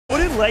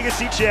Wooded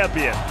Legacy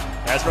champion.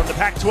 As from the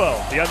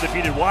Pac-12, the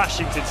undefeated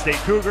Washington State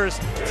Cougars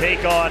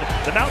take on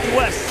the Mountain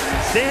West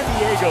San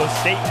Diego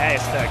State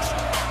Aztecs.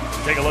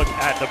 Take a look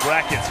at the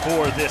brackets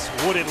for this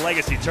Wooded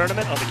Legacy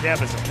tournament on the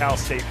campus of Cal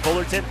State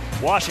Fullerton.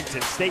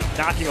 Washington State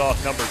knocking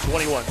off number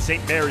 21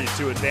 St. Mary's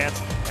to advance,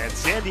 and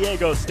San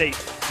Diego State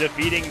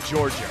defeating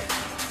Georgia.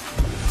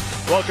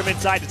 Welcome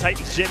inside the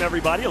Titans Gym,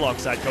 everybody.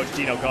 Alongside Coach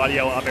Dino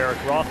Gaudio, I'm Eric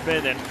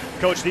Rothman. And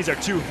Coach, these are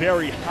two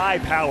very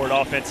high-powered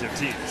offensive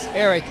teams.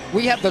 Eric,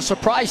 we have the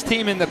surprise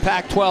team in the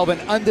Pac-12, an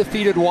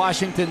undefeated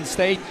Washington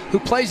State, who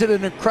plays at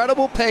an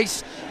incredible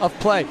pace of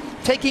play,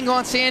 taking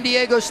on San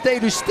Diego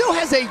State, who still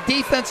has a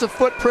defensive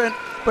footprint,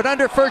 but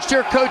under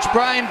first-year coach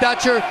Brian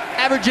Dutcher,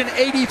 averaging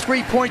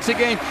 83 points a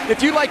game.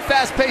 If you like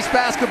fast-paced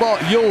basketball,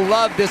 you'll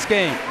love this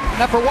game.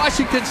 Now for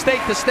Washington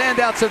State, the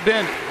standouts have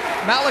been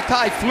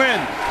Malachi Flynn,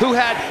 who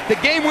had the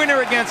game winner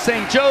against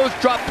St. Joe's,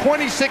 dropped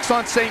 26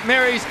 on St.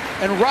 Mary's,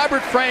 and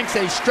Robert Franks,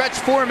 a stretch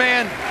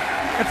four-man.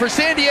 And for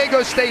San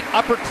Diego State,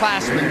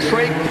 upperclassman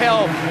Trey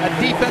Kell,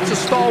 a defensive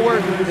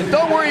stalwart. And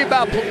don't worry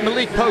about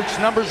Malik Pope's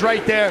numbers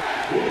right there.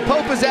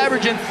 Pope is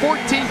averaging 14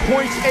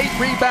 points, 8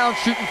 rebounds,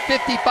 shooting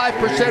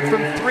 55%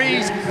 from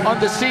threes on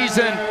the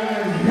season.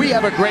 We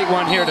have a great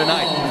one here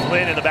tonight.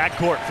 Flynn in the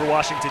backcourt for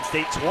Washington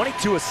State,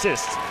 22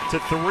 assists to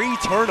 3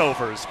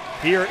 turnovers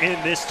here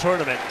in this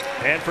tournament.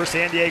 And for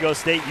San Diego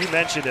State, you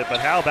mentioned it, but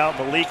how about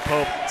Malik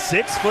Pope,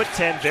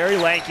 6'10", very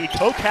lanky,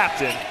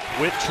 co-captain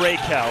with Trey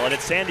Kell. And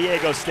it's San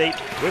Diego State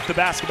with the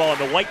basketball in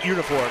the white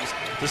uniforms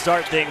to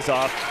start things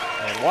off.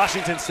 And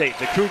Washington State,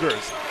 the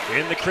Cougars,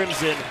 in the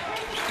crimson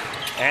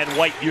and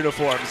white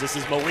uniforms. This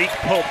is Malik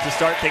Pope to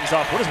start things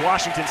off. What does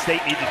Washington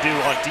State need to do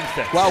on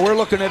defense? Well, we're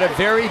looking at a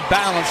very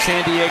balanced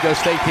San Diego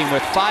State team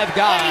with 5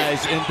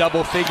 guys in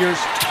double figures.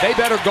 They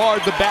better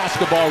guard the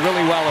basketball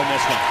really well in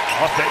this one.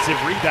 Offensive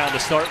rebound to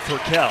start for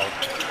Kell.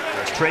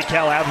 There's Trey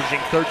Kell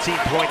averaging 13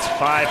 points,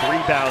 5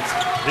 rebounds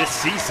this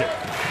season.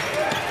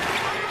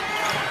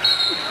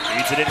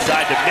 Feeds it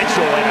inside to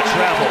Mitchell and a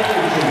travel.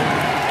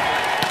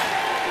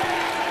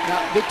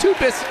 Now,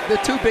 the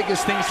two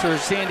biggest things for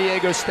San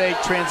Diego State,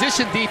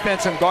 transition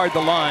defense and guard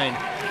the line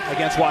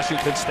against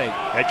Washington State.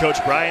 Head coach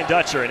Brian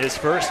Dutcher in his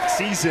first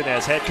season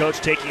as head coach,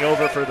 taking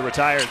over for the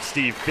retired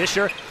Steve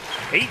Fisher.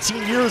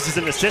 18 years as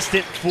an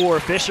assistant for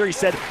Fisher. He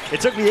said,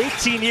 it took me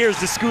 18 years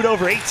to scoot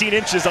over 18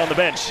 inches on the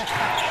bench.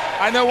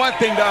 I know one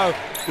thing though,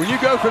 when you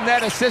go from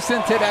that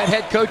assistant to that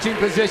head coaching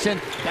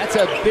position, that's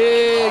a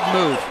big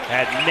move.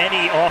 Had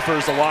many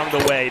offers along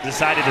the way,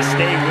 decided to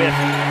stay with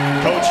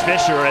Coach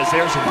Fisher, as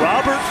there's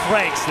Robert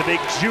Franks, the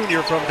big junior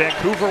from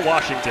Vancouver,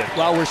 Washington.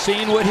 Well, we're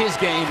seeing what his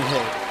game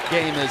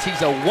is.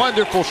 He's a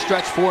wonderful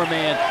stretch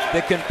four-man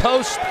that can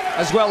post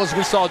as well as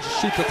we saw just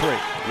shoot the 3.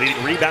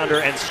 Leading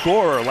rebounder and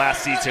scorer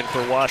last season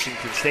for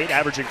Washington State,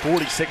 averaging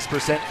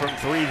 46% from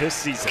 3 this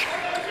season.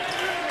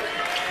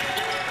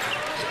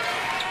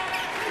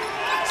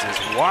 This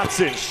is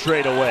Watson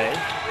straight away.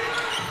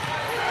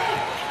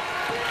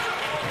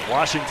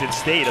 Washington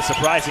State, a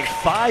surprising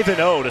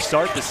 5-0 to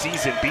start the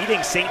season,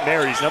 beating St.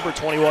 Mary's, number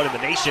 21 in the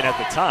nation at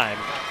the time.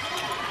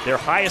 Their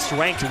highest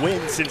ranked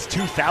win since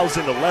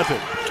 2011.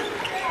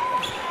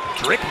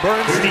 Rick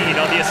Bernstein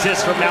on the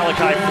assist from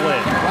Malachi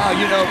Flynn. Wow,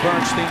 you know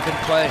Bernstein can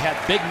play. Had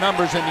big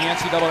numbers in the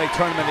NCAA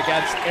tournament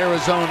against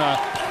Arizona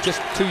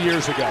just 2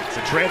 years ago. It's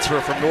a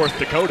transfer from North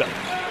Dakota.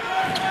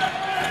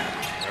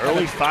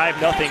 Early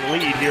 5-0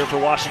 lead here for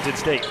Washington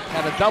State.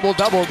 Had a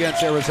double-double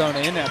against Arizona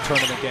in that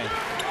tournament game.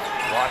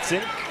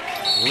 Watson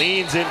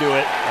leans into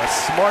it. A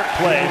smart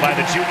play by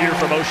the junior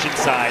from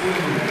Oceanside.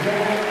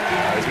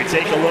 As we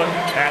take a look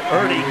at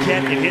Ernie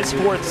Kent in his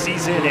 4th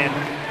season, and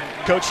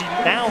Coach, he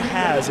now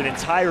has an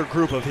entire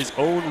group of his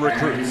own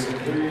recruits.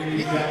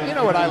 You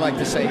know what I like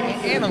to say?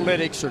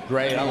 Analytics are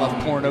great. I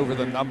love pouring over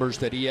the numbers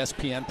that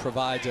ESPN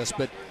provides us,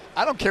 but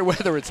I don't care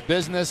whether it's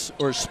business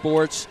or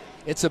sports.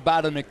 It's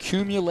about an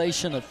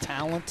accumulation of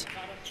talent,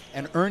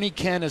 and Ernie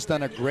Kent has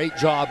done a great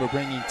job of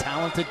bringing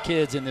talented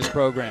kids in this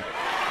program.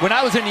 When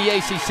I was in the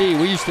ACC,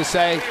 we used to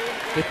say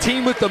the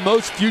team with the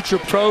most future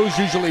pros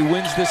usually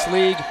wins this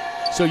league,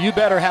 so you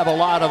better have a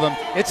lot of them.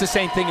 It's the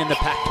same thing in the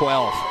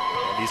Pac-12.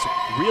 And he's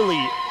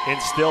really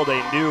instilled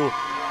a new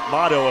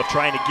motto of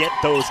trying to get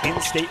those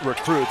in-state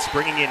recruits,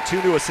 bringing in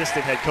 2 new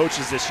assistant head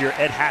coaches this year,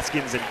 Ed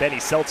Haskins and Benny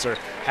Seltzer.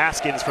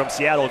 Haskins from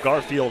Seattle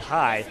Garfield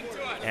High,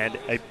 and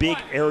a big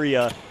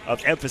area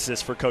of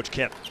emphasis for Coach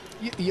Kemp.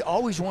 You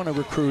always want to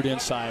recruit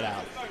inside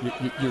out.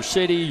 Your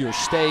city, your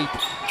state,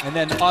 and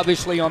then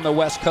obviously on the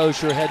West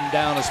Coast, you're heading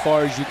down as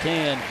far as you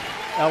can.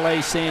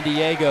 LA, San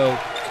Diego.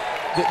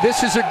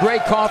 This is a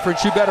great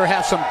conference. You better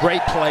have some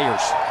great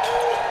players.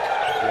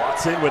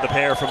 Watson with a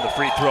pair from the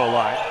free throw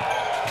line.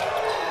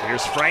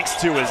 Here's Franks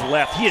to his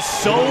left. He is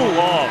so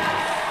long.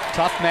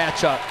 Tough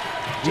matchup.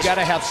 You got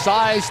to have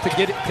size to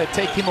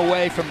take him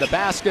away from the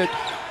basket,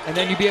 and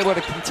then you be able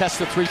to contest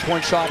the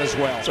three-point shot as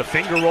well. It's a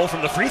finger roll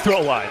from the free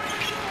throw line.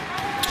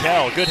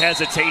 Kell, good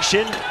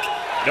hesitation,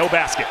 no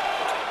basket.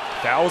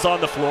 Fouls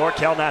on the floor.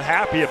 Kell not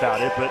happy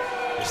about it, but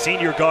the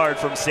senior guard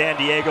from San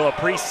Diego, a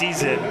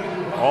preseason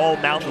all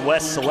Mountain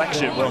West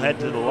selection, will head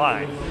to the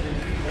line.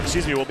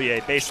 will be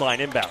a baseline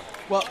inbound.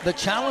 Well, the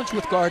challenge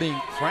with guarding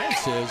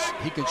France is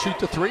he can shoot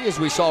the three, as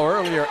we saw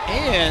earlier,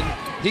 and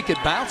he could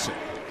bounce it.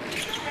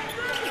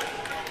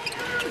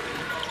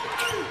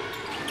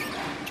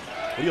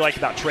 What do you like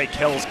about Trey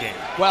Kell's game?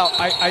 Well,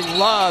 I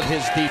love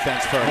his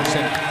defense first.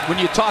 And when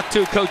you talk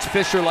to Coach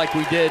Fisher like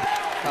we did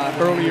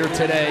earlier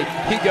today,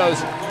 he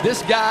goes,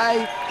 this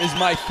guy is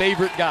my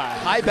favorite guy.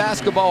 High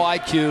basketball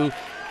IQ,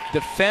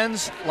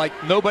 defends like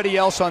nobody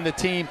else on the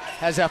team,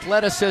 has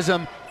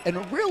athleticism,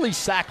 and really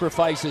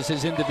sacrifices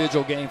his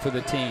individual game for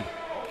the team.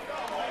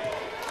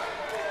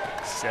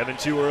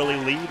 7-2 early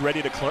lead,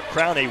 ready to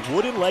crown a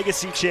Wooden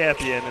Legacy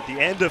champion at the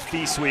end of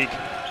Feast Week.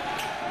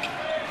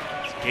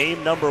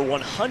 Game number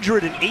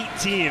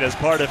 118 as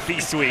part of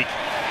Feast Week,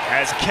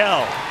 as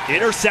Kell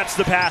intercepts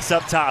the pass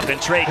up top. And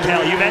Trey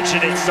Kell, you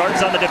mentioned it,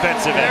 starts on the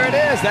defensive end.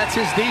 There it is. That's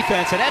his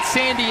defense. And that's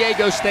San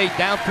Diego State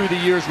down through the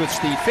years with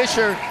Steve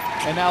Fisher,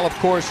 and now, of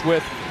course,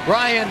 with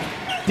Brian.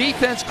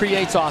 Defense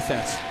creates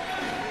offense.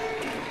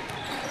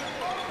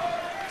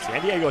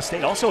 San Diego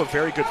State also a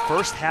very good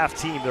first half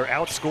team. They're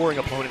outscoring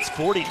opponents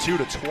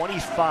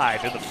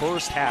 42-25 in the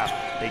first half.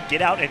 They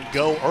get out and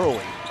go early.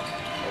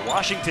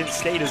 Washington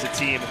State is a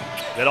team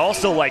that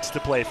also likes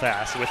to play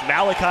fast, with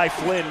Malachi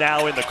Flynn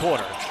now in the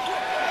corner.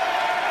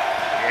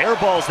 He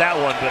airballs that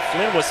one, but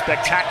Flynn was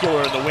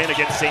spectacular in the win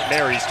against St.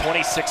 Mary's,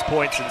 26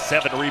 points and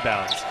 7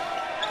 rebounds.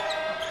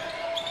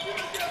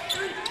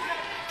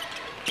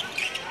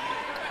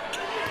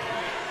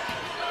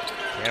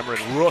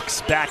 Cameron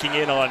Rooks backing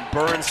in on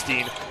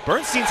Bernstein.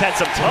 Bernstein's had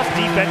some tough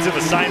defensive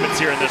assignments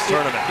here in this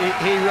tournament.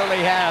 He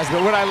really has,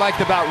 but what I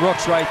liked about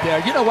Rooks right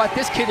there, you know what,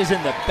 this kid is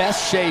in the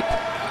best shape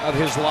of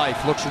his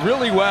life, looks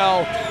really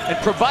well, and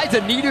provides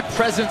a needed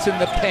presence in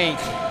the paint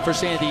for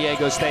San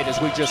Diego State, as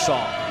we just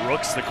saw.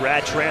 Rooks, the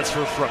grad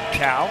transfer from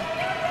Cal,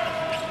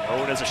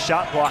 known as a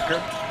shot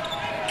blocker.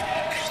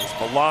 This is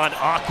Milan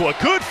Aqua,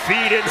 good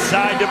feed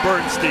inside to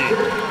Bernstein.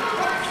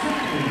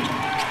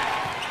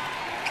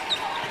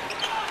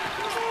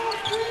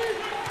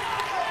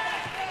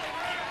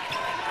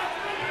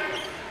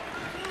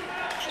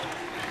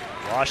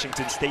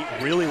 Washington State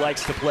really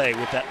likes to play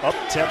with that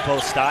up-tempo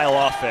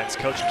style offense.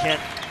 Coach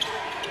Kent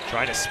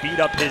trying to speed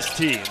up his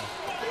team.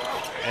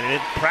 And in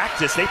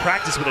practice, they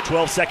practice with a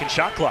 12-second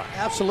shot clock.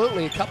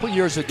 Absolutely. A couple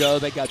years ago,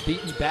 they got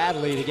beaten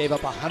badly. They gave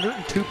up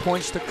 102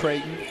 points to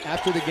Creighton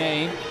after the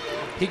game.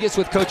 He gets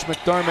with Coach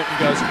McDermott and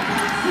goes,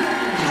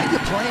 how are you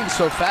playing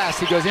so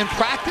fast? He goes, in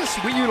practice,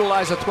 we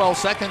utilize a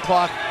 12-second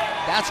clock.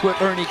 That's what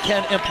Ernie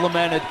Kent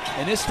implemented,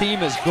 and this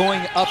team is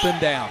going up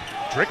and down.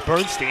 Drick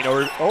Bernstein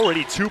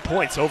already 2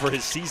 points over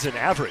his season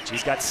average.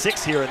 He's got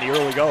 6 here in the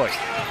early going.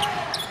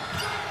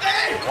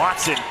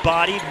 Watson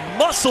bodied,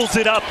 muscles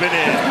it up and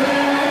in.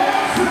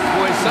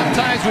 Boy,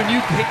 sometimes when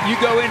you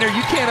go in there,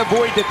 you can't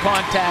avoid the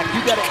contact.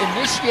 You got to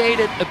initiate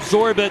it,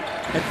 absorb it,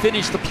 and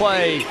finish the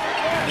play.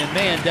 And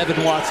man,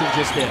 Devin Watson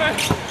just did.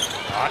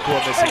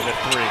 Aqua missing the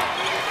 3.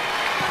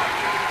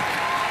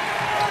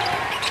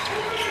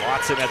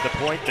 Watson at the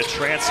point, the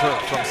transfer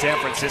from San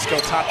Francisco,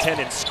 top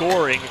 10 in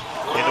scoring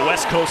in the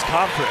West Coast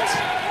Conference.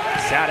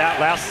 Sat out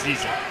last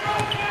season.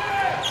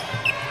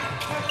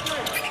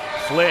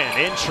 Flynn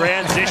in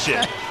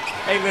transition.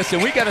 Hey,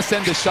 listen, we got to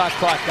send the shot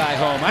clock guy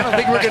home. I don't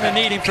think we're going to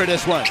need him for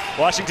this one.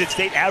 Washington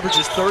State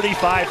averages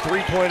 35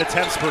 three-point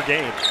attempts per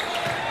game.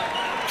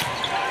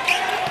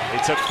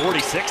 They took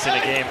 46 in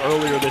a game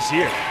earlier this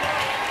year.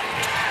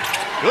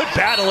 Good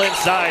battle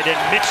inside, and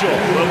Mitchell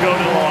will go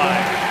to the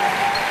line.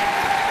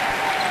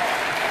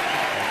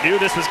 Knew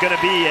this was going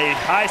to be a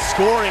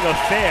high-scoring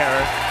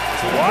affair.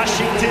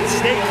 Washington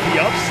State,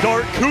 the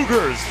upstart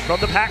Cougars from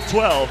the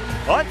Pac-12,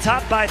 on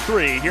top by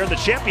 3 here in the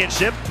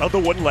championship of the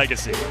Wooden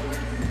Legacy.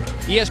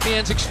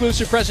 ESPN's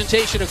exclusive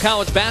presentation of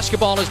college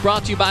basketball is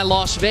brought to you by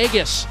Las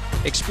Vegas.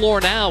 Explore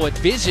now at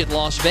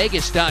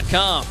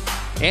visitlasvegas.com.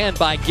 And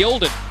by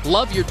Gildan.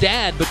 Love your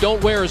dad, but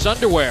don't wear his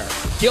underwear.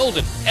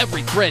 Gildan,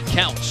 every thread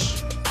counts.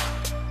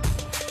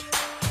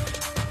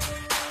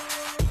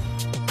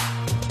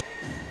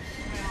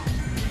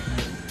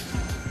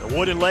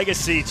 Wooden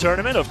Legacy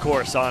Tournament, of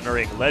course,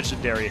 honoring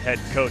legendary head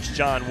coach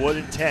John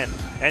Wooden, 10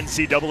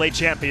 NCAA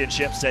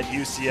championships at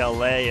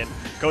UCLA. And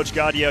Coach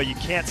Gaudio, you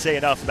can't say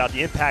enough about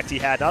the impact he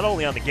had, not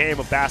only on the game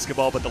of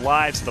basketball, but the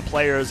lives of the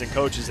players and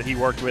coaches that he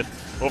worked with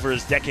over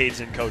his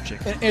decades in coaching.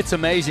 It's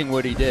amazing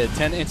what he did.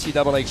 10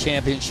 NCAA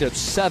championships,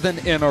 7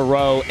 in a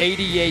row,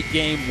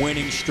 88-game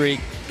winning streak.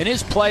 And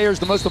his players,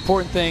 the most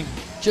important thing,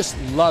 just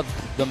loved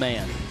the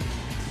man.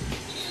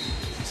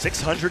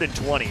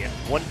 620,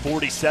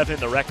 147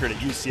 the record at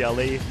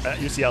UCLA,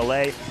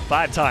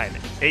 5-time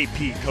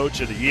AP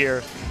Coach of the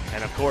Year,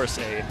 and of course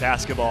a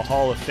Basketball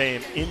Hall of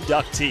Fame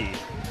inductee.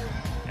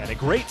 And a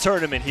great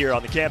tournament here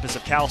on the campus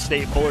of Cal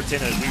State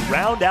Fullerton as we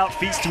round out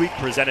Feast Week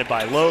presented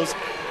by Lowe's,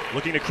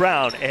 looking to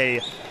crown a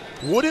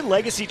Wooden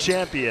Legacy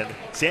champion.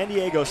 San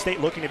Diego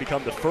State looking to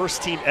become the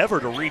first team ever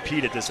to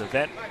repeat at this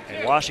event,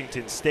 and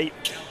Washington State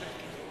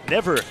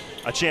never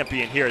a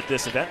champion here at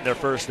this event in their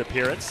first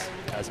appearance,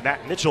 as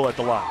Matt Mitchell at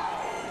the line.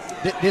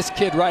 This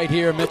kid right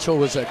here, Mitchell,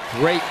 was a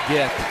great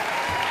gift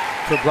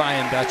for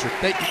Brian Betcher.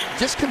 They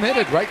just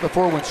committed right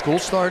before when school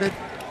started.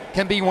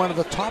 Can be one of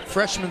the top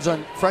freshmen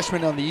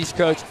on the East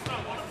Coast.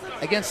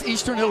 Against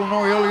Eastern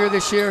Illinois earlier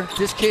this year,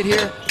 this kid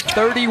here,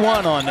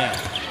 31 on them.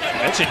 I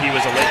mentioned he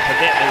was a late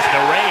commit as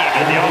Narain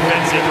in the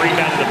offensive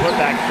rebound and the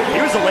putback. He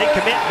was a late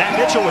commit. Matt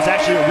Mitchell was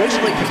actually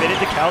originally committed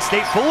to Cal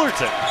State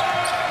Fullerton.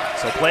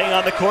 So playing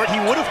on the court, he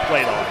would have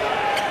played on.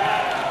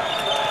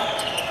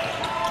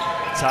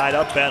 Tied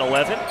up at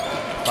 11.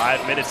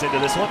 5 minutes into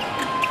this one.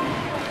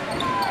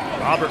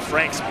 Robert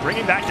Franks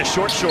bringing back the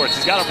short shorts.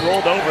 He's got him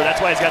rolled over. That's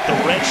why he's got the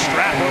red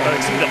strap, or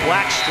the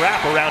black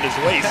strap around his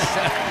waist.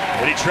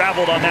 But he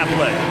traveled on that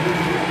play.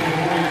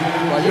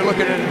 Well, you're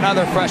looking at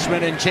another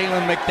freshman in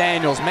Jalen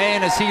McDaniels.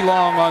 Man, is he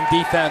long on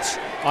defense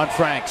on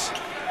Franks.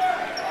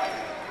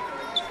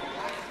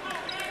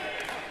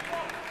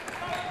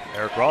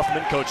 Eric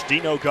Rothman, Coach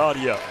Dino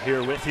Gaudio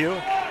here with you.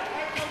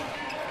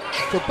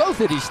 For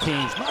both of these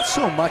teams, not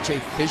so much a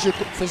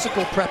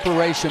physical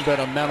preparation,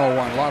 but a mental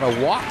one. A lot of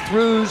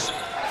walkthroughs,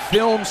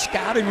 film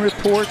scouting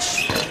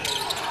reports.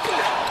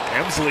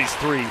 Hemsley's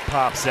three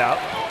pops out.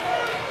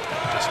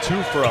 Just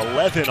 2 for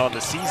 11 on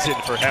the season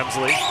for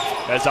Hemsley.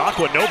 As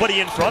Aqua, nobody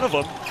in front of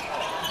him.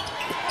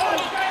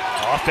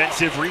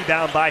 Offensive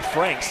rebound by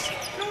Franks.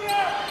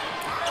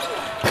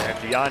 And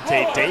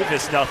Deontay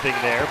Davis, nothing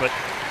there, but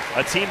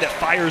a team that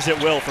fires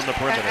at will from the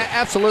perimeter.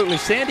 Absolutely.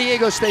 San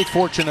Diego State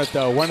fortunate,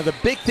 though. One of the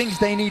big things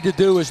they need to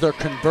do is their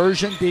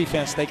conversion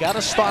defense. They got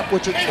to stop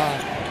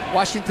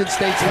Washington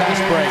State's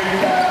fast break.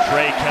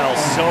 Trey Kell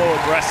so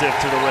aggressive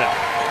to the rim.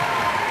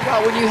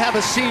 Well, when you have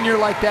a senior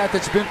like that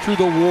that's been through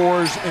the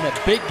wars in a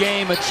big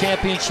game, a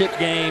championship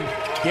game,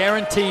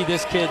 guarantee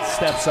this kid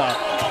steps up.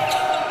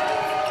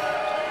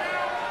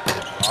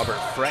 Robert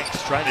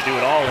Franks trying to do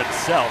it all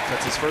himself.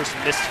 That's his first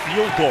missed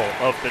field goal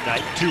of the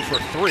night, 2 for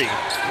 3.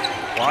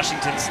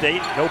 Washington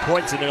State, no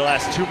points in their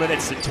last 2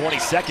 minutes and 20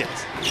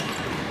 seconds.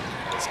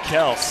 It's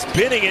Kell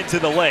spinning into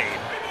the lane.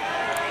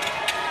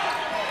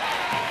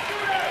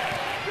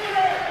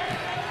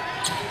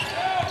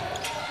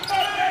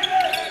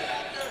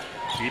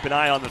 Keep an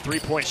eye on the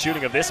three-point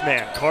shooting of this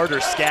man.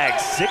 Carter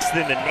Skaggs, 6th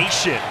in the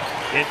nation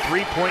in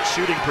three-point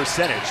shooting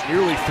percentage.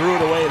 Nearly threw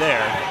it away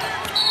there.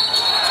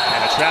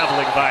 And a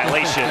traveling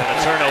violation and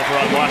a turnover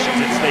on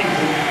Washington State.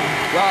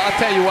 Well, I'll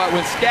tell you what,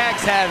 when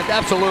Skaggs had it,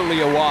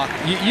 absolutely a walk.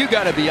 You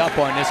got to be up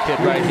on this kid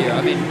right here.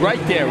 I mean,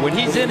 right there. When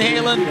he's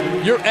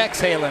inhaling, you're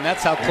exhaling.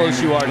 That's how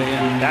close you are to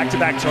him.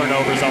 Back-to-back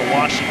turnovers on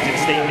Washington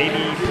State,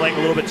 maybe playing a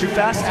little bit too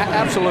fast?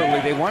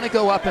 Absolutely. They want to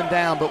go up and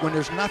down, but when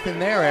there's nothing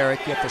there,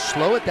 Eric, you have to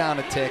slow it down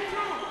a tick.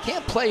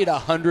 Can't play at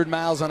 100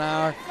 miles an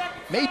hour,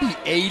 maybe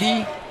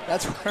 80.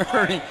 That's where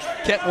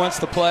Kent wants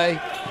to play.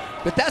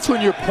 But that's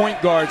when your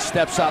point guard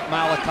steps up,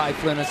 Malachi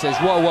Flynn, and says,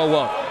 whoa, whoa,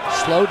 whoa.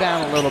 Slow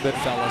down a little bit,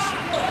 fellas.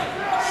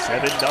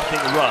 7-0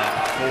 run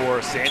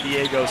for San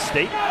Diego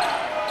State.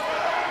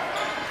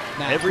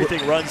 Now,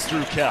 everything runs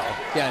through Kell.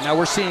 Yeah, now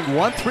we're seeing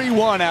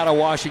 1-3-1 out of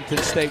Washington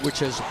State, which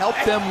has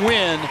helped them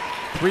win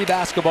 3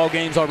 basketball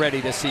games already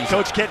this season.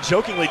 Coach Kent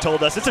jokingly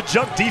told us it's a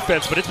junk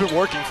defense, but it's been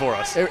working for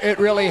us. It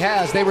really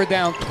has. They were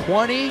down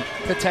 20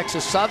 to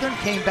Texas Southern,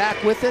 came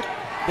back with it.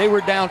 They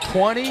were down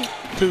 20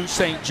 to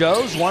St.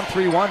 Joe's.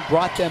 1-3-1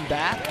 brought them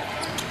back.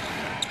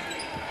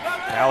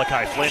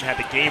 Malachi Flynn had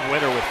the game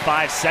winner with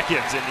 5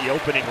 seconds in the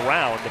opening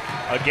round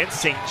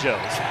against St.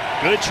 Joe's.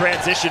 Good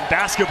transition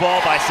basketball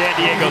by San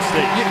Diego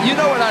State. You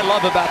know what I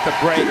love about the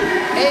break?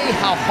 A,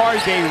 how hard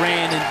they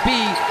ran, and B,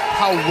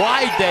 how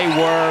wide they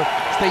were.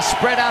 They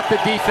spread out the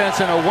defense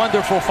in a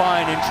wonderful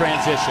find in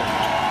transition.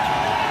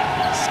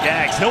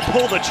 Skaggs, he'll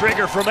pull the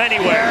trigger from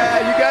anywhere.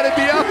 Yeah, you got to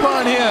be up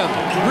on him.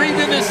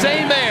 Breathing the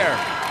same air.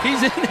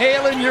 He's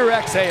inhaling, you're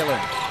exhaling.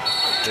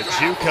 The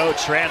JUCO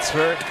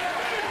transfer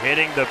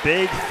hitting the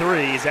big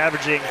three. He's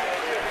averaging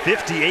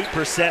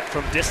 58%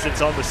 from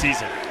distance on the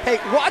season. Hey,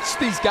 watch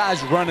these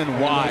guys running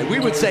wide. We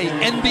would say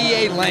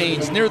NBA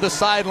lanes near the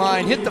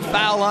sideline, hit the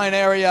foul line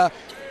area,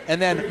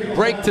 and then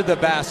break to the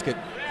basket.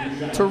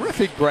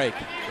 Terrific break.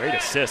 Great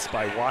assist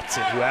by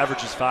Watson, who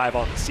averages 5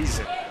 on the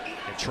season.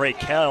 And Trey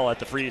Kell at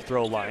the free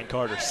throw line.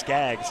 Carter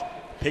Skaggs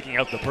picking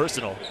up the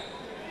personal.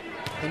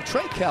 And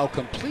Trey Kell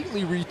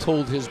completely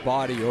retooled his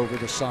body over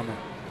the summer.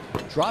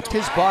 Dropped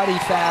his body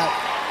fat,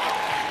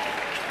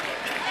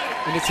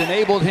 and it's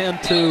enabled him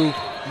to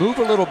move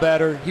a little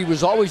better. He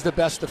was always the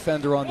best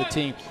defender on the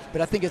team,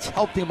 but I think it's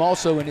helped him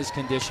also in his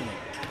conditioning.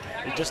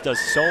 He just does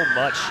so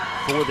much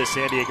for the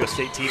San Diego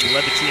State team. He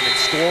led the team in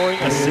scoring,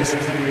 assists,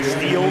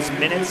 steals,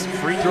 minutes,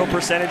 free throw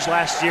percentage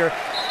last year.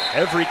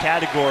 Every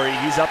category,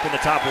 he's up in the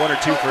top 1 or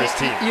 2 for his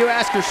team. You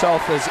ask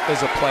yourself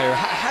as a player,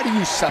 how do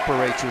you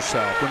separate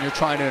yourself when you're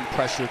trying to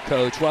impress your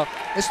coach? Well,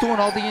 it's doing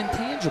all the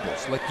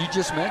intangibles, like you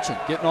just mentioned,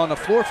 getting on the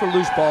floor for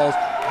loose balls,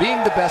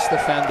 being the best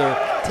defender,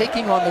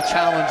 taking on the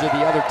challenge of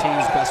the other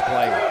team's best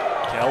player.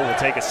 Kell will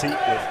take a seat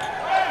with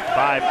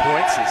 5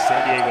 points as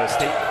San Diego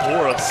State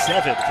 4 of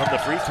 7 from the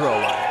free throw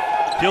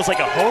line. Feels like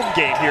a home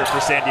game here for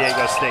San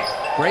Diego State.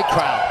 Great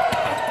crowd.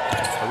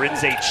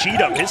 Arinze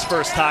Cheatham, his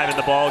first time in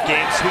the ball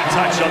game. Sweet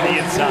touch on the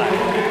inside.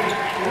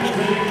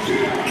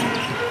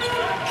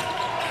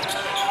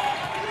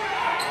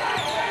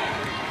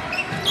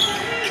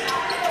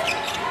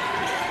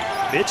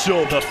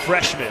 Mitchell, the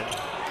freshman.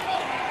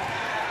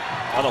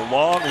 On a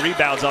long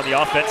rebounds on the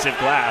offensive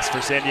glass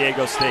for San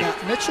Diego State. Now,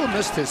 Mitchell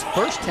missed his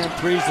first 10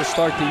 threes to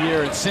start the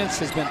year, and since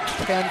has been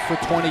 10 for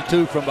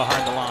 22 from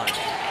behind the line.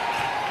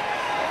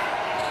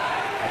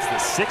 That's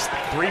the 6th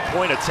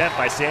three-point attempt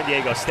by San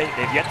Diego State.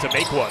 They've yet to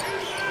make one.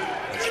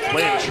 As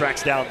Flynn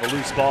tracks down the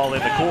loose ball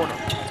in the corner.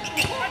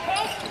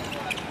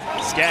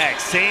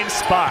 Skaggs, same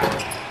spot.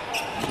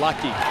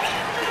 Lucky.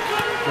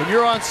 When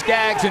you're on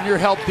Skaggs and your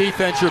help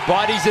defense, your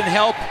body's in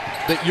help,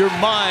 but your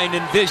mind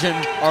and vision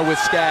are with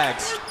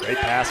Skaggs. Great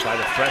pass by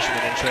the freshman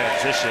in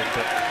transition,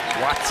 but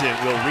Watson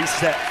will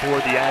reset for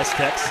the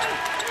Aztecs.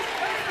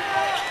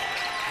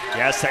 The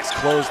Aztecs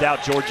closed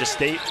out Georgia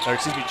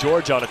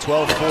on a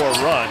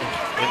 12-4 run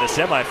in the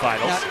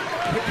semifinals.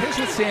 Now, here's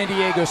what San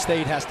Diego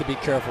State has to be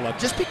careful of.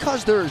 Just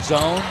because they're a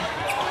zone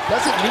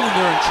doesn't mean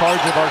they're in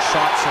charge of our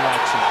shot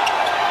selection.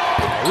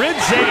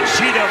 Rinze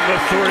Cheatham the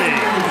three.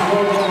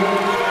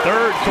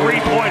 Third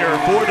three-pointer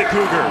for the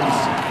Cougars.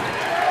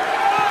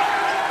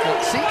 Now,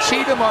 see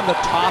Cheatham on the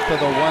top of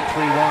the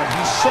 1-3-1.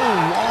 He's so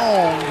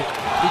long,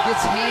 he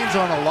gets hands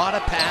on a lot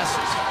of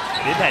passes.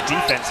 In that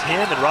defense,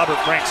 him and Robert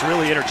Frank's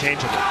really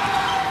interchangeable.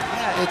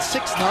 Yeah, it's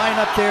 6'9"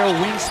 up there,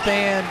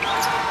 wingspan.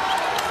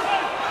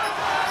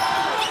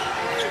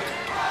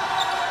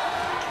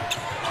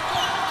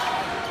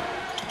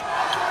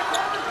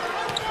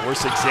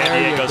 Forcing San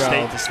Diego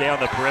State to stay on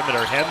the perimeter.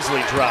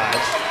 Hemsley drives.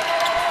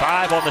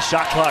 5 on the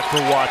shot clock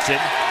for Watson.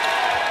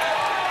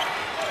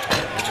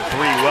 And the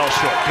three well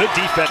short. Good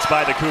defense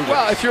by the Cougars.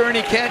 Well, if you're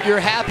Ernie Kent, you're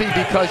happy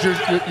because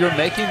you're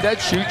making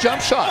that shoot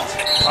jump shots.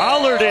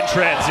 Pollard in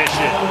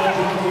transition.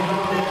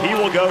 He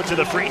will go to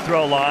the free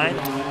throw line,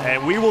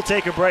 and we will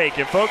take a break.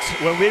 And folks,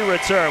 when we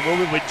return,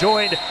 we'll be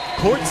joined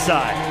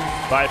courtside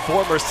by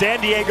former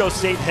San Diego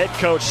State head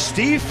coach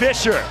Steve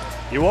Fisher.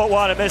 You won't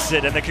want to miss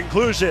it. And the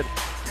conclusion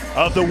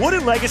of the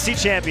Wooden Legacy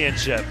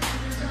Championship.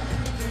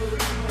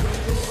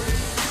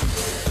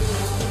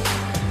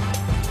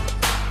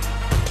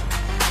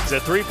 It's a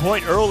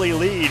 3-point early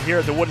lead here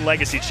at the Wooden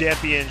Legacy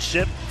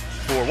Championship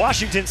for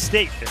Washington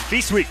State in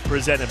Feast Week,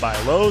 presented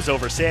by Lowe's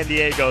over San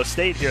Diego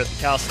State here at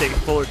the Cal State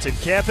Fullerton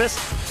campus.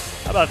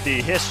 How about the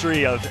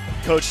history of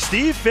Coach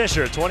Steve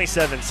Fisher,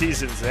 27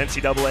 seasons,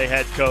 NCAA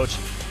head coach,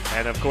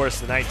 and of course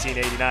the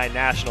 1989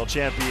 National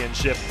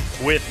Championship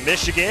with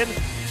Michigan.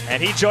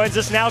 And he joins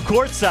us now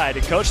courtside.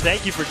 And Coach,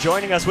 thank you for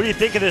joining us. What do you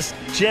think of this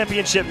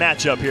championship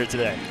matchup here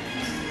today?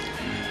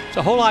 It's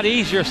a whole lot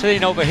easier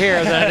sitting over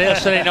here than it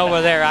is sitting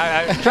over there.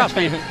 Trust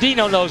me,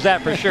 Dino knows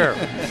that for sure.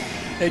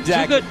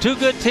 Exactly. Two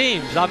good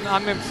teams.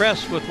 I'm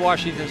impressed with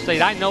Washington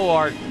State. I know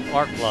our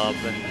club,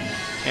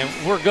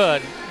 and we're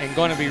good and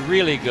going to be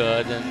really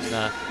good.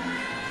 And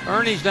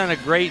Ernie's done a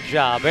great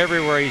job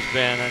everywhere he's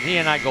been, and he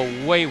and I go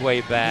way,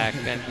 way back.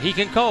 And he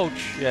can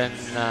coach, and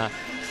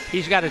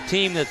he's got a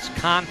team that's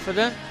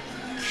confident,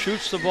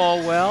 shoots the ball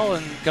well,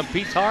 and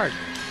competes hard.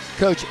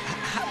 Coach,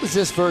 how is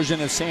this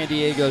version of San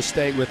Diego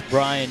State with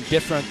Brian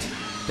different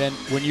than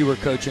when you were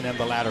coaching them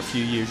the latter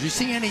few years? You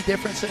see any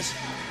differences?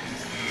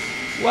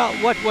 Well,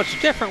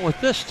 what's different with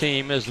this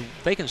team is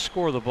they can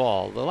score the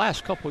ball. The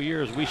last couple of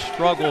years, we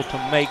struggled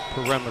to make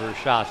perimeter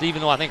shots.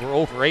 Even though I think we're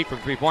over 8 from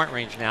three-point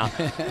range now,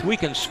 we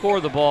can score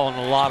the ball in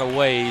a lot of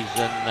ways.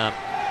 And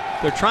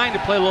they're trying to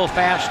play a little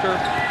faster.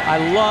 I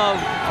love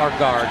our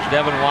guards,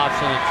 Devin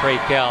Watson and Trey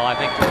Kell. I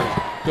think they're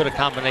as good a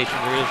combination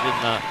there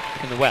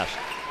is in the West.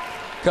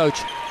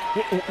 Coach,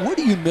 what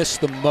do you miss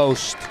the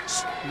most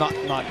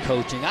not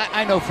coaching?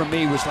 I know for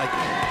me it was like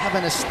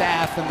having a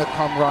staff and the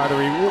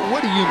camaraderie.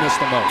 What do you miss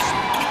the most?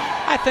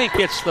 I think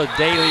it's the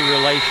daily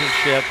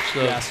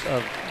relationships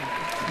of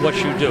what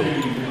you do,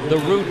 the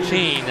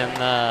routine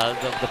and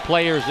the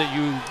players that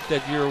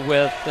you're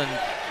with,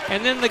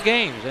 and then the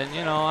games. And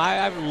you know,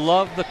 I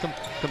love the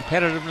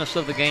competitiveness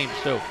of the games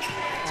too.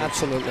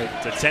 Absolutely.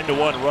 It's a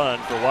 10-1 run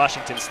for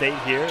Washington State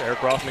here.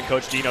 Eric Rothman,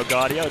 Coach Dino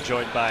Gaudio,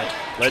 joined by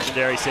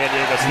legendary San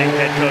Diego State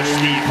head coach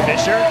Steve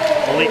Fisher.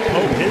 Malik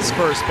Pope, his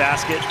first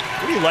basket.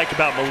 What do you like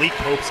about Malik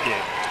Pope's game?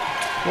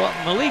 Well,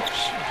 Malik,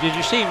 did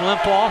you see him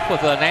limp off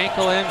with an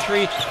ankle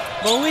injury?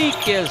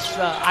 Malik is,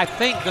 I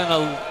think, going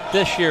to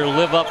this year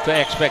live up to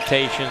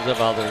expectations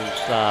of others.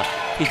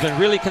 He's been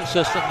really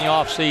consistent in the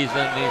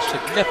offseason. He's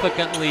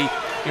significantly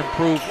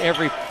improved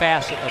every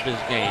facet of his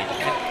game.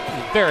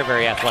 He's very,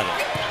 very athletic.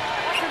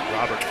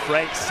 Robert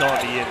Franks on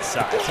the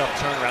inside. Tough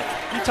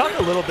turnaround. You talk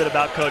a little bit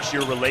about, Coach,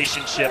 your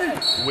relationship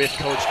with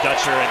Coach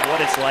Dutcher and what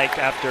it's like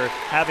after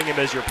having him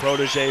as your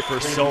protege for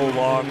so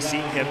long,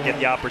 seeing him get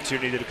the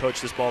opportunity to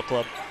coach this ball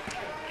club.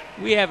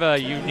 We have a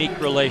unique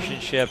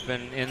relationship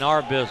in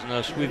our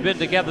business. We've been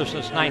together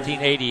since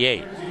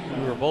 1988.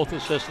 We were both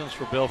assistants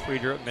for Bill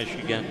Frieder at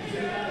Michigan.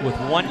 With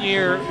 1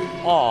 year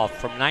off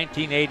from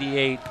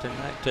 1988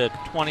 to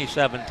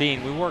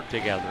 2017, we worked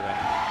together.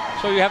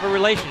 So you have a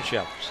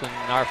relationship,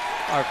 and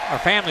our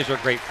families are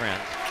great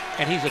friends,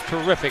 and he's a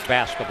terrific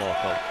basketball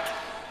coach.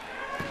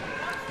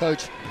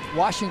 Coach,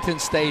 Washington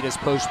State has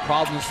posed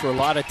problems for a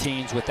lot of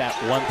teams with that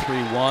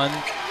 1-3-1.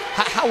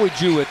 How would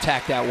you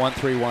attack that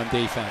 1-3-1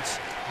 defense?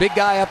 big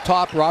guy up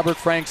top, Robert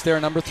Franks there,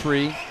 number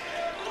 3.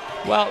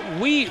 Well,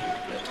 we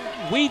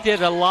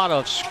did a lot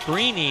of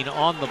screening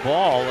on the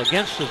ball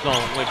against the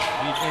zone, which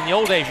in the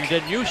old days you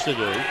didn't used to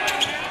do.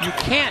 You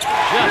can't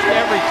just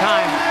every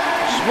time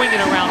swing it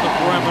around the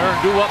perimeter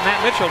and do what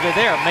Matt Mitchell did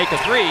there, make a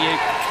 3.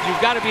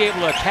 You've got to be able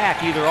to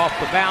attack either off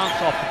the bounce,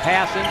 off the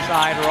pass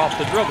inside, or off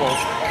the dribble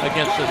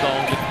against the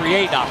zone to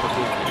create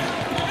opportunities.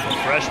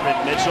 Freshman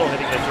Mitchell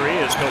hitting the 3,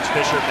 as Coach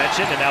Fisher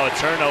mentioned, and now a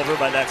turnover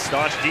by that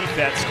staunch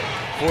defense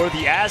for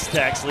the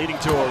Aztecs, leading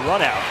to a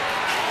run out.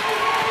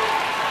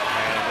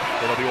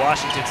 It'll be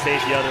Washington State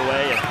the other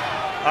way. And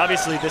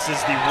obviously, this is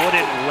the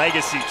Wooden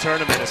Legacy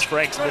Tournament as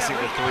Frank's missing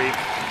the 3.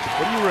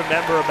 What do you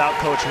remember about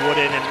Coach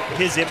Wooden and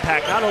his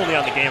impact not only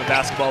on the game of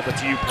basketball, but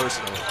to you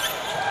personally?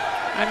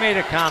 I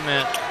made a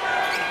comment.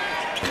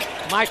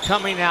 My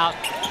coming out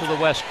to the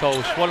West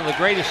Coast, one of the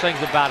greatest things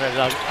about it,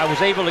 I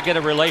was able to get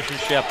a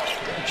relationship,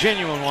 a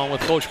genuine one, with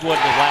Coach Wooden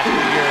the last 2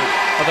 years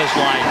of his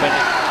life. And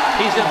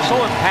he's been so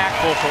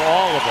impactful for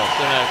all of us,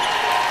 and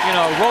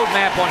a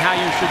roadmap on how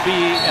you should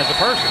be as a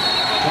person.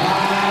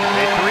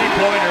 A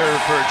 3-pointer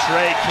for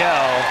Trey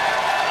Kell.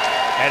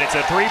 And it's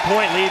a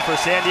 3-point lead for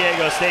San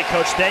Diego State.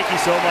 Coach, thank you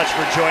so much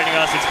for joining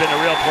us. It's been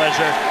a real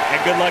pleasure. And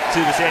good luck to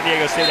the San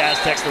Diego State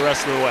Aztecs the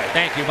rest of the way.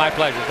 Thank you. My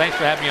pleasure. Thanks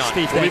for having me on.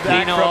 Steve,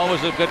 thank you.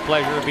 Always a good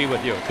pleasure to be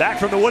with you. Back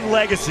from the Wooden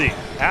Legacy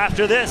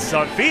after this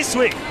on Feast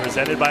Week,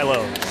 presented by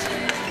Lowe's.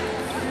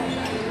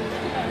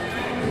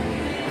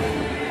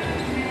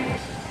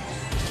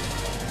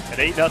 An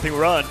 8-0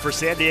 run for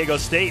San Diego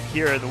State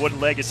here in the Wooden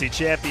Legacy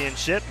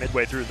Championship.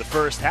 Midway through the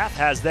first half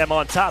has them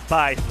on top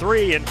by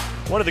 3. And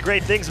one of the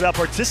great things about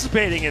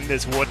participating in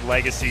this Wooden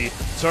Legacy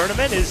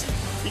tournament is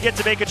you get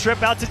to make a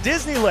trip out to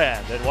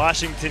Disneyland. And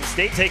Washington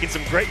State taking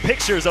some great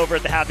pictures over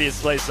at the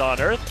happiest place on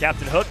earth.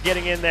 Captain Hook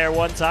getting in there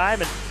one time.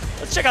 And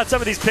let's check out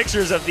some of these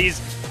pictures of these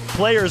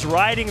players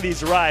riding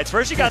these rides.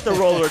 First you got the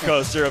roller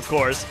coaster, of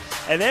course.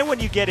 And then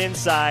when you get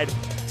inside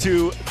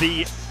to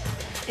the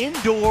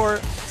indoor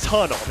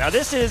tunnel. Now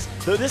this is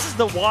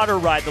the water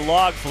ride, the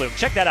log flume.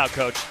 Check that out,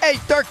 Coach. Hey,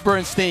 Dirk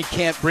Bernstein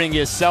can't bring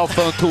his cell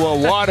phone to a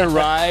water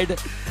ride.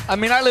 I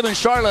mean, I live in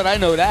Charlotte, I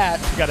know that.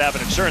 You got to have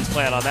an insurance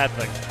plan on that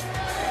thing.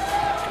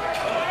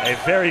 A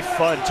very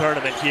fun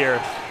tournament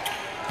here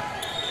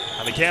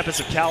on the campus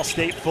of Cal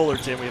State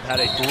Fullerton. We've had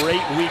a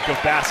great week of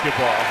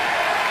basketball.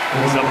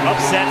 Some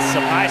upsets,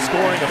 some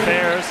high-scoring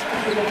affairs.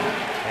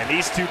 And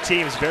these two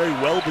teams very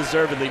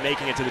well-deservedly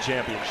making it to the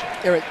championship.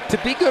 Eric, to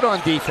be good on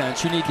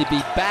defense, you need to be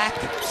back,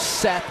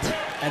 set,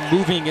 and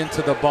moving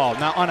into the ball.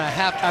 Now, on a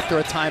half after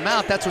a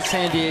timeout, that's what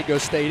San Diego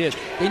State is.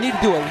 They need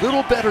to do a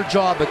little better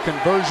job at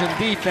conversion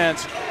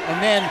defense,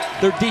 and then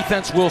their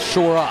defense will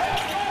shore up.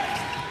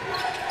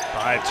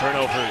 5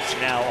 turnovers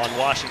now on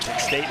Washington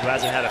State, who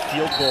hasn't had a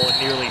field goal in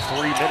nearly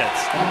 3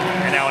 minutes.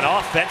 And now an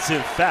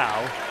offensive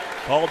foul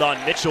called on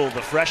Mitchell,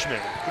 the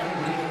freshman.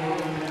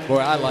 Boy,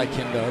 I like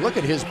him, though. Look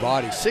at his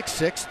body,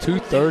 6'6",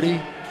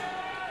 230,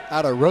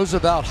 out of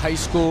Roosevelt High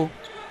School.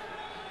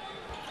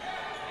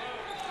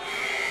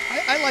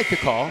 I like the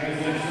call.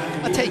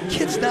 I tell you,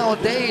 kids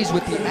nowadays,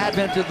 with the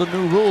advent of the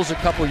new rules a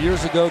couple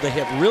years ago, they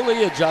have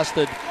really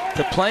adjusted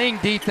to playing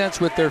defense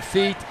with their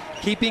feet,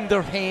 keeping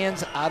their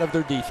hands out of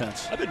their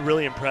defense. I've been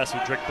really impressed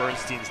with Drick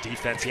Bernstein's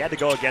defense. He had to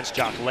go against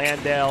Jock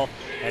Landale,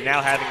 and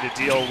now having to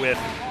deal with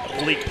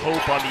Malik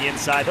Pope on the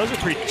inside. Those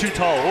are two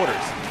tall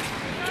orders.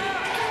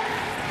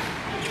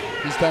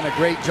 He's done a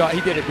great job.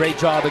 He did a great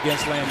job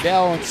against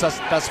Landale, and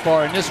thus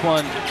far in this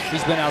one,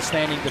 he's been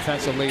outstanding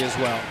defensively as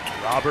well.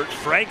 Robert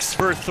Franks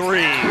for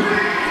 3,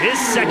 his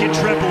second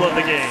triple of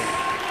the game.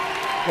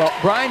 Well,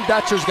 Brian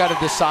Dutcher's got to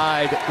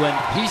decide when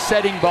he's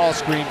setting ball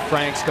screen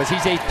Franks, because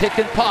he's a pick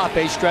and pop,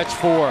 a stretch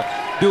 4.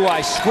 Do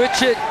I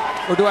switch it,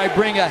 or do I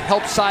bring a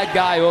help side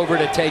guy over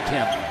to take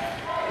him?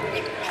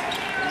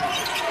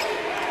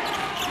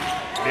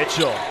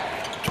 Mitchell,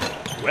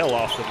 well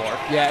off the mark.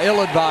 Yeah,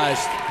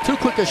 ill-advised. Too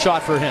quick a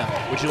shot for him.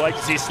 Would you like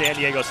to see San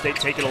Diego State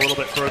take it a little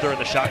bit further in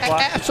the shot clock?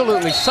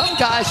 Absolutely. Some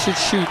guys should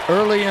shoot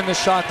early in the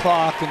shot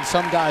clock, and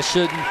some guys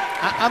shouldn't.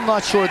 I'm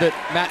not sure that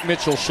Matt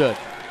Mitchell should.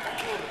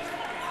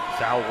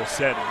 Foul will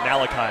send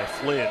Malachi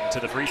Flynn to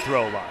the free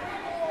throw line.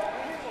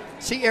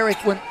 See,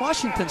 Eric, when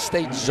Washington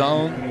State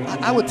zone,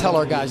 I would tell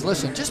our guys,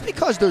 listen, just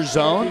because they're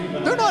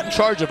zone, they're not in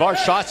charge of our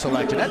shot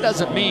selection. That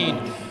doesn't mean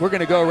we're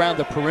going to go around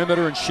the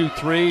perimeter and shoot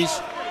threes.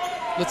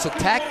 Let's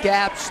attack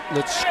gaps.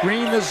 Let's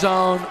screen the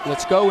zone.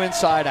 Let's go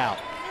inside out.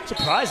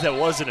 Surprised that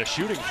wasn't a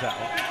shooting foul.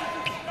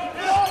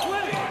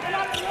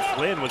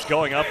 Flynn was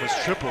going up as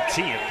triple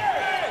teamed.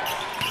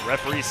 The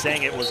referee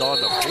saying it was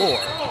on the floor.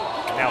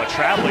 And now a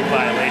traveling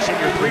violation.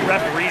 Your 3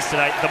 referees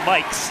tonight, the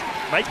Mikes.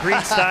 Mike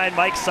Greenstein,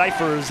 Mike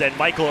Cyphers, and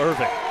Michael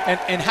Irving.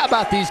 And how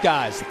about these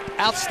guys?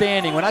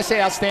 Outstanding. When I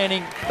say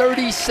outstanding,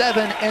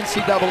 37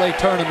 NCAA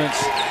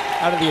tournaments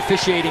out of the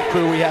officiating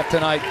crew we have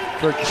tonight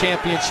for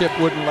championship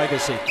Wooden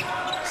Legacy.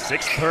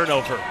 6th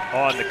turnover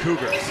on the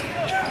Cougars.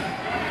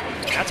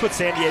 That's what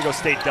San Diego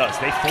State does.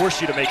 They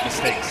force you to make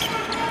mistakes.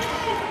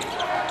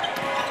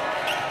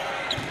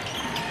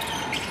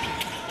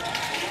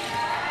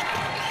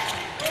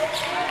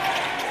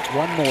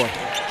 One more.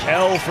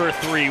 Kell for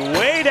three,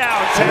 way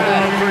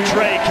downtown for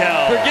Trey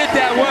Kell. Forget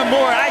that one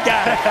more, I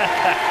got it.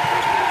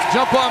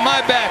 Jump on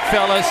my back,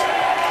 fellas.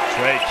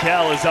 Trey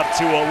Kell is up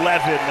to 11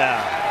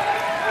 now.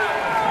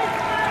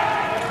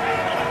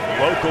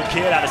 Local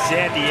kid out of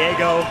San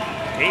Diego,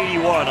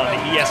 81 on the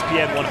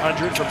ESPN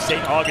 100 from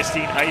St.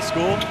 Augustine High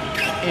School.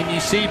 And you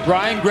see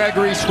Brian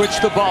Gregory switch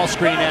the ball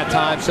screen that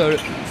time, so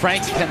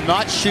Franks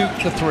cannot shoot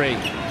the three.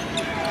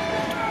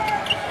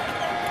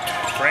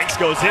 Franks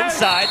goes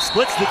inside,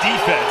 splits the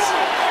defense,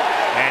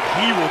 and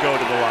he will go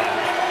to the line.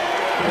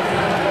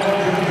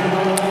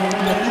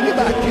 The thing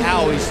about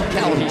Cal,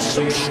 he's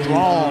so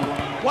strong.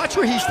 Watch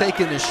where he's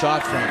taking his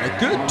shot from. A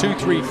good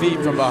 2-3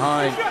 feet from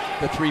behind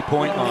the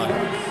three-point line.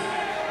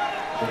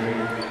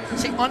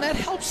 See, on that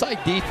help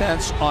side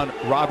defense on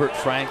Robert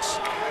Franks,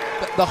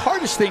 the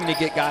hardest thing to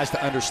get guys to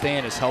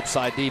understand is help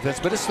side defense,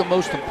 but it's the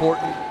most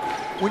important.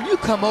 When you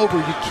come over,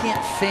 you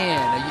can't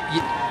fan.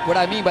 What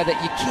I mean by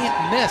that, you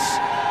can't miss.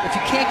 If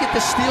you can't get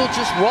the steal,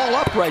 just roll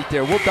up right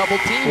there. We'll double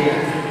team you.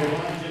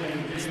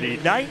 It's the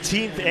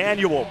 19th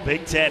annual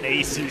Big Ten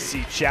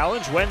ACC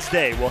Challenge.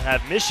 Wednesday, we'll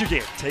have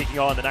Michigan taking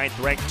on the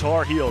 9th-ranked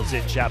Tar Heels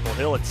in Chapel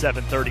Hill at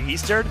 7:30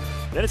 Eastern.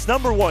 Then it's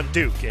number 1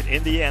 Duke in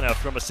Indiana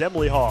from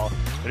Assembly Hall.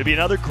 It'll be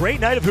another great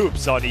night of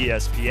hoops on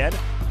ESPN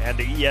and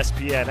the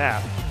ESPN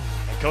app.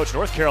 And Coach,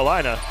 North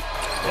Carolina,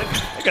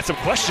 they got some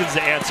questions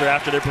to answer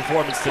after their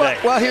performance today.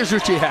 Well, here's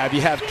what you have.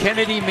 You have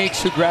Kennedy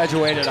Meeks, who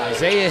graduated,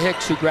 Isaiah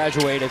Hicks, who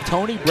graduated,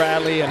 Tony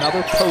Bradley,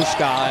 another post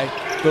guy,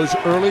 goes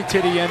early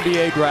to the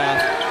NBA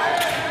draft.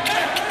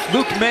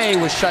 Luke May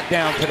was shut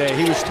down today.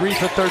 He was 3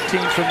 for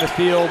 13 from the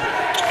field.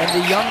 And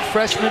the young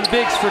freshman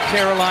bigs for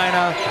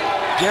Carolina,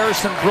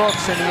 Garrison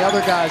Brooks and the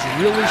other guys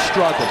really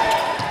struggled.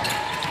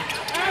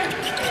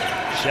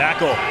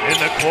 Shackle in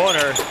the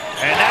corner,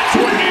 and that's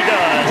what he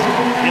does.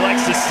 He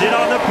likes to sit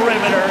on the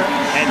perimeter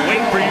and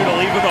wait for you to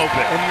leave him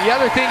open. And the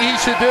other thing he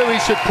should do, he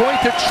should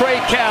point to Trey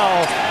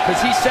Kell,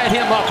 because he set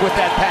him up with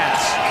that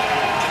pass.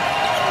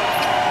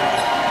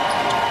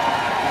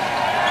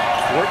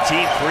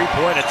 14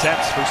 three-point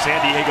attempts for San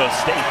Diego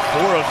State,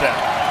 4 of them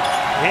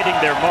hitting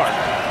their mark.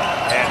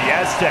 And the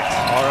Aztecs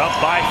are up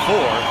by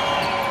 4.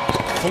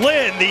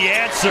 Flynn, the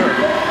answer.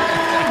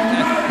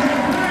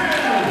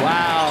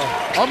 Wow.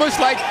 Almost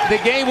like the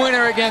game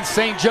winner against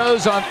St.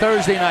 Joe's on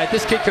Thursday night.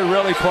 This kid could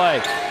really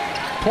play.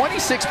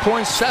 26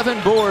 points,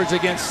 7 boards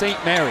against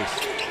St. Mary's.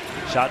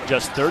 Shot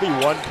just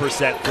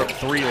 31% from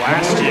 3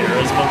 last year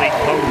as Malik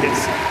Pope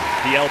hits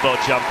the elbow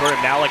jumper,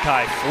 and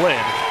Malachi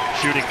Flynn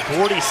shooting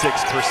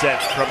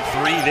 46% from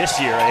 3 this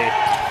year, a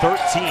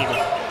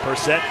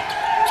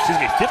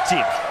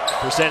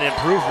 15%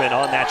 improvement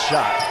on that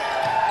shot.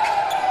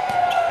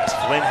 As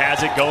Flynn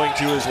has it going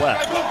to his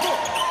left.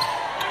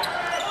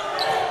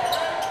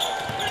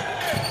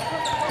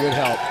 Good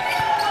help.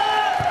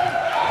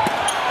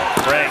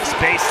 Franks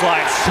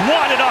baseline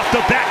swatted off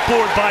the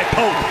backboard by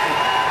Pope.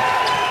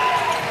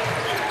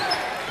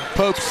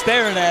 Pope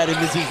staring at him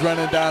as he's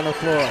running down the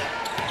floor.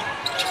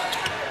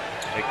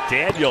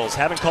 McDaniels,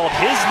 haven't called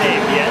his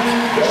name yet.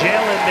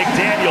 Jalen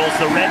McDaniels,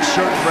 the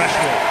redshirt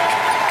freshman.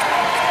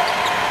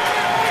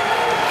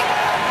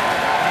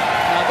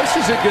 Now this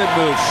is a good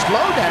move.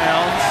 Slow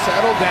down,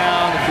 settle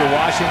down. If you're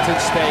Washington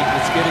State,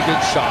 let's get a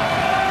good shot.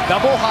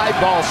 Double high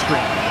ball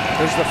screen.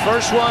 There's the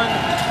first one,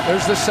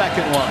 there's the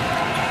second one.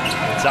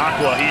 It's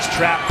Aqua, he's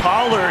trapped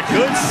Pollard,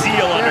 good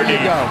seal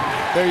underneath. There you go,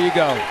 there you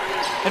go.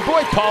 And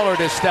boy, Pollard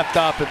has stepped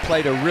up and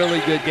played a really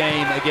good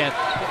game again.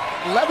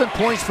 11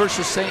 points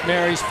versus St.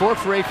 Mary's, 4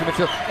 for 8 from the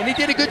field, and he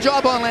did a good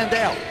job on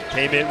Landale.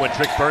 Came in when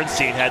Trick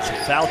Bernstein had some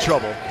foul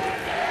trouble.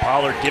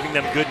 Pollard giving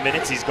them good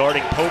minutes. He's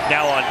guarding Pope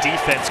now on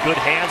defense. Good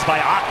hands by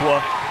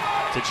Aqua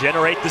to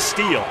generate the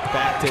steal.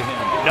 Back to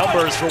him.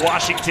 Numbers for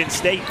Washington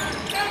State.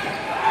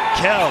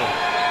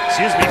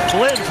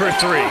 Flynn for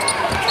 3.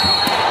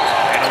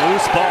 And a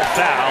loose ball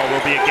foul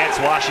will be against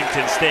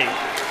Washington State.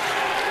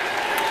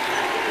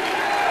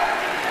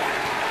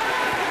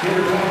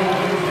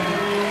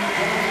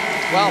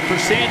 Well, for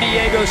San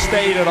Diego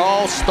State, it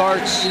all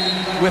starts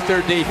with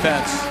their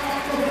defense.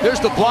 There's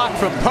the block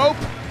from Pope,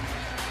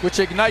 which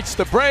ignites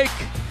the break.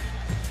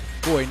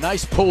 Boy,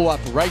 nice pull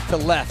up right to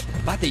left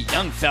by the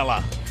young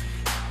fella.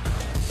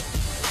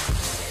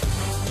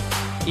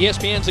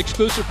 ESPN's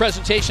exclusive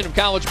presentation of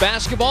college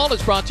basketball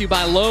is brought to you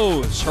by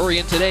Lowe's. Hurry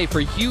in today for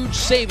huge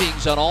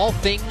savings on all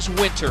things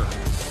winter.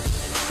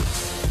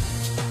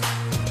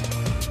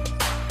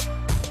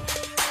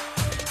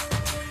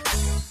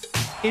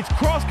 It's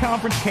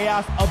cross-conference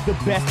chaos of the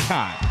best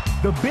kind.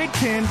 The Big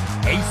Ten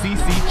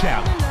ACC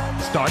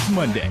Challenge starts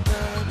Monday.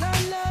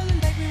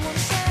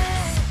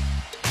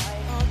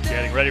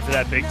 Getting ready for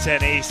that Big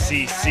Ten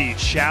ACC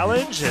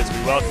Challenge as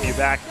we welcome you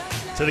back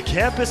to the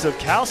campus of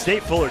Cal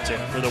State Fullerton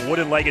for the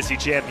Wooden Legacy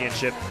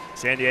Championship.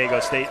 San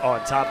Diego State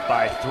on top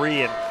by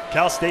 3, and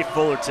Cal State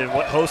Fullerton,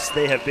 what hosts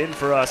they have been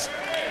for us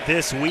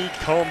this week,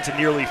 home to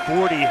nearly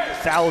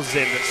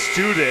 40,000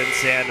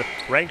 students and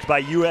ranked by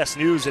U.S.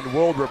 News and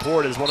World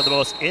Report as one of the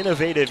most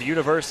innovative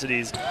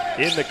universities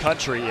in the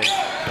country. And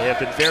They have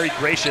been very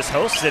gracious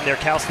hosts, and their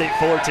Cal State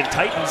Fullerton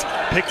Titans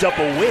picked up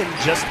a win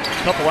just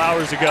a couple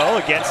hours ago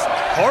against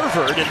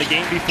Harvard in the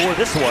game before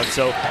this one.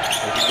 So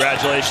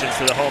congratulations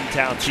to the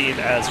hometown team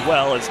as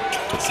well, as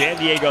San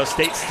Diego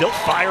State still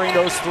firing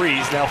those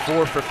threes, now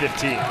 4 for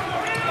 15.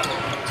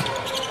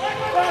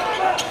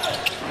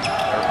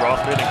 Eric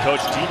Rothman and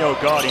Coach Dino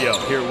Gaudio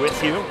here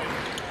with you.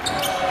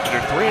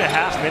 Under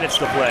 3.5 minutes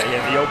to play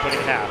in the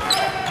opening half.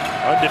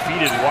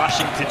 Undefeated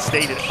Washington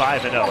State at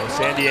 5-0.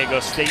 San Diego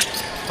State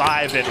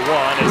 5-1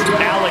 as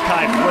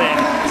Malachi Flynn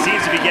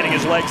seems to be getting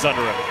his legs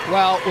under him.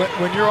 Well,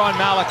 when you're on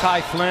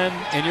Malachi Flynn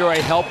and you're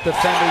a help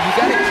defender, you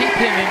got to keep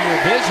him in your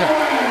vision.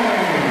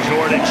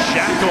 Jordan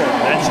Shackle,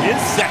 that's his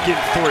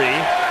second three.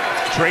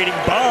 Trading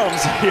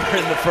bombs here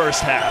in the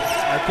first half.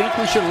 I think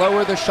we should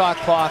lower the shot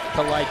clock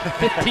to like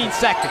 15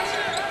 seconds.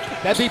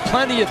 That'd be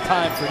plenty of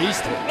time for these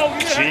two.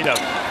 Cheatham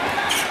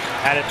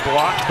had it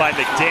blocked by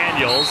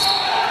McDaniels.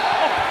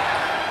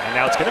 And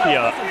now it's going to be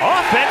an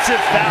offensive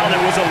foul. That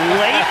was a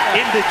late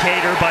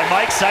indicator by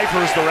Mike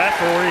Cyphers, the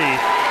referee.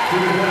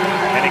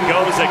 And it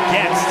goes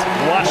against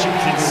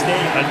Washington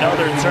State,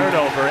 another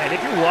turnover. And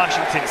if you're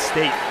Washington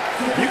State,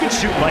 you can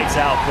shoot lights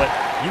out, but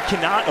you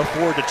cannot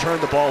afford to turn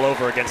the ball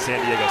over against San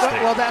Diego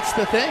State. Well, that's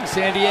the thing.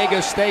 San Diego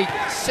State,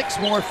 6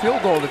 more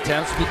field goal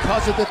attempts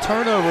because of the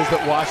turnovers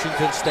that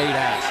Washington State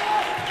has.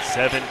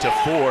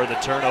 7-4, the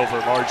turnover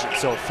margin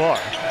so far.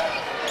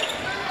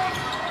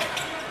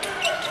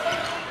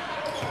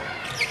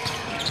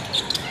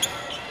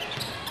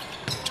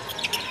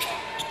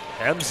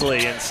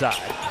 Hemsley inside.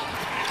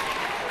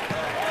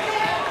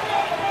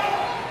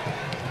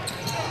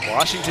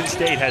 Washington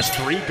State has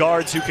 3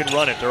 guards who can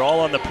run it. They're all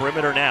on the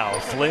perimeter now.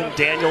 Flynn,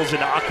 Daniels,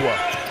 and Aqua.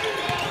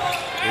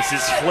 This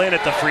is Flynn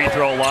at the free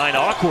throw line.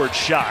 Awkward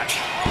shot.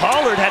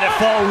 Pollard had it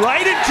fall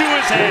right into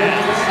his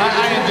hands.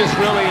 I am just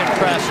really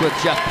impressed with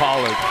Jeff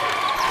Pollard.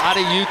 Out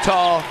of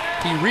Utah,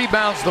 he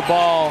rebounds the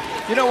ball.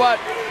 You know what?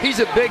 He's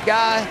a big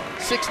guy,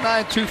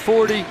 6'9",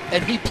 240,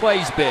 and he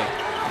plays big.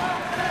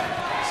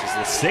 This is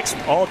the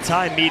 6th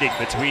all-time meeting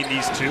between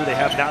these two. They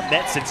have not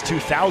met since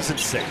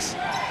 2006.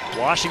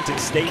 Washington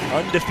State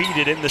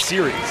undefeated in the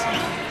series.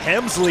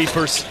 Hemsley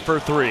for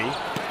 3. It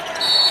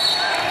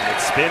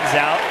spins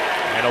out,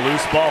 and a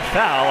loose ball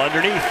foul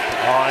underneath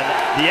on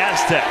the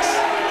Aztecs.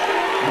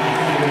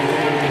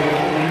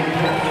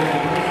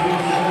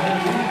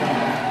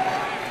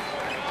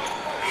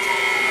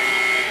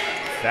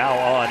 Foul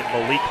on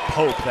Malik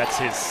Pope, that's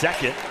his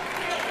second.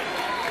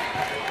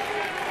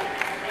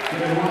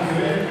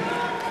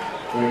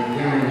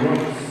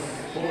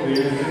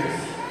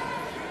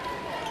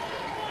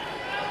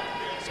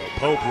 So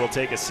Pope will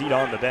take a seat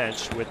on the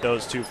bench with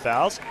those 2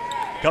 fouls.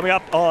 Coming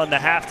up on the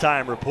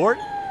halftime report,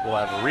 we'll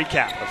have a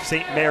recap of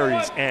St.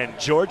 Mary's and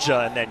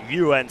Georgia, and then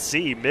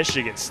UNC,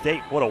 Michigan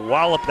State. What a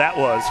wallop that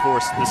was for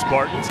the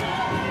Spartans.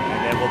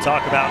 And then we'll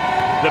talk about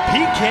the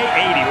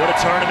PK80. What a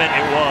tournament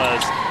it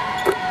was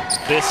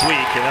this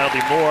week, and that'll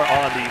be more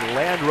on the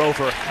Land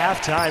Rover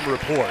halftime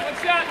report.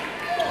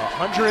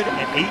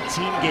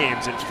 118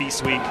 games in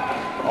Feast Week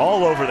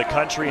all over the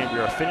country, and we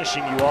are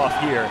finishing you off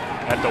here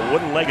at the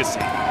Wooden Legacy.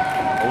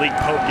 Malik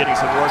Pope getting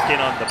some work in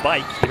on the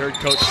bike. You heard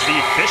Coach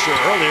Steve Fisher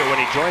earlier when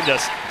he joined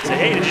us say,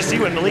 hey, did you see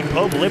when Malik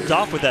Pope limped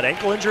off with that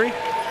ankle injury?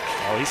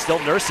 Well, he's still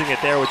nursing it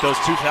there with those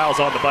 2 fouls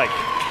on the bike.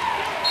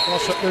 Well,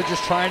 so they're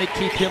just trying to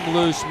keep him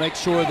loose, make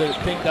sure that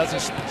the thing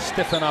doesn't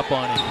stiffen up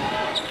on him.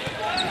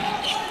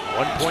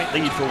 1-point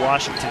lead for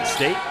Washington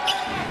State.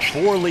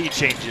 4 lead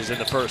changes in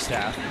the first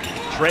half.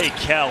 Trey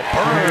Kell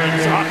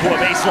burns Aqua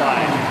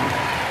baseline.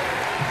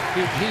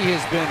 He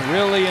has been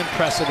really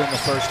impressive in the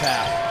first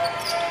half.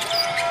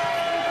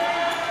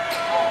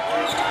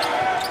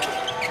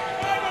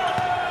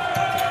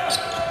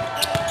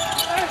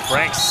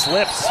 Frank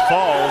slips,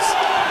 falls,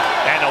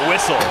 and a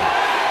whistle.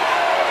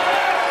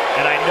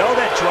 And I know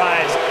that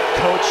drives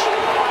Coach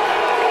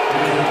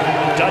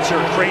Dutcher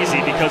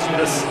crazy, because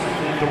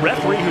the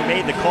referee who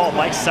made the call,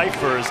 Mike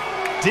Cyphers,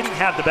 didn't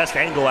have the best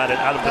angle at it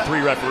out of the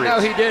 3 referees.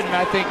 No, he didn't.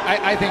 I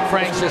think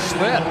Frank just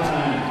slipped.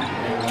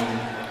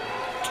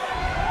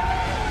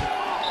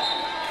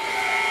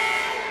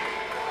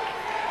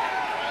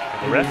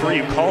 The referee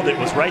who called it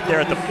was right there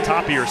at the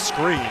top of your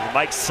screen,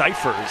 Mike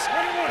Cyphers.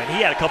 And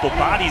he had a couple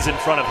bodies in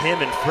front of him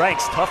and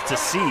Frank's. Tough to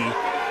see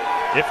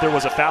if there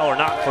was a foul or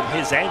not from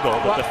his angle,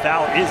 but the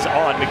foul is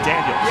on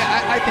McDaniels.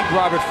 Yeah, I think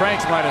Robert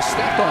Franks might have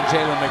stepped on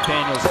Jalen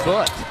McDaniels'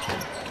 foot.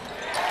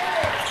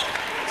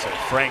 So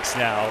Franks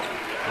now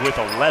with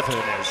 11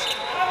 as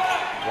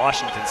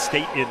Washington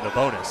State in the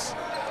bonus.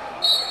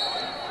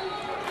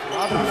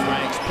 Robert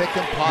Franks, pick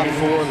and pop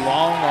 4,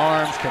 long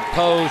arms, can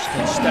post,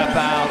 can step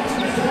out.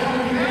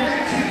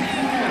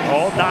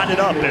 All knotted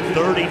up at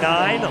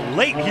 39,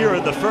 late here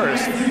in the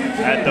first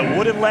at the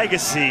Wooden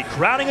Legacy,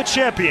 crowning a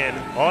champion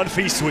on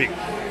Feast Week.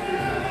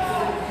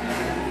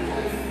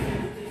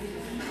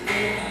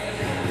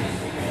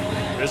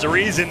 There's a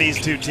reason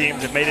these 2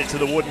 teams have made it to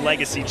the Wooden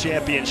Legacy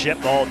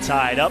Championship, all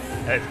tied up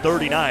at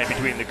 39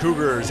 between the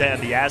Cougars and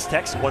the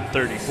Aztecs.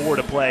 1:34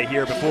 to play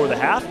here before the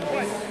half.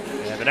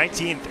 And The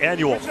 19th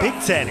annual Big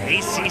Ten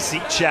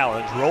ACC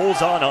Challenge rolls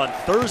on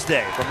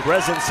Thursday from the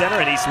Breslin Center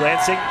in East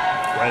Lansing,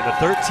 where the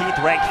 13th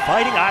ranked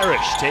Fighting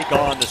Irish take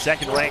on the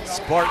 2nd ranked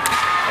Spartans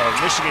of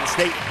Michigan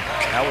State.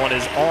 That one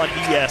is on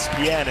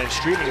ESPN and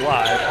streaming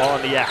live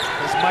on the app.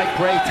 Is Mike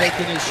Gray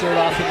taking his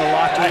shirt off in the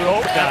locker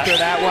room after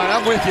that one?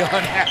 I'm with you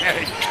on that.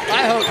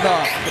 I hope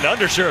not. An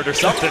undershirt or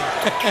something.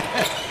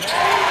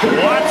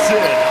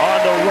 Watson on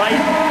the right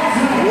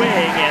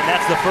wing, and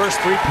that's the first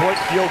three-point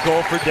field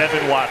goal for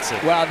Devin Watson.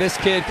 Wow, this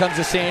kid comes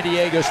to San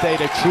Diego State,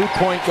 a true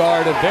point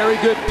guard, a very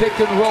good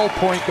pick-and-roll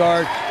point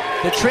guard.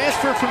 The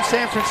transfer from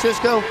San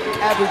Francisco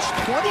averaged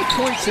 20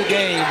 points a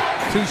game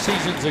 2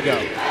 seasons ago.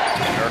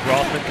 Eric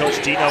Rothman, Coach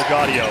Dino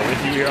Gaudio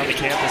with you here on the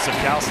campus of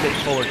Cal State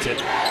Fullerton.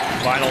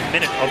 Final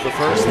minute of the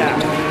first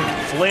half.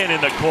 Flynn in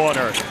the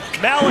corner.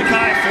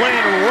 Malachi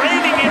Flynn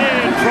raining it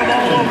in from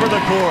all over the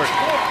court.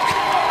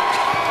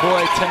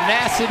 Boy,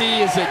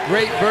 tenacity is a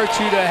great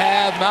virtue to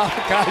have.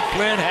 Malachi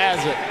Flynn has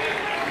it.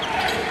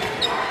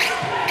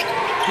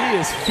 He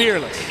is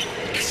fearless.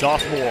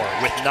 Sophomore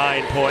with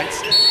 9 points.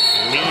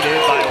 Lead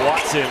in by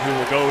Watson, who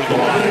will go to the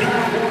line.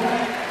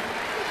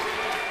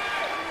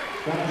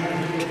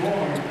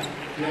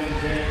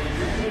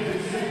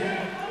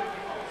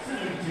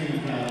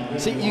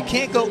 See, you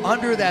can't go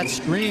under that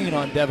screen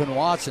on Devin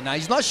Watson. Now,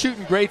 he's not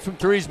shooting great from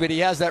threes, but he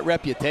has that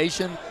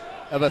reputation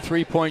of a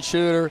three-point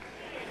shooter.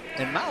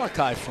 And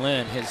Malachi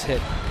Flynn has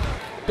hit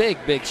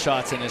big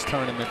shots in his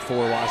tournament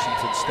for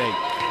Washington State.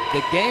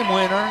 The game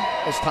winner,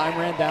 as time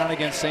ran down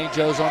against St.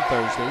 Joe's on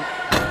Thursday,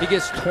 he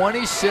gets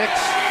 26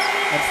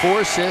 and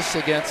 4 assists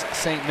against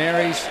St.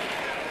 Mary's.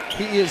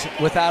 He is,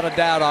 without a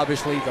doubt,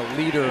 obviously the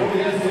leader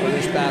for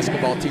this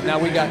basketball team. Now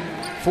we got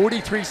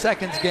 43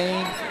 seconds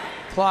game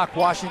clock.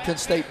 Washington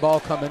State ball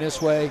coming this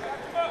way.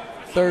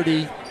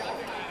 30,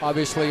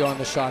 obviously, on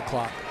the shot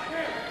clock.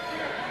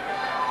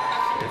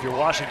 If you're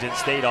Washington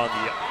State on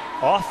the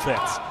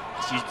offense,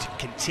 do you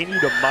continue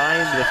to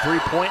mine the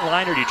three-point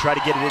line, or do you try to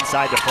get it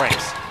inside to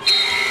Franks?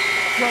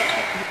 Well,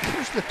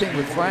 here's the thing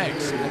with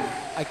Franks.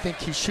 I think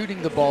he's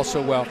shooting the ball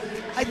so well.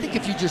 I think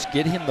if you just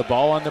get him the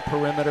ball on the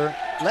perimeter,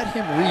 let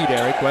him read,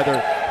 Eric,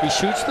 whether he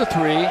shoots the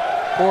three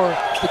or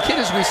the kid,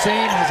 as we've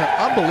seen, has an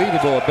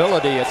unbelievable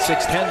ability at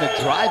 6'10"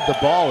 to drive the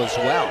ball as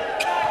well.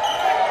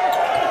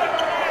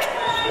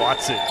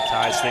 Watson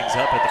ties things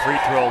up at the free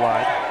throw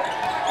line.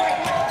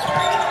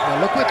 Now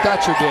look what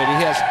Dutcher did.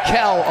 He has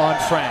Kell on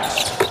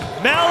Franks.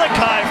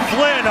 Malachi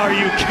Flynn, are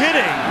you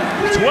kidding?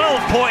 12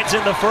 points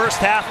in the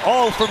first half,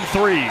 all from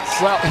threes.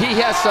 Well, he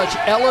has such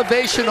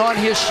elevation on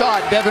his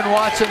shot. Devin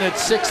Watson at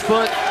 6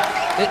 foot.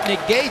 It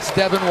negates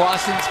Devin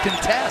Watson's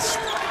contest.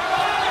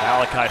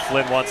 Malachi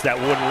Flynn wants that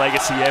Wooden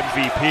Legacy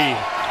MVP.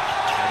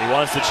 And he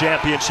wants the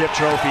championship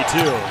trophy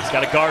too. He's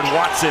got to guard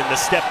Watson, the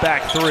step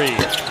back three.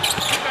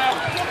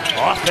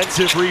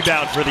 Offensive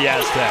rebound for the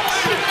Aztecs.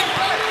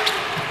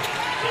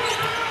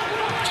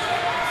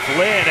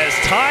 Flynn, as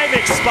time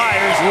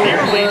expires,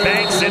 nearly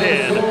banks it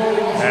in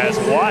as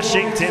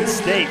Washington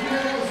State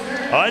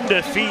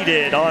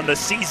undefeated on the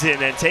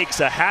season and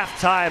takes a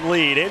halftime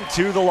lead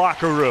into the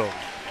locker room.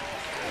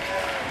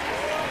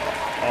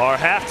 Our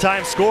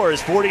halftime score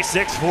is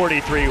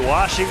 46-43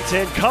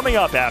 Washington. Coming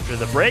up after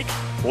the break,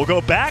 we'll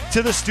go back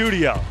to the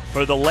studio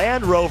for the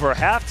Land Rover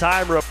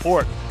halftime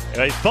report.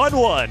 A fun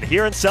one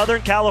here in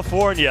Southern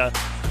California.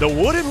 The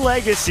Wooden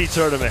Legacy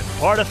Tournament,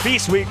 part of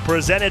Feast Week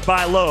presented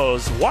by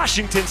Lowe's.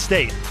 Washington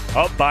State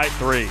up by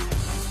 3.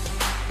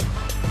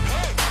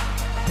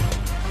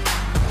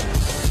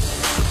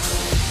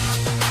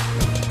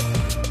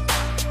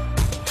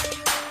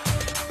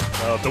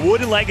 The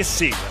Wooden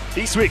Legacy,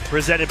 Feast Week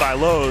presented by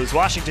Lowe's.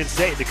 Washington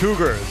State, the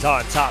Cougars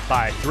on top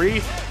by 3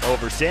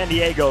 over San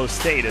Diego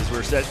State as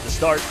we're set to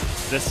start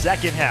the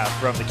second half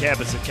from the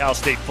campus of Cal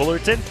State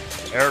Fullerton.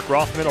 Eric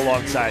Rothman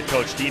alongside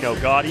Coach Dino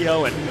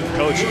Gaudio. And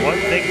Coach, one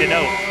thing to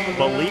note,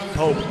 Malik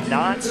Pope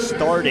not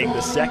starting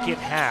the second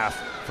half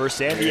for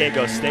San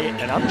Diego State,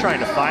 and I'm trying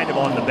to find him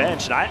on the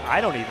bench, and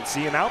I don't even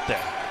see him out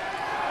there.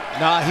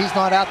 No, he's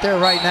not out there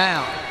right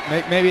now.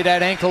 Maybe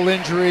that ankle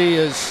injury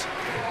is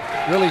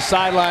really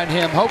sidelined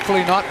him.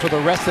 Hopefully not for the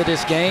rest of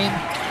this game.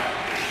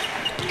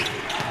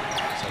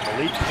 So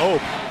Malik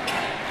Pope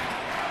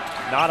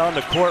not on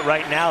the court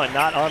right now and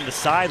not on the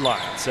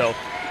sideline. So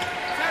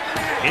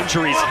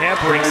injuries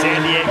hampering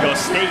San Diego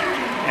State,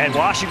 and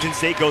Washington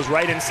State goes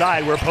right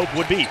inside where Pope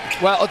would be.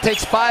 Well, it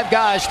takes 5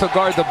 guys to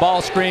guard the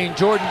ball screen.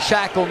 Jordan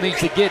Shackle needs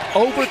to get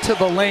over to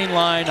the lane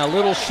line a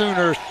little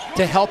sooner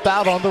to help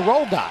out on the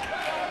roll guy.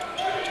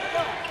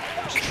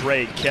 There's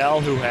Trey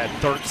Kell, who had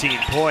 13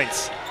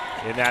 points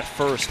in that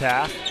first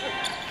half.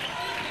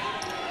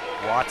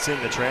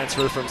 Watson, the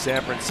transfer from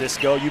San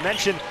Francisco. You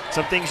mentioned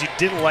some things you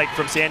didn't like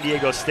from San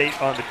Diego State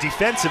on the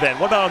defensive end.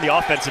 What about on the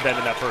offensive end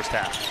in that first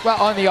half?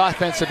 Well, on the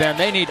offensive end,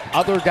 they need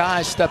other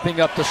guys stepping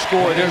up to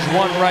score. There's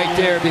one right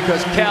there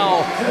because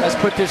Kell has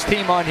put this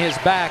team on his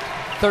back.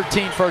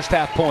 13 first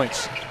half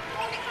points.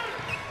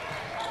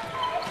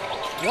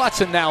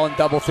 Watson now in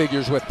double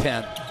figures with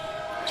 10.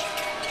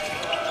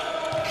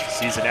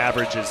 Season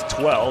average is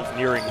 12,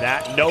 nearing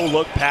that. No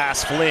look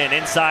pass, Flynn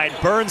inside.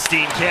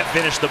 Bernstein can't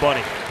finish the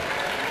bunny.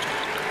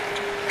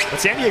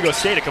 But San Diego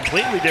State, a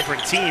completely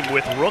different team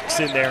with Rooks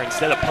in there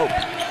instead of Pope.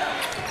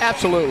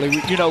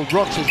 Absolutely. You know,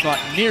 Rooks is not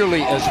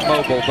nearly as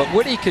mobile, but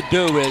what he could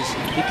do is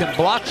he can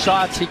block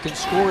shots, he can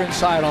score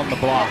inside on the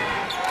block.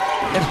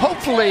 And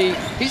hopefully,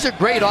 he's a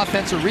great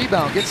offensive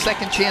rebound, gets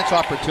second chance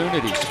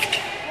opportunities.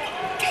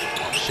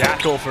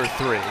 Shackle for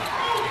three.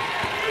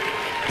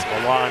 It's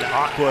Milan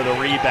Aqua the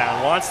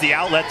rebound. Wants the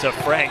outlet to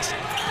Franks.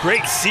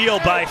 Great seal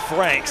by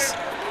Franks.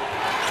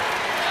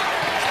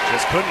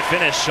 Just couldn't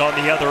finish on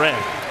the other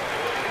end.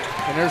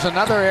 And there's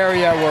another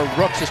area where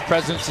Rooks'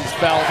 presence is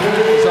felt,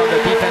 is on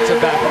the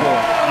defensive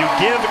backboard. You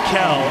give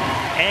Kell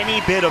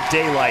any bit of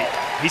daylight,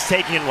 he's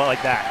taking it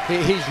like that.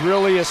 He's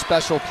really a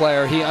special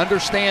player. He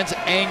understands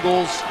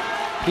angles.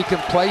 He can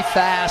play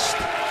fast.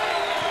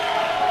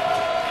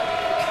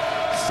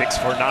 6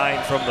 for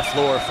 9 from the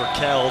floor for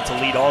Kell to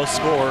lead all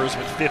scorers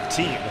with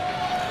 15. They've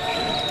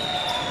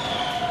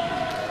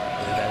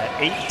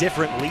had 8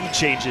 different lead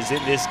changes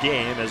in this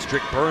game as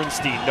Drick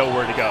Bernstein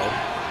nowhere to go.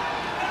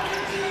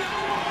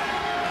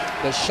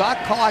 The shot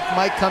clock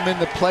might come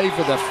into play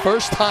for the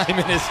first time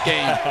in this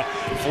game.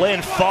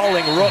 Flynn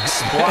falling,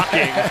 Rooks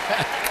blocking.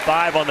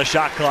 5 on the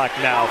shot clock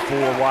now for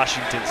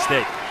Washington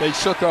State. They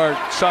shook our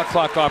shot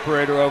clock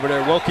operator over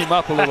there, woke him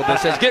up a little bit,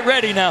 says, get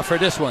ready now for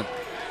this one.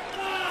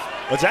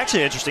 Well, it's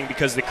actually interesting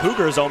because the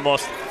Cougars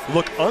almost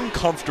look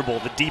uncomfortable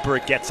the deeper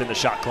it gets in the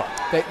shot clock.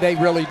 They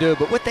really do,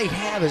 but what they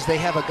have is they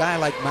have a guy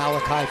like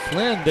Malachi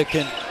Flynn that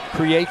can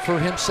create for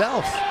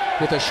himself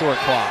with a short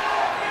clock.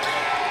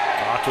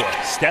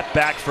 Aqua, step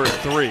back for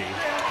 3.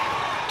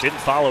 Didn't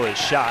follow his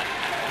shot.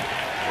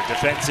 A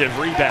defensive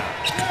rebound.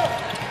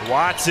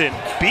 Watson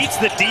beats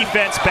the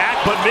defense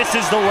back but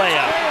misses the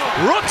layup.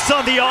 Rooks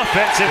on the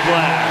offensive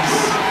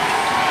glass.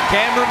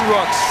 Cameron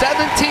Rooks,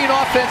 17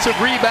 offensive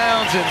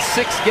rebounds in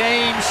 6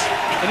 games,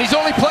 and he's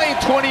only playing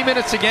 20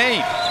 minutes a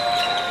game.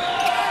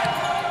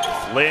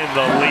 Flynn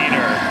the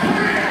leader.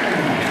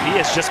 He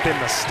has just been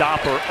the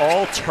stopper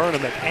all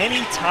tournament.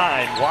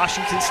 Anytime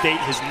Washington State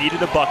has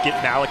needed a bucket,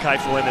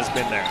 Malachi Flynn has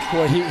been there.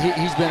 Boy,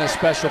 he's been a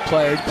special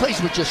player. He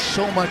plays with just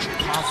so much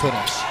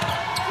confidence.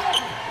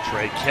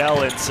 Trey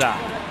Kell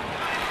inside.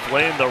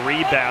 Flynn the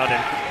rebound,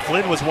 and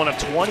Flynn was one of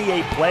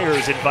 28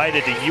 players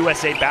invited to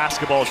USA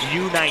Basketball's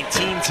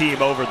U19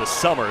 team over the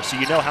summer, so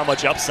you know how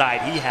much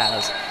upside he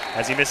has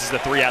as he misses the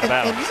 3 out of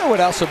bounds. And you know what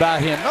else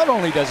about him? Not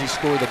only does he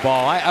score the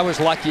ball, I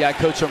was lucky I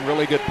coached some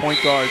really good point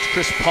guards,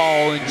 Chris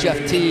Paul and Jeff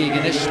Teague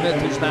and Ish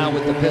Smith, who's now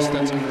with the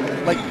Pistons.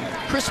 Like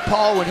Chris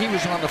Paul, when he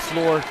was on the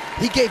floor,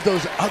 he gave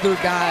those other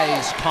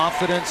guys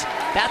confidence.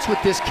 That's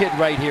what this kid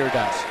right here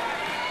does.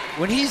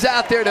 When he's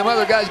out there, them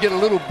other guys get a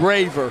little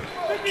braver.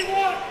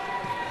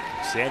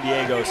 San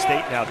Diego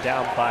State now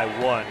down by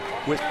 1.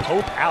 With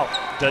Pope out,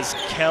 does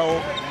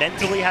Kell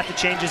mentally have to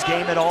change his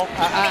game at all?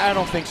 I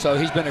don't think so.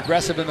 He's been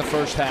aggressive in the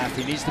first half.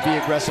 He needs to be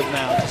aggressive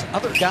now. Just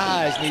other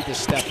guys need to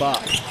step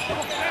up.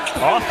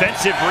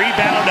 Offensive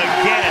rebound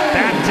again,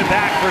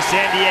 back-to-back for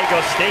San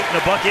Diego State, and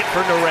a bucket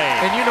for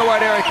Narain. And you know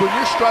what, Eric? When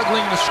you're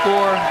struggling to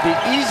score, the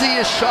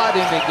easiest shot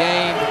in the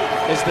game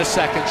is the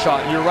second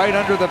shot. You're right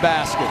under the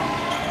basket.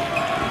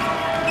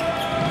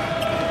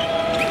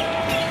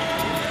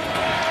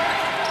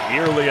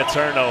 Nearly a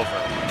turnover.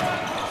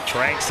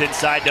 Franks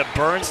inside to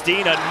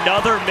Bernstein,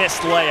 another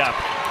missed layup.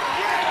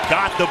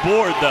 Got the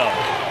board though.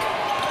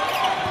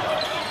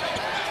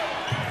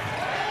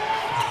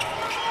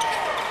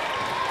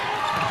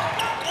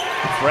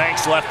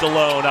 Franks left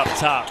alone up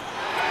top.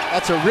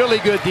 That's a really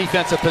good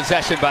defensive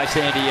possession by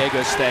San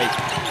Diego State.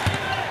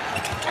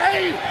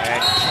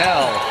 And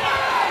Kell,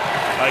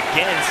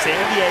 again,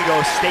 San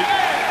Diego State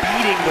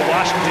beating the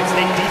Washington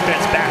State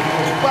defense back.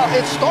 Well,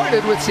 it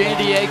started with San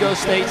Diego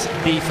State's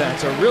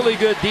defense, a really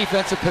good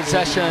defensive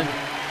possession.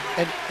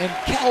 And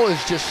Kell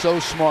is just so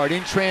smart.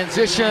 In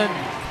transition,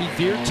 he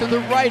veered to the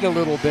right a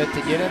little bit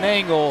to get an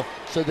angle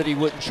so that he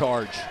wouldn't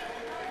charge.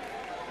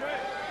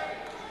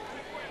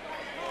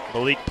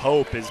 Malik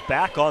Pope is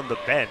back on the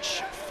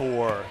bench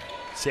for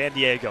San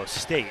Diego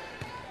State.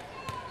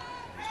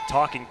 He's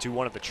talking to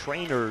one of the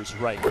trainers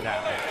right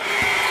now.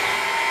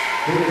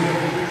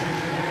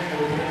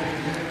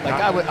 Like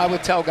I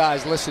would tell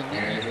guys, listen,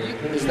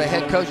 as the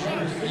head coach,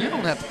 you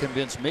don't have to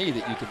convince me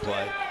that you can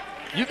play.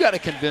 You got to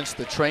convince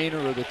the trainer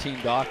or the team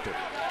doctor.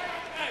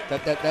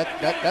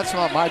 That's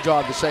not my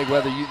job to say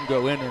whether you can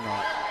go in or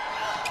not.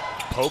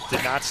 Pope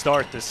did not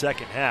start the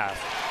second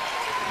half.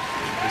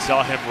 We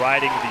saw him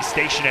riding the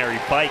stationary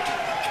bike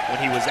when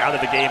he was out of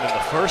the game in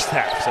the first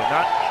half, so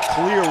not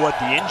clear what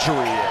the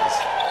injury is.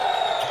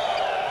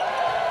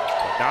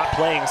 But not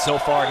playing so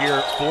far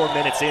here 4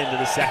 minutes into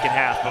the second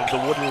half of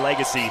the Wooden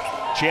Legacy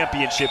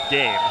championship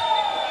game.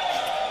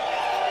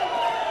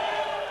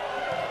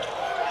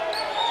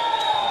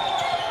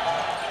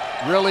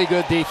 Really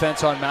good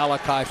defense on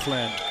Malachi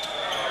Flynn.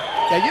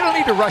 Yeah, you don't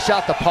need to rush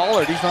out to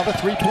Pollard. He's not a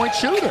three-point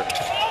shooter.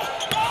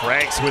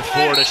 Franks with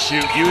 4 to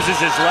shoot, uses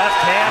his left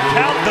hand,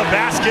 count the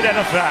basket and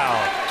a foul.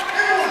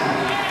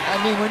 I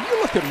I mean, when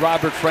you look at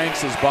Robert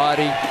Franks'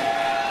 body,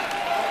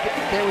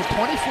 there was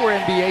 24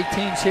 NBA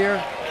teams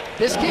here.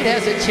 This kid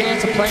has a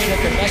chance of playing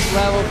at the next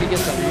level if he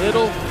gets a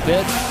little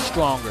bit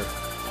stronger.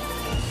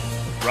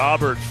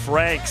 Robert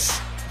Franks,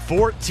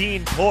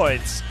 14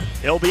 points.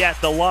 He'll be at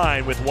the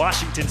line with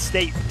Washington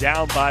State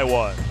down by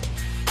 1.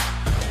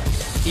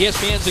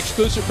 ESPN's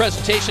exclusive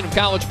presentation of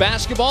college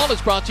basketball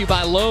is brought to you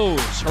by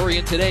Lowe's. Hurry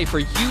in today for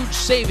huge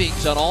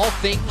savings on all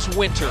things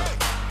winter.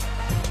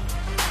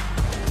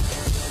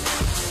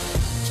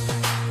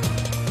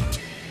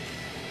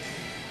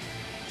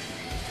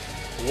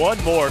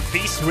 One more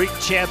Feast Week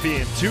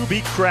champion to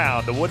be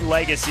crowned. The Wooden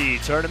Legacy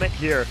tournament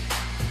here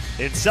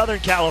in Southern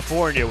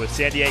California with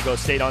San Diego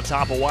State on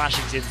top of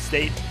Washington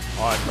State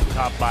on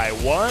top by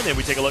 1. And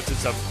we take a look at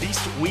some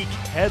Feast Week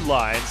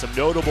headlines, some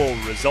notable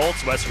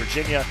results. West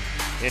Virginia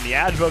in the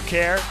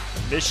Advocare,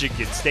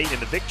 Michigan State in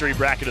the victory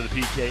bracket of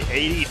the PK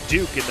 80,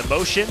 Duke in the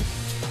Motion,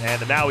 and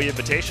the Maui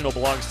Invitational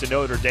belongs to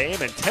Notre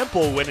Dame, and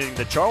Temple winning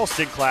the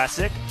Charleston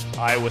Classic,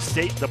 Iowa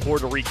State the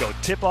Puerto Rico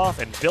tip-off,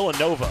 and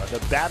Villanova the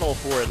battle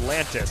for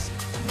Atlantis.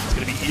 It's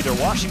going to be either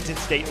Washington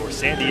State or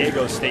San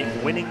Diego State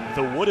winning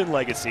the Wooden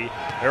Legacy.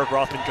 Eric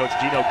Rothman, Coach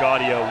Dino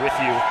Gaudio with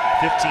you.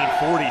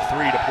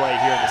 15:43 to play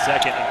here in the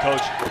second. And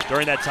Coach,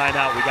 during that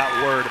timeout, we got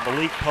word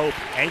Malik Pope,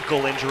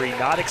 ankle injury,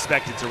 not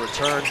expected to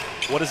return.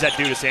 What does that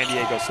do to San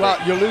Diego State?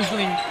 Well, you're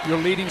losing your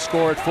leading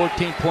scorer at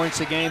 14 points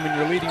a game and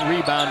your leading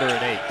rebounder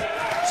at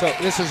 8. So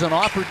this is an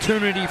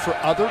opportunity for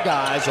other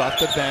guys off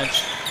the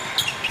bench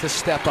to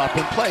step up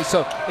and play.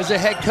 So as a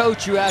head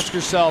coach, you ask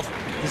yourself,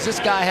 does this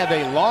guy have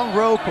a long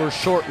rope or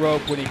short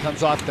rope when he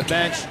comes off the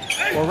bench?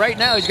 Well, right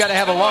now he's got to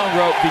have a long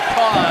rope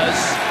because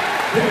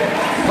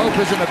Pope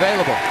isn't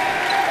available.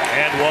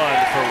 And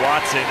one for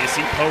Watson. You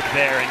see Pope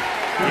there, and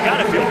you got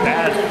to feel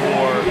bad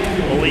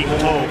for Malik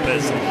Pope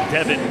as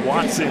Devin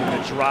Watson,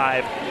 the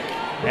drive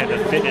and the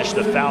finish,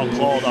 the foul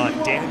called on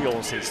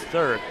Daniels, his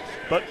third.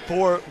 But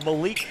for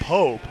Malik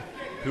Pope,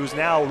 who's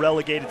now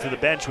relegated to the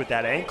bench with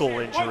that ankle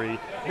injury,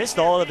 missed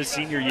all of his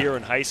senior year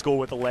in high school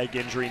with a leg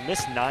injury,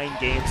 missed 9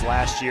 games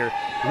last year.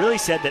 He really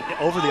said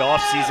that over the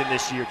offseason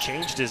this year,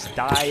 changed his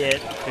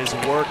diet, his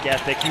work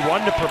ethic. He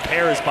wanted to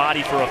prepare his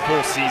body for a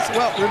full season.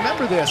 Well,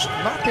 remember this,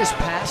 not this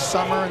past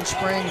summer and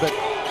spring, but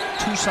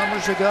 2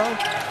 summers ago,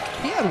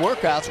 he had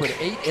workouts with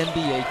 8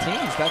 NBA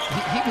teams.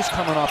 He was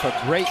coming off a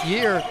great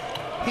year.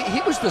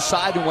 He was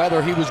deciding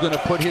whether he was going to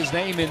put his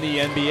name in the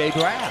NBA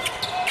draft.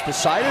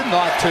 Decided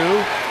not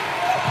to.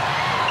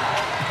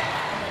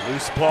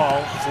 Loose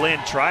ball, Flynn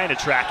trying to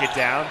track it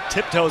down,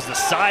 tiptoes the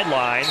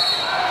sideline,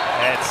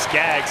 and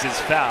Skaggs is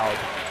fouled.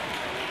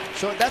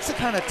 So that's the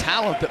kind of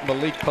talent that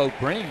Malik Pope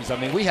brings. I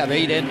mean, we have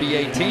 8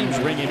 NBA teams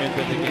bring him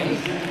into the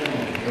game.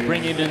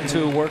 Bring him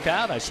into a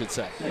workout, I should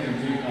say.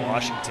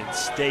 Washington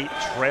State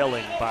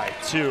trailing by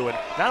 2. And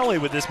not only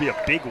would this be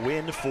a big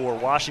win for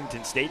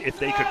Washington State if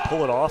they could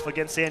pull it off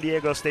against San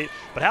Diego State,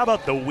 but how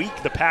about the week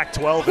the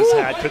Pac-12 has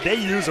had? Could they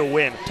use a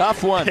win?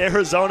 Tough one.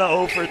 Arizona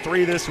 0 for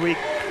 3 this week.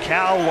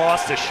 Cal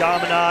lost to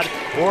Chaminade.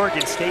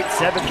 Oregon State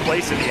 7th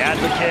place in the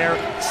Advocare.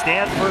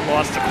 Stanford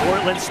lost to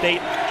Portland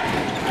State.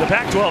 The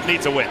Pac-12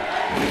 needs a win.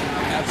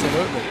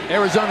 Absolutely.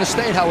 Arizona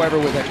State, however,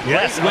 with a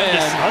great win.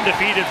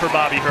 Undefeated for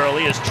Bobby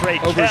Hurley is Trey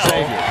over Kell.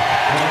 Xavier.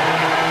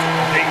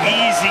 The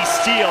easy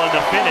steal in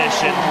the finish,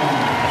 and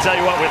I'll tell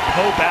you what, with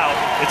Pope out,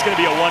 it's going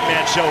to be a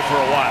one-man show for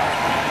a while.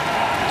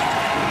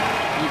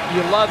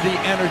 You love the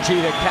energy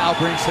that Cal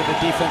brings to the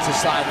defensive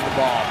side of the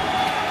ball.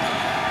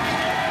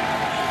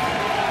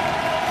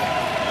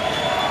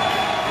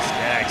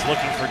 Skaggs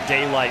looking for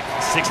daylight,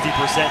 60%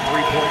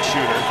 three-point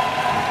shooter.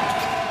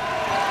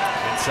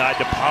 Inside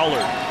to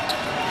Pollard.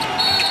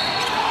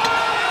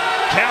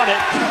 Count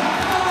it.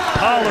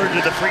 Pollard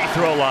to the free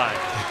throw line.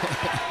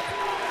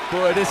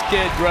 Boy, this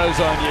kid grows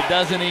on you,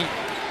 doesn't he?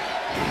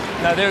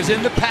 Now there's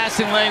in the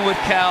passing lane with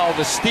Cal,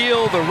 the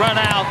steal, the run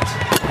out.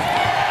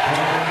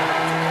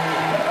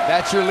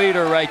 That's your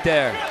leader right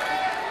there.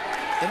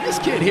 And this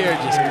kid here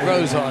just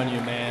grows on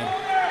you, man.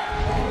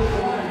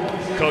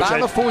 Coach,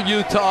 Bountiful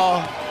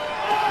Utah,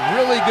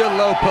 really good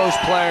low post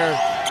player.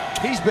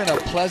 He's been a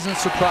pleasant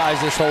surprise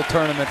this whole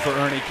tournament for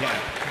Ernie Kemp.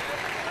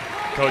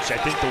 Coach, I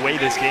think the way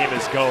this game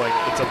is going,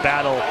 it's a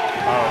battle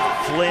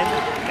of Flynn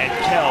and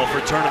Kell for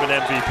tournament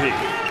MVP.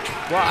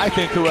 Well, I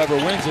think whoever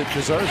wins it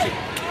deserves it.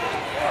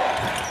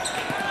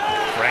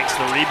 Franks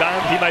the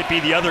rebound. He might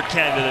be the other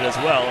candidate as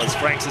well, as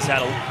Franks has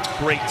had a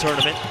great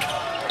tournament.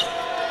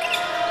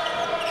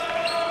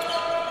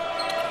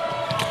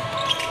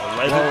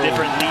 11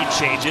 different lead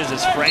changes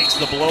as Franks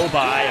the blow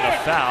by and a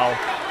foul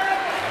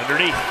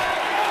underneath.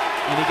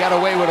 And he got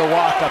away with a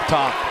walk up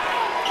top,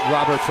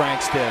 Robert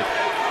Franks did.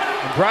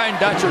 And Brian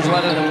Dutcher's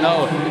letting him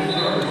know it,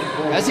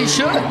 as he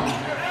should.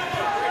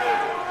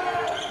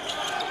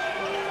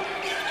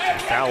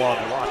 Foul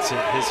on Watson,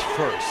 his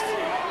first.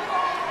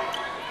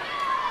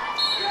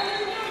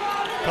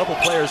 A couple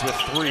players with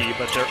 3,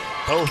 but they're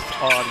both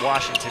on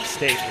Washington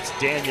State. It's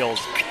Daniels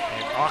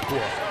and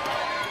Aqua.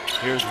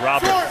 Here's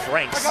Robert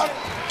Franks.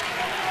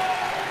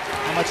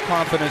 How much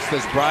confidence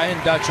does Brian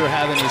Dutcher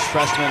have in his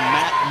freshman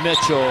Matt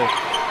Mitchell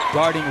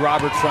guarding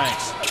Robert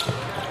Franks.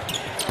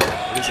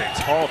 It is a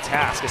tall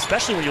task,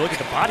 especially when you look at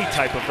the body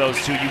type of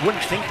those two. You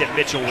wouldn't think that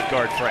Mitchell would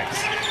guard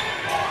Franks.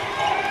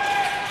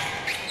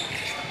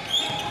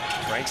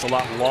 Franks a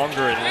lot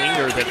longer and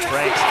leaner than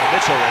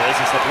Mitchell is.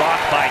 It's the block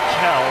by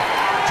Kell.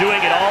 Doing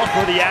it all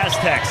for the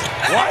Aztecs.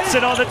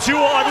 Watson on the 2-on-1.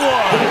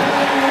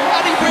 How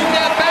do you bring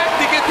that back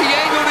to get the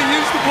angle to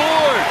use the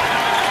board?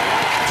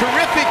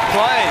 Terrific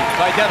play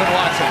by Devin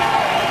Watson.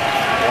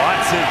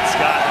 Watson's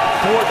got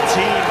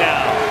 14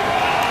 now.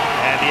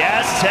 And the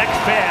Aztec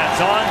fans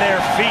on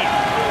their feet.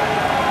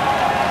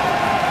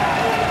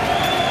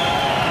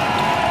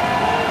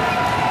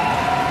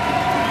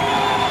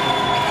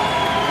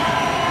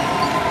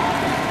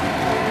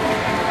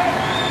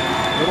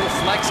 Little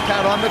flex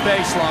cut on the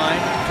baseline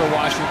for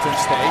Washington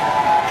State.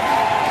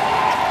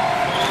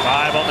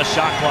 5 on the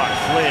shot clock.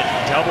 Flynn,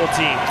 double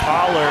team.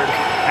 Pollard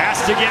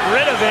has to get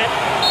rid of it.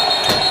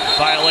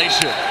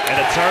 Violation and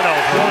a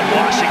turnover on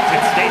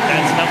Washington State.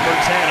 That's number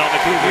 10 on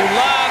the Cougars. You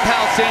love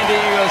how San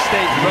Diego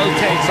State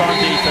rotates on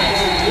defense.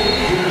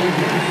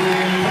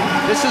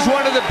 This is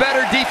one of the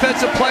better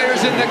defensive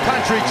players in the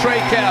country, Trey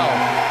Kell.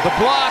 The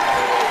block,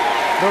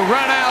 the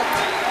run out.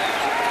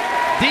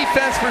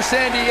 Defense for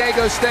San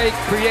Diego State,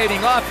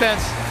 creating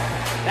offense.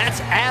 That's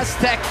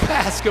Aztec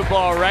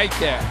basketball right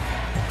there.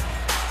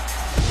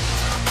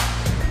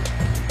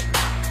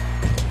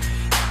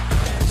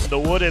 The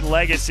Wooden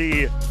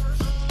Legacy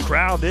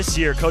crown this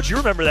year. Coach, you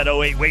remember that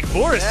 08 Wake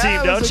Forest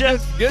team, don't you?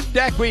 Good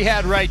deck we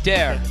had right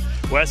there.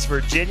 West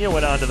Virginia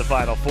went on to the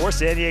Final Four.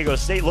 San Diego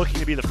State looking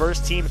to be the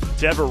first team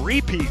to ever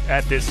repeat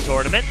at this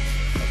tournament.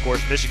 Of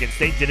course, Michigan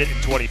State did it in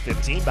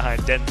 2015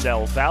 behind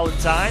Denzel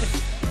Valentine.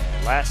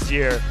 And last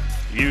year,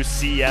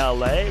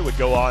 UCLA would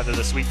go on to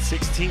the Sweet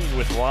 16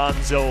 with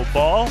Lonzo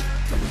Ball.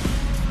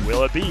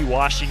 Will it be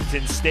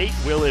Washington State?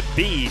 Will it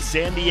be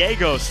San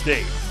Diego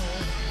State?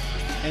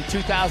 In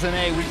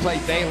 2008, we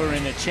played Baylor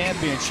in a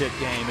championship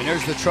game, and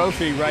there's the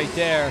trophy right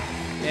there.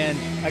 And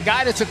a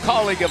guy that's a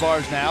colleague of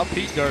ours now,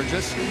 Pete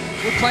Durgis,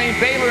 we're playing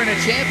Baylor in a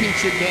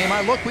championship game.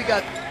 We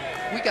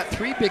got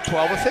 3 Big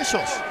 12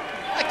 officials.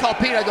 I call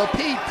Pete, I go,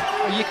 Pete,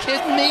 are you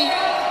kidding me?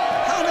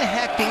 How in the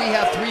heck do we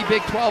have 3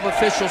 Big 12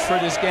 officials for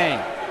this game?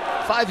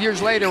 5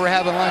 years later, we're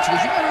having lunch. He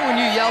goes, you remember when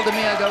you yelled at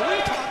me? I go, what are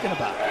you talking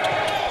about?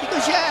 He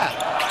goes,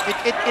 yeah.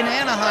 In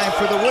Anaheim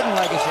for the Wooden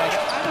Legacy. I go,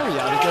 I know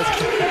you. He goes,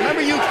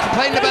 remember you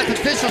complaining about the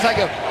officials? I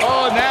go,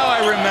 oh, now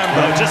I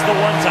remember. No, just the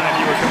one time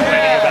you were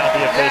complaining about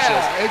the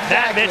officials. Yeah,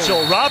 exactly. Matt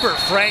Mitchell, Robert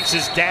Franks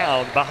is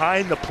down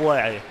behind the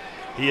play.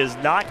 He has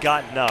not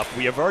gotten up.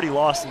 We have already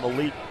lost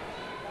Malik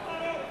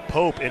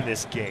Pope in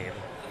this game.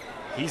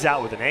 He's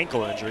out with an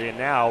ankle injury, and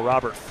now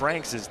Robert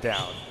Franks is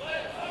down.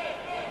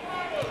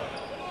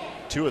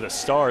 2 of the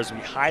stars we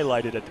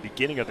highlighted at the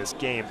beginning of this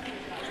game.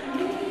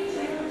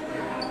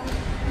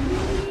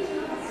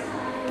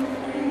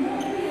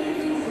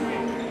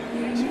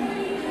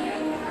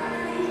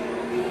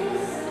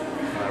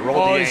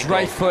 Oh, his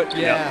right foot,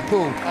 yeah. Yep.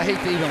 Ooh, I hate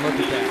to even look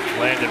at that.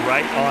 Landed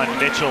right on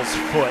Mitchell's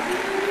foot.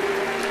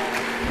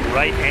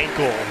 Right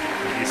ankle.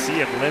 You see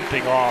him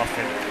limping off.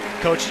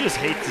 And Coach, you just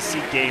hate to see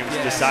games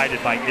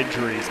decided by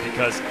injuries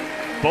because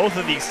both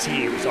of these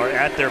teams are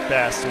at their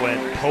best when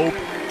Pope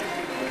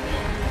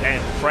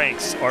and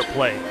Franks are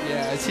playing.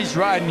 Yeah, as he's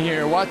riding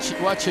here, watch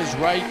his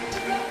right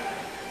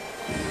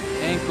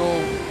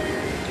ankle.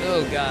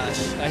 Oh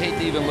gosh, I hate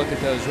to even look at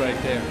those right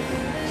there.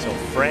 So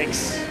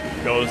Franks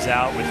goes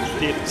out with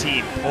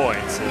 15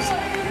 points as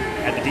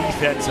had the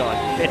defense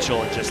on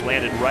Mitchell and just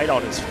landed right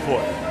on his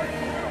foot.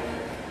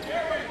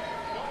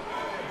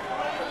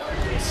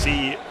 We'll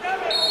see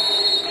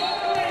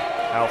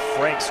how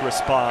Franks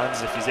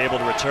responds, if he's able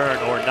to return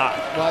or not.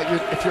 Well,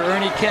 if you're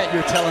Ernie Kent,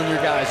 you're telling your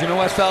guys, you know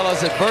what,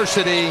 fellas,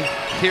 adversity,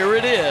 here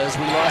it is.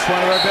 We lost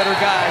one of our better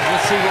guys.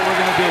 Let's see what we're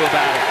going to do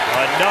about it.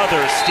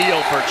 Another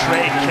steal for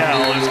Trey Kell,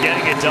 who's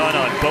getting it done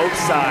on both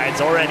sides.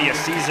 Already a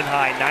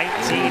season-high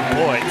 19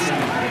 points.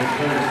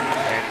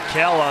 And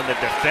Kell on the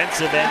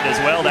defensive end as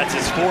well. That's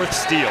his 4th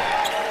steal.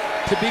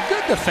 To be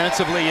good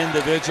defensively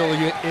individually,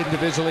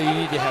 you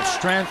need to have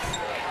strength,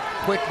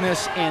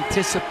 quickness,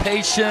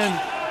 anticipation.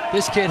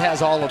 This kid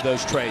has all of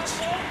those traits.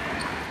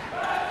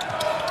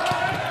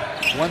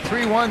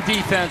 1-3-1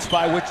 defense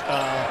by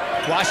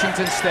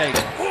Washington State.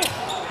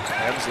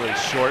 Hemsley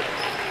short.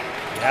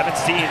 We haven't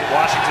seen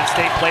Washington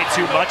State play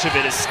too much of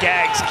it as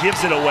Skaggs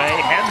gives it away.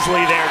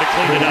 Hemsley there to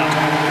clean it up.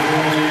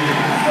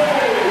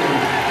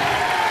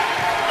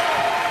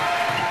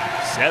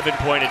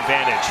 7-point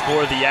advantage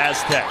for the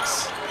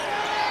Aztecs.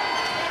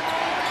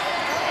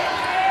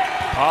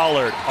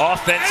 Pollard,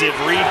 offensive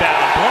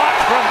rebound,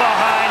 blocked from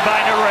behind by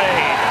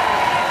Narain.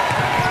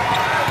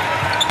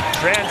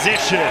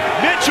 Transition,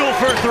 Mitchell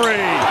for 3.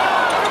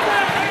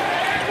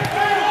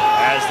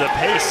 As the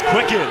pace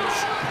quickens.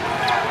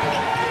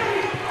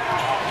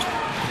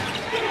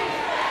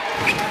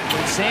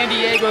 When San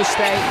Diego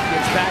State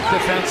gets back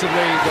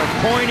defensively, they're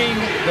pointing,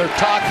 they're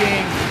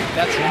talking.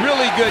 That's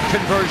really good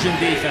conversion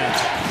defense.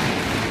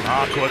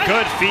 Aqua,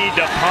 good feed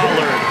to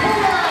Pollard.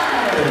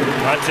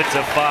 Cuts it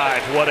to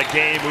 5. What a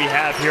game we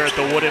have here at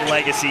the Wooden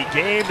Legacy.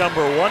 Game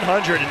number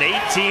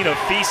 118 of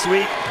Feast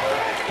Week.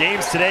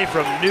 Games today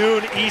from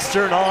noon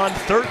Eastern on,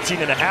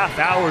 13 and a half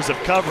hours of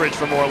coverage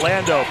from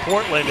Orlando,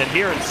 Portland, and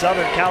here in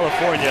Southern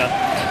California.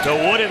 The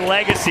Wooden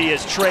Legacy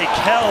is Trey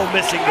Kell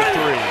missing the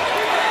 3.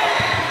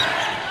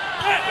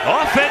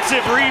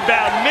 Offensive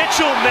rebound,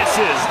 Mitchell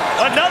misses.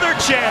 Another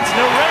chance,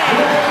 Narain.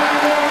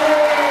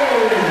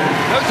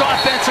 Those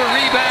offensive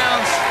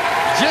rebounds,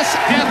 just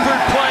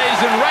effort plays,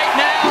 and right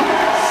now,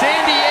 San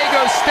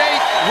Diego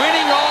State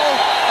winning all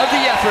of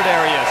the effort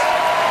areas.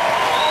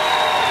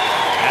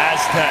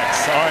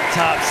 Aztecs on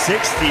top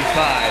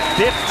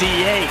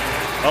 65-58.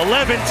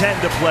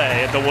 11-10 to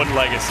play at the Wooden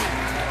Legacy.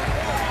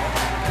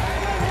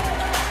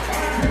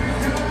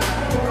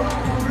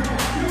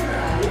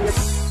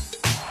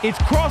 It's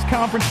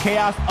cross-conference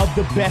chaos of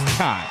the best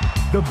kind.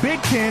 The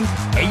Big Ten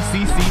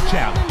ACC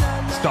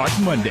Challenge starts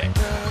Monday.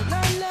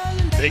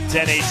 Big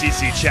Ten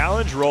ACC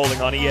Challenge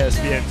rolling on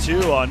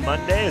ESPN2 on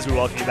Monday as we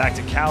welcome you back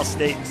to Cal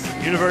State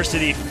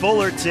University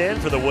Fullerton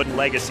for the Wooden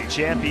Legacy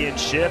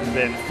Championship.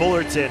 And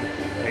Fullerton,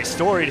 a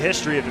storied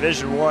history of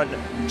Division I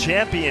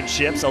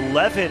championships,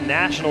 11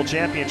 national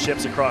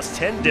championships across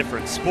 10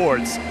 different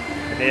sports.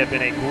 And they have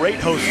been a great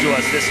host to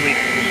us this week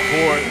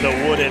for the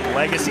Wooden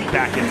Legacy.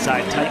 Back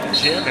inside Titan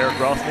Gym, Eric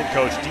Rothman,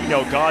 Coach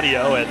Dino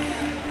Gaudio, and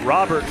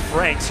Robert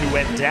Franks, who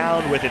went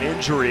down with an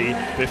injury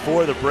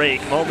before the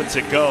break moments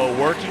ago,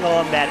 working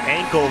on that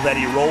ankle that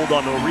he rolled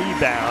on the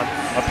rebound,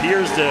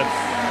 appears to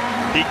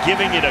be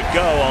giving it a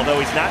go, although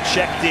he's not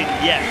checked in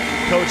yet.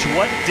 Coach,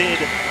 what did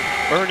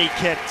Ernie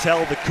Kent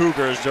tell the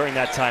Cougars during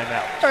that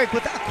timeout? Eric,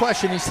 without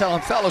question, he's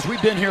telling fellas,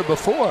 we've been here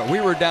before.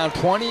 We were down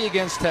 20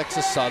 against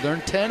Texas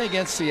Southern, 10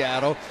 against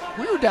Seattle.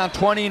 We were down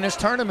 20 in this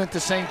tournament to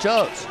St.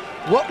 Joe's.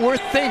 What we're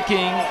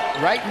thinking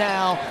right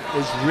now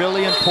is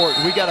really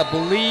important. We got to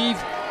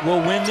believe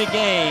we'll win the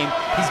game.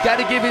 He's got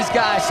to give his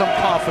guys some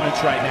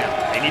confidence right now.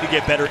 They need to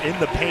get better in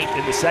the paint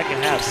in the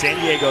second half. San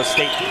Diego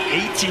State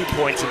 18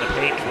 points in the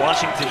paint,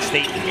 Washington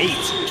State 8.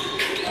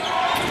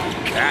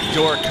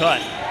 Backdoor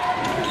cut.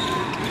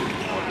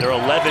 There are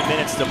 11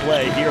 minutes to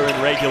play here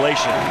in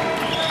regulation.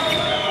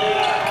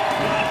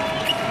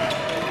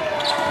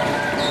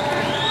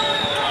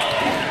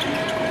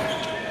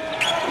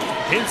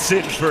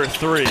 Hinson for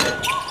 3.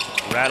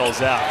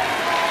 Rattles out.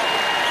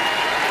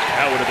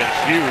 That would have been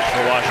huge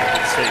for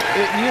Washington State.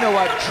 You know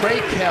what?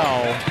 Trey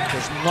Kell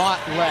does not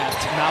let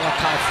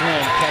Malachi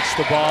Flynn catch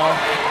the ball.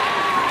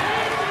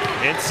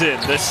 Hinson,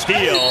 the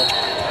steal.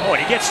 Oh,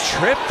 and he gets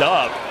tripped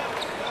up.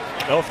 I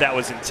don't know if that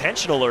was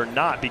intentional or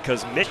not,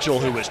 because Mitchell,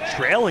 who was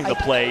trailing the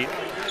play,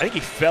 I think he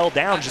fell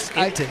down just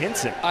into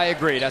Hinson. I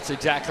agree. That's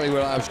exactly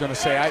what I was going to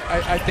say.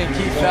 I think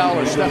he fell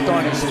or stepped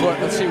on his foot.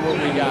 Let's see what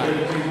we got.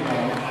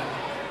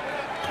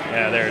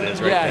 Yeah, there it is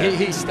right there. Yeah,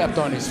 he stepped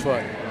on his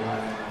foot.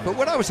 But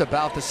what I was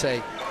about to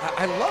say,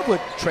 I love what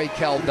Trey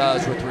Kell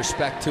does with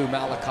respect to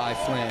Malachi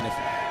Flynn. If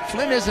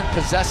Flynn isn't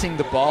possessing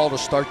the ball to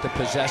start the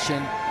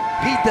possession,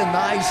 he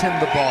denies him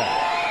the ball.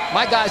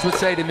 My guys would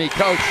say to me,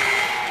 Coach,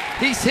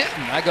 he's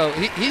hitting. I go,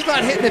 he's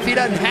not hitting if he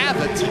doesn't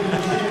have it.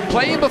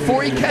 Play him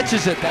before he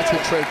catches it. That's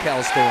what Trey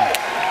Kell's doing.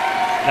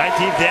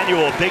 19th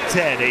annual Big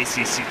Ten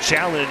ACC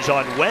Challenge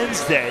on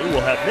Wednesday.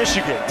 We'll have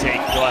Michigan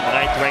take on the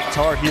 9th-ranked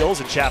Tar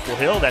Heels in Chapel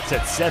Hill. That's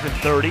at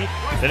 7:30.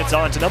 Then it's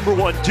on to number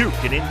 1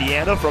 Duke in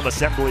Indiana from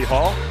Assembly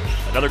Hall.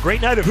 Another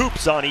great night of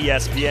hoops on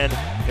ESPN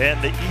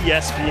and the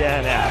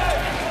ESPN app.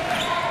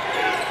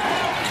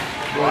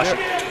 Well,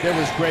 there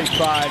was great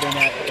pride in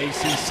that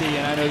ACC,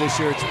 and I know this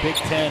year it's Big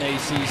Ten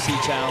ACC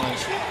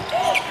Challenge.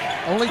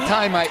 Only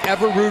time I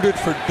ever rooted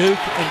for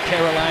Duke and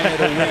Carolina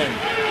to win.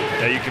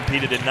 Yeah, you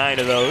competed in 9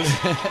 of those.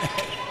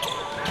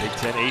 Big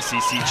Ten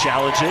ACC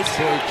challenges.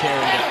 Terry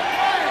carried it.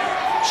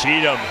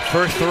 Cheatham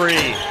for 3.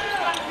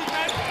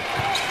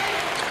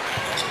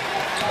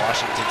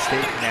 Washington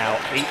State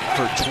now 8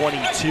 for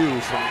 22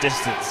 from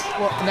distance.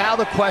 Well, now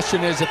the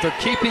question is, if they're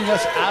keeping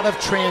us out of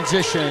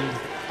transition,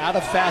 out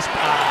of fast,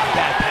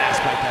 bad pass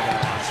by Kevin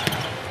Ross.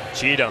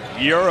 Cheatham,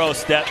 Euro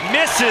step,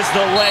 misses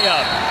the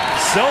layup.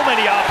 So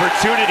many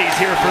opportunities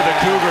here for the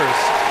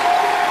Cougars.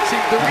 See,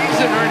 the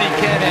reason Ernie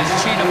Kent has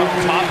Cheatham up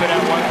top of that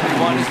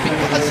 1-3-1 is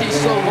because he's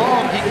so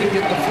long, he can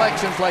get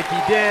deflections like he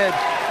did.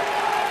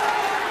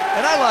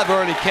 And I love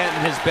Ernie Kent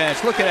and his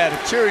bench. Look at that,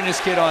 cheering this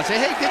kid on. Say,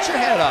 hey, get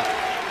your head up.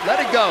 Let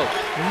it go.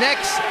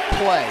 Next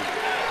play.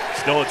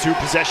 Still a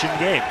 2-possession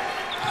game.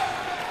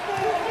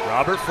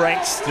 Robert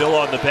Franks still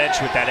on the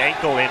bench with that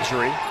ankle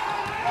injury.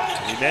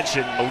 We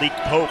mentioned Malik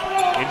Pope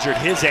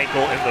injured his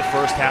ankle in the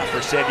first half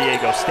for San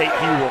Diego State.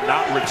 He will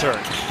not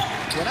return.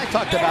 When I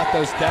talked about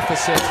those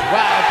deficits,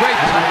 wow, great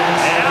pass.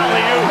 And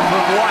alley-oop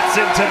from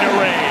Watson to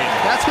Narain.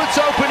 That's what's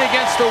open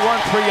against the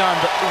 1-3 on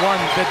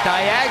the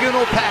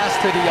diagonal pass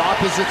to the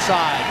opposite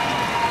side.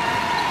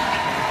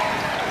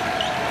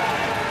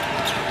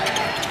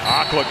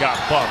 Aqua got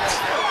bumped.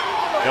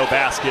 No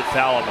basket,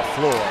 foul on the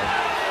floor.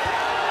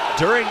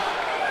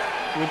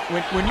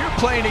 When you're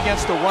playing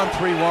against the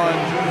 1-3-1,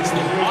 it's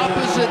the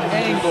opposite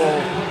angle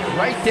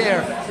right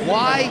there.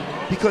 Why?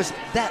 because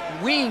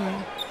that wing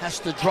has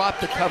to drop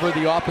to cover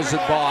the opposite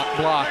block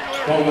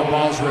while the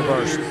ball's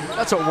reversed.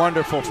 That's a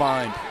wonderful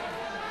find.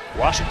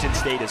 Washington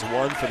State has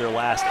won for their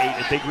last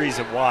 8. A big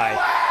reason why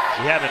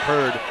we haven't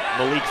heard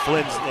Malik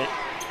Flynn's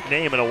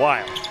name in a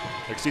while.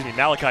 Excuse me,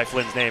 Malachi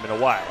Flynn's name in a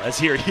while. As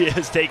here he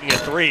is taking a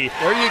 3.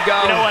 There you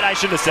go. You know what? I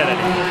shouldn't have said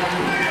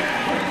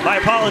anything. My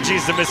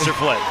apologies to Mr.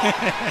 Flynn.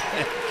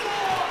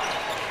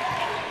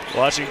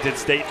 Washington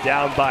State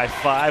down by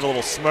 5. A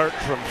little smirk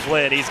from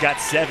Flynn. He's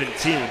got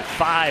 17,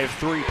 5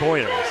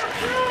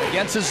 3-pointers.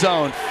 Against the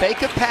zone,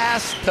 fake a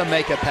pass to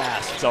make a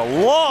pass. It's a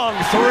long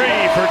 3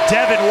 for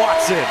Devin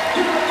Watson.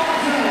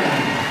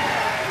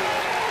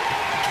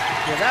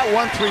 Yeah, that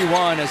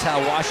 1-3-1 is how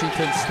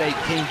Washington State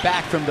came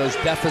back from those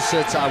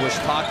deficits I was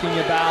talking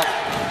about.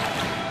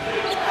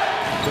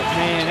 But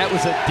man, that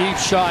was a deep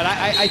shot.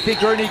 I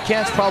think Ernie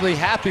Kent's probably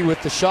happy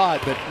with the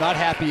shot, but not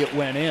happy it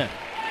went in.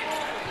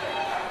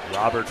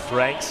 Robert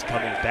Franks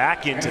coming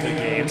back into the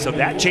game, so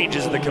that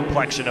changes the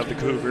complexion of the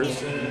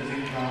Cougars.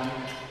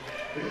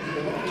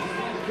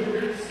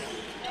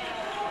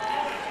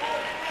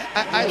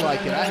 I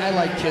like it. I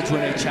like kids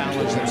when they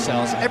challenge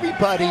themselves.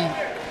 Everybody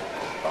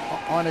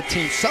on a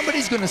team,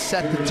 somebody's going to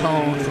set the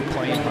tone for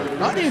playing hurt.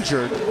 Not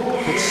injured,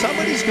 but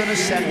somebody's going to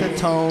set the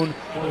tone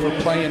for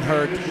playing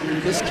hurt.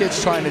 This kid's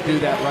trying to do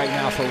that right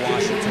now for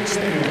Washington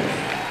State.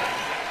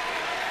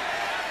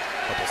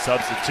 Couple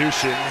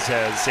substitutions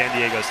as San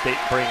Diego State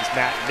brings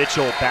Matt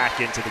Mitchell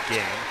back into the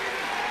game.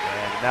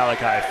 And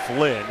Malachi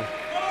Flynn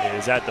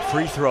is at the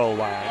free throw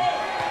line.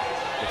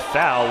 The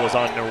foul was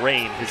on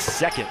Narain, his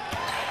second.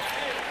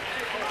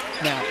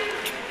 Now,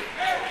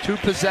 2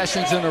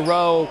 possessions in a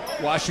row.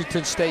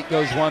 Washington State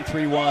goes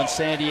 1-3-1.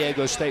 San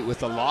Diego State with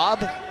the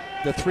lob.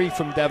 The 3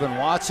 from Devin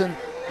Watson.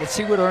 Let's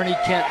see what Ernie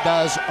Kent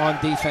does on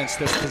defense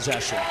this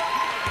possession.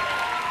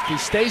 He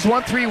stays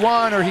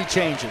 1-3-1 or he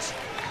changes.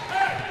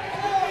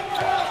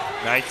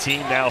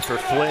 19 now for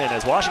Flynn,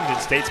 as Washington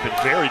State's been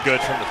very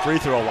good from the free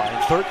throw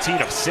line.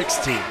 13 of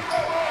 16.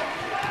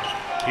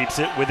 Keeps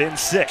it within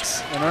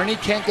 6. And Ernie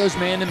Kent goes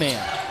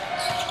man-to-man.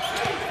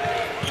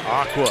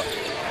 Aqua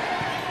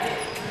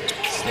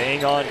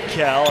staying on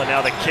Kell, and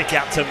now the kick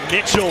out to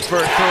Mitchell for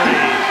 3.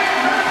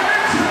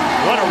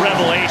 What a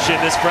revelation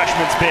this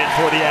freshman's been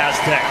for the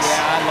Aztecs.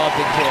 Yeah, I love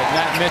the kid.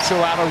 Matt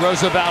Mitchell out of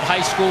Roosevelt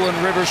High School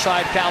in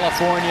Riverside,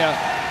 California.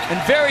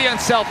 And very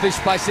unselfish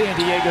by San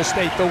Diego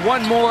State. The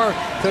one more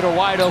to the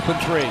wide open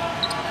 3.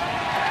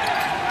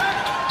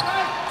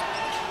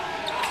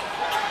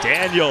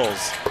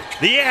 Daniels,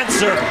 the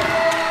answer.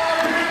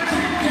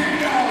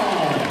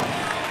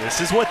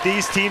 This is what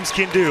these teams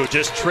can do,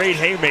 just trade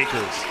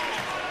haymakers.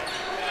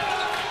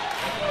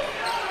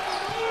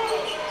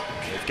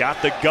 They've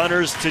got the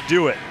gunners to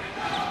do it.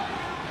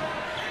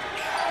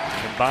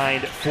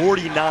 Combined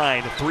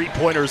 49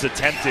 3-pointers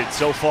attempted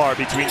so far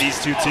between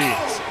these two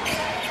teams.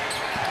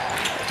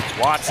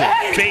 Watson,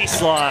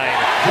 baseline.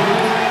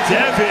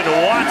 Devin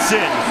Watson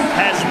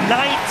has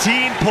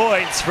 19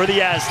 points for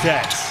the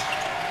Aztecs.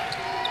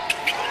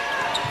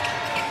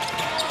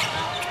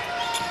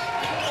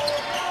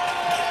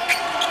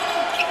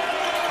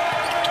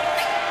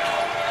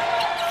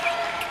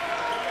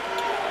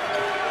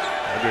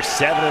 Under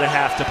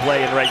 7.5 to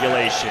play in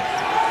regulation.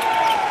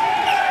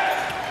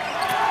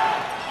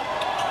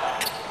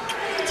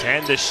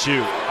 10 to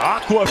shoot.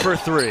 Aqua for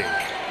 3.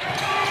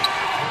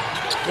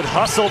 Good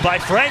hustle by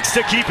Franks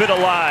to keep it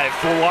alive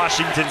for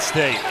Washington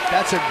State.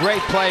 That's a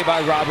great play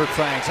by Robert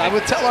Franks. I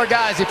would tell our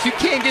guys, if you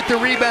can't get the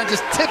rebound,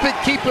 just tip it,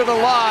 keep it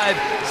alive,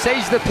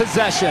 saves the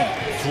possession.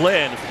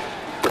 Flynn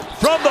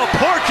from the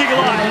parking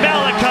lot,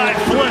 Malachi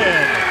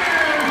Flynn.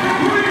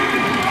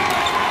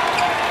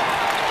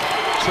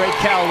 Trey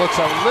Cal looks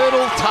a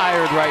little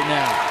tired right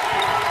now.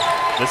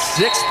 The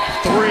 6th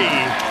 3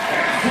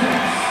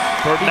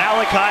 for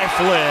Malachi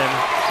Flynn,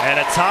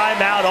 and a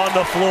timeout on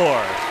the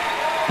floor.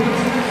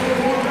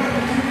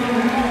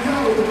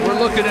 We're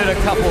looking at a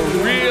couple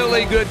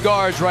really good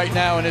guards right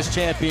now in this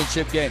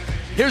championship game.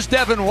 Here's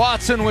Devin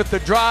Watson with the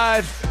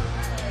drive.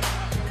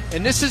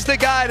 And this is the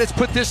guy that's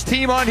put this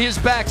team on his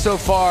back so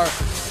far.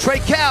 Trey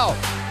Cal,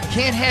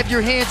 can't have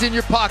your hands in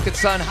your pocket,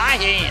 son. High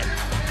hand.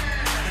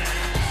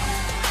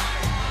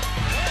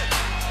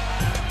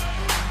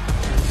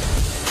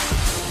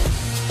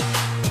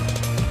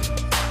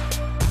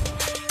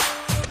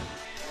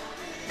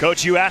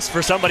 Coach, you asked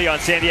for somebody on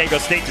San Diego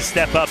State to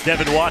step up.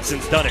 Devin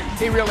Watson's done it.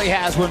 He really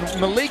has. When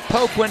Malik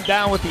Pope went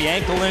down with the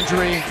ankle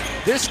injury,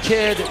 this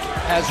kid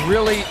has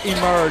really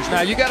emerged.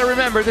 Now, you got to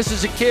remember, this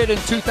is a kid in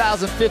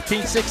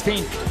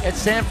 2015-16 at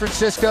San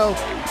Francisco,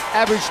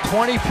 averaged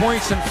 20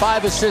 points and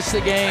 5 assists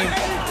a game.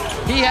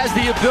 He has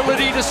the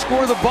ability to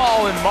score the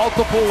ball in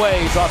multiple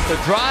ways. Off the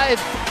drive,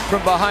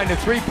 from behind the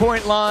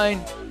three-point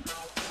line.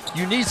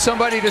 You need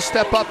somebody to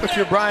step up if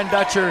you're Brian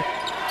Dutcher.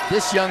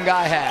 This young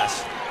guy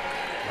has.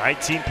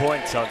 19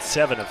 points on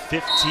 7 of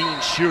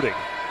 15 shooting.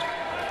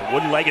 At the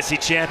Wooden Legacy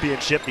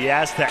Championship, the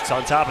Aztecs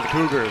on top of the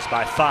Cougars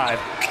by 5.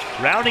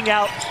 Rounding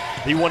out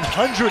the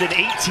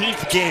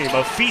 118th game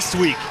of Feast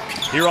Week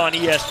here on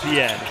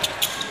ESPN.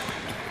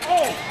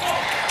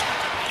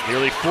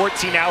 Nearly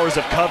 14 hours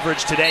of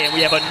coverage today, and we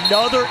have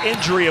another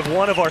injury of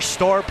one of our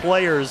star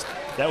players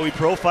that we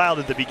profiled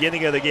at the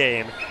beginning of the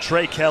game.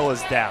 Trey Kell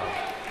is down.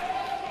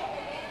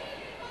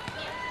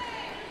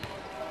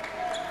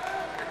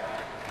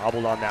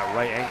 Hobbled on that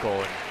right ankle.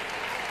 And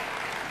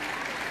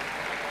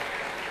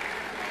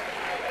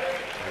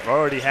we've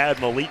already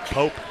had Malik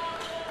Pope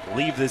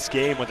leave this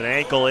game with an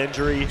ankle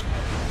injury.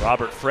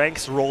 Robert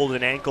Franks rolled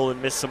an ankle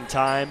and missed some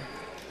time.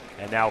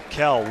 And now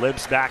Kell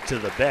limps back to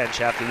the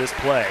bench after this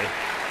play.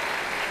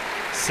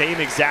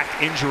 Same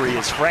exact injury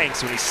as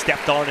Franks when he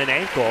stepped on an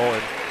ankle.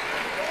 And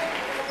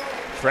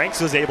Franks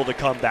was able to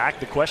come back.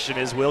 The question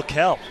is, will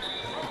Kell?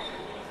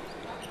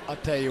 I'll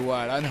tell you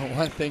what, I know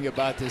one thing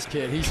about this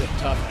kid. He's a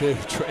tough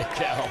dude, Trey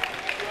Kell.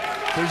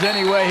 If there's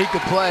any way he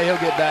could play, he'll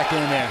get back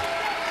in there.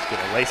 He's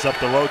going to lace up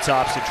the low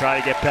tops and try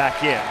to get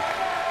back in.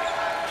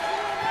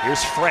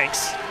 Here's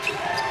Franks.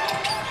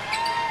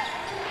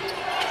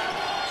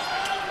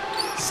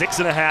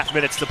 6.5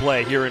 minutes to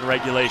play here in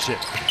regulation.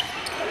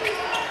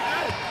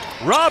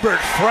 Robert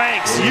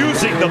Franks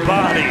using the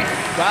body.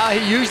 Well,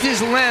 he used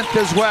his length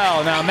as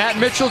well. Now, Matt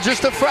Mitchell,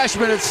 just a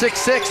freshman at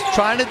 6'6",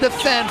 trying to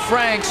defend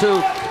Franks,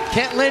 who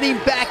can't let him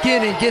back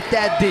in and get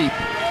that deep.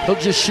 He'll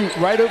just shoot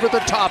right over the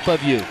top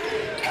of you.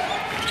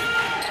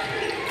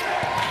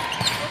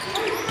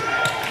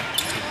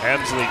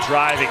 Hemsley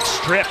driving,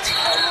 stripped.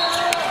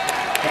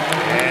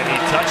 And he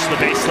touched the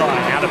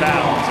baseline, out of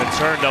bounds, and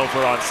turned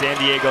over on San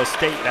Diego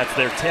State. That's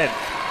their 10th.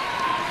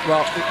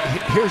 Well,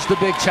 here's the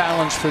big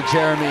challenge for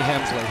Jeremy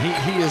Hemsley.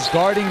 He is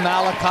guarding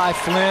Malachi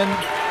Flynn.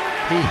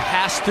 He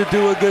has to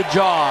do a good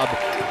job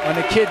on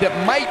a kid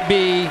that might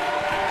be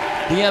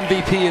the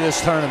MVP of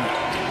this tournament.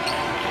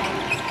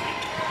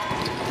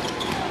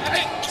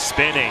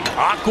 Spinning,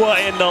 Aqua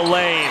in the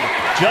lane,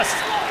 just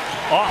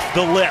off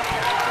the lip.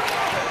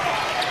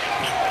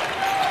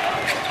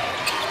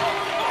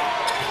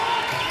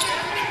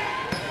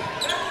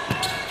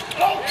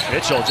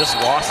 Mitchell just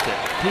lost it.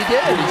 He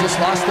did, he just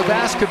lost the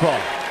basketball.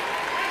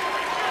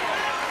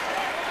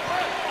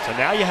 So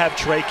now you have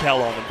Trey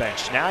Kell on the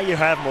bench. Now you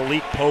have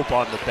Malik Pope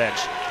on the bench.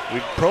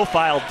 We've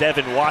profiled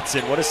Devin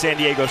Watson. What does San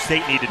Diego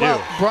State need to do?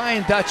 Well,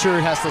 Brian Dutcher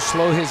has to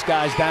slow his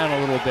guys down a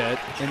little bit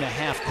in the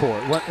half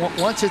court.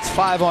 Once it's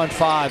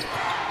 5-on-5,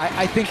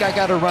 I think I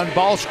got to run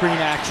ball screen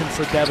action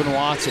for Devin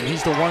Watson.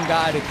 He's the one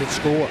guy that could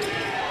score.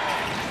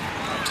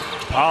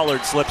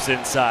 Pollard slips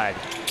inside.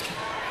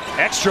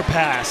 Extra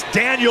pass.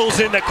 Daniels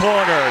in the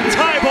corner.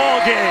 Tie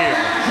ball game.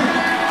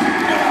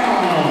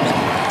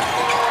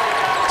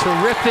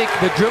 Terrific.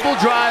 The dribble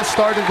drive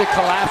started to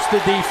collapse the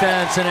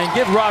defense, and then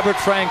give Robert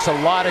Franks a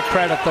lot of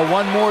credit. The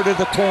one more to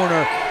the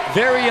corner.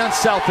 Very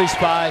unselfish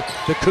by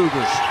the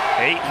Cougars.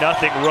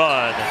 8-0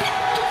 run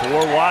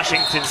for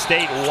Washington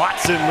State.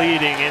 Watson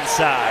leading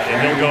inside,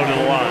 and he'll go to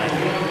the line.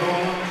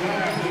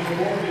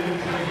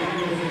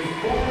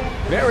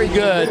 Very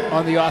good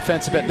on the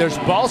offensive end. There's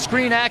ball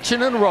screen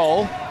action and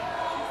roll.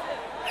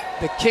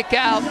 The kick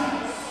out.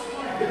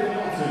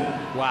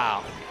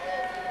 Wow.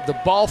 The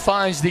ball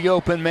finds the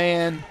open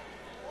man,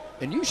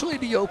 and usually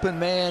the open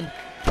man,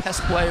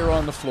 best player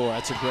on the floor.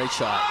 That's a great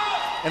shot.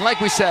 And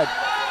like we said,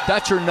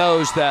 Dutcher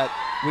knows that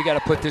we got to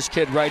put this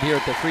kid right here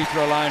at the free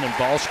throw line and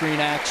ball screen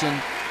action,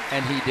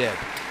 and he did.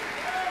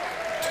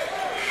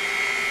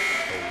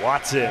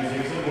 Watson,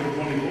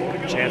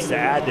 chance to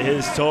add to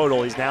his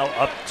total. He's now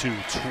up to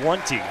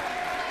 20.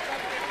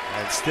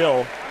 And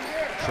still,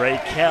 Trey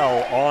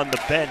Kell on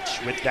the bench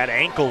with that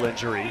ankle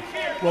injury.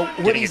 Well,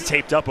 getting it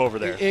taped up over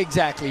there.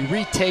 Exactly,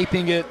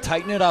 retaping it,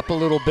 tighten it up a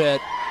little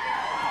bit.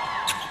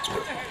 It's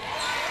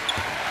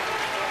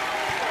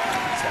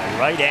that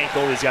right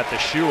ankle, he's got the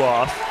shoe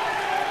off.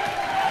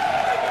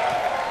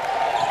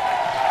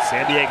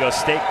 San Diego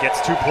State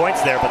gets 2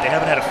 points there, but they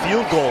haven't had a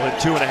field goal in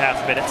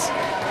 2.5 minutes.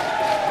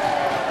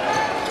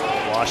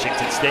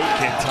 Washington State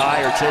can tie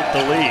or take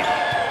the lead.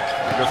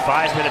 Under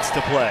 5 minutes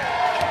to play.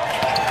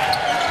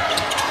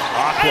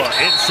 Aqua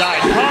inside,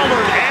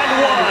 Pollard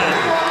and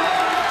one.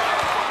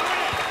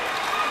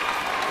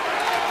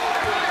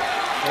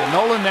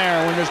 Nolan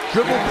Nairn, when there's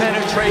dribble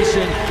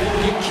penetration,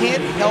 you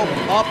can't help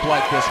up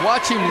like this.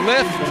 Watch him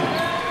lift.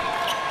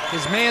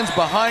 His man's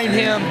behind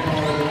him.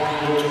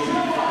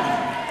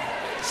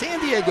 San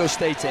Diego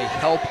State's a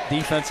help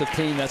defensive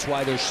team. That's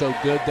why they're so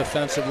good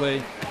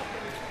defensively.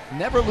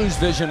 Never lose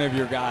vision of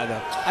your guy,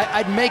 though.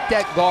 I'd make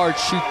that guard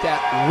shoot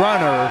that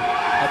runner,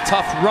 a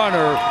tough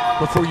runner,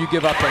 before you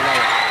give up a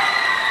layup.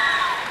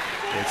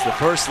 It's the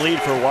first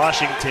lead for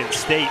Washington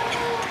State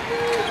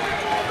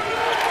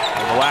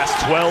in the last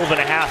 12.5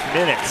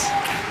 minutes.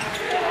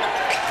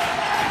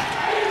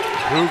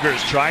 Cougars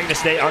trying to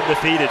stay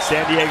undefeated.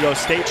 San Diego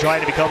State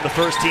trying to become the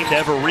first team to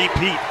ever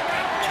repeat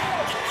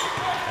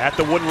at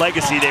the Wooden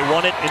Legacy. They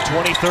won it in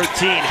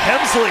 2013.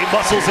 Hemsley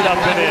muscles it up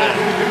and in.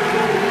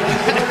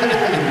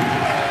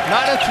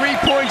 Not a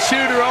three-point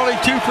shooter, only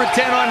 2 for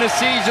 10 on the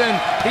season.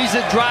 He's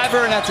a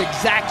driver, and that's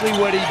exactly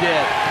what he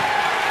did.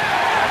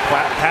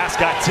 That pass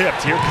got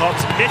tipped. Here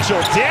comes Mitchell.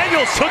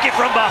 Daniels took it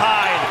from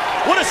behind.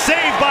 What a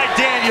save by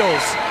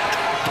Daniels.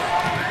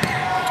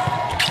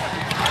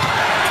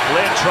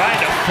 Flynn trying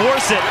to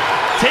force it,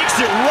 takes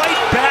it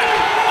right back.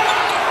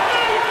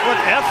 What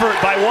effort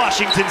by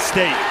Washington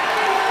State.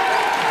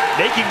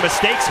 Making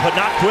mistakes, but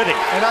not quitting.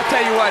 And I'll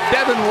tell you what,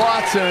 Devin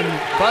Watson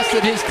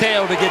busted his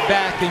tail to get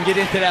back and get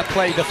into that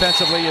play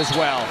defensively as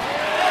well.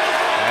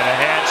 And a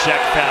hand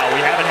check foul.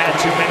 We haven't had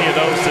too many of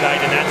those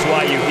tonight, and that's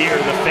why you hear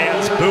the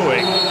fans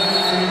booing.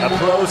 A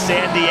pro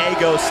San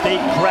Diego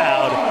State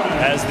crowd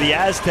as the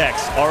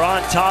Aztecs are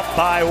on top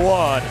by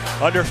 1.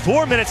 Under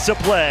 4 minutes to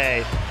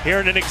play here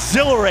in an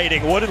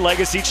exhilarating Wooden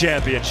Legacy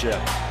Championship.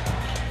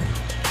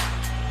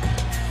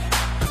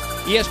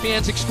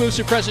 ESPN's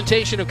exclusive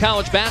presentation of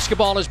college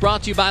basketball is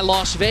brought to you by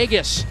Las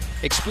Vegas.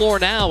 Explore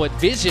now at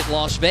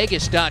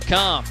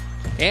visitlasvegas.com.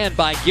 And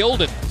by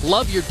Gildan.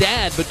 Love your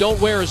dad, but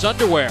don't wear his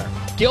underwear.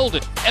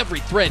 Gildan, every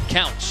thread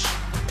counts.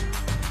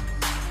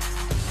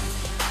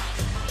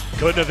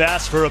 Couldn't have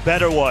asked for a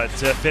better one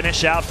to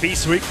finish out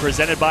Feast Week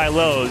presented by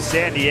Lowe's.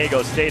 San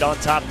Diego State on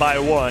top by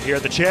 1 here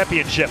at the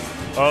championship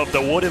of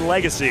the Wooden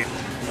Legacy.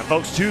 And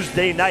folks,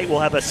 Tuesday night we'll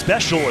have a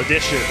special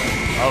edition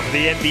of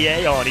the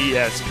NBA on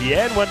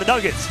ESPN when the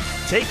Nuggets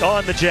take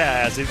on the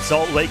Jazz in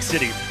Salt Lake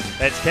City.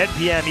 That's 10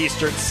 p.m.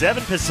 Eastern,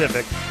 7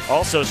 Pacific,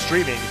 also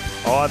streaming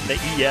on the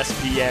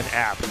ESPN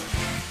app.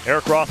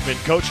 Eric Rothman,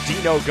 Coach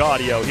Dino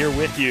Gaudio here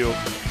with you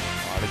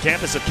on the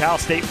campus of Cal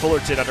State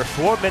Fullerton under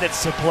 4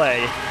 minutes to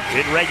play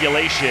in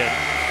regulation.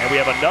 And we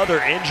have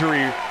another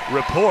injury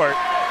report.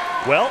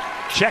 Well,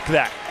 check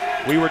that.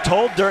 We were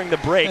told during the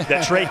break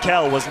that Trey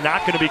Kell was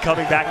not going to be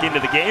coming back into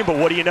the game, but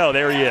what do you know?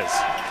 There he is.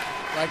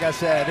 Like I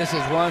said, this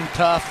is one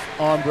tough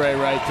hombre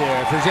right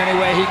there. If there's any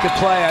way he could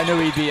play, I knew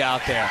he'd be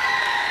out there.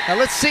 Now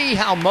let's see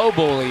how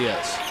mobile he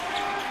is.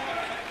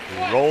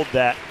 He rolled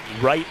that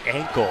right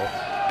ankle.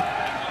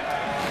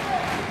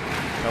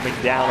 Coming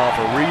down off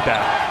a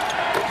rebound.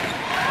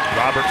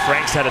 Robert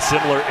Franks had a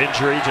similar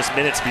injury just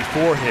minutes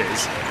before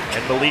his.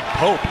 And Malik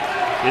Pope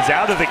is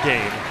out of the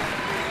game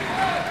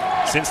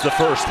since the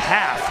first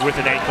half with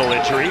an ankle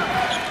injury.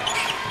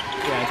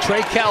 Yeah,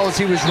 Trey Kell, as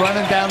he was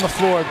running down the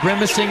floor,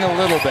 grimacing a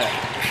little bit.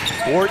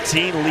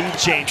 14 lead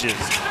changes.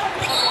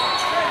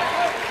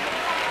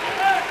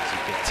 As you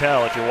can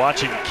tell, if you're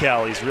watching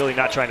Kell, he's really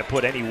not trying to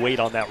put any weight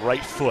on that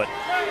right foot.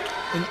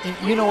 And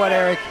you know what,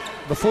 Eric?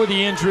 Before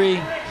the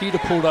injury, he'd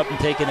have pulled up and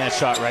taken that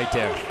shot right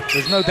there.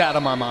 There's no doubt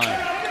in my mind. And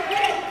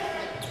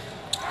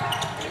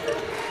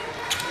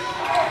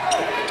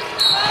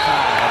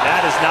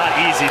that is not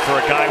easy for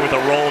a guy with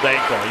a rolled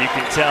ankle. You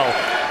can tell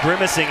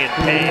grimacing in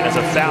pain as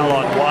a foul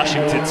on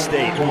Washington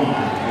State.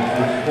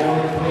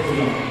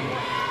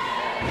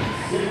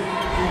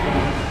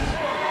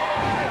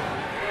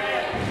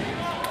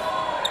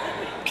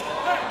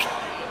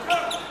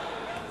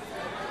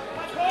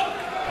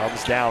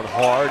 Comes down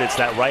hard. It's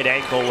that right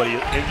ankle when he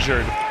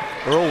injured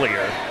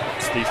earlier.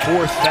 It's the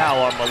 4th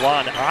foul on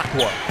Milan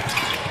Aqua.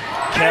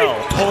 Kell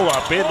pull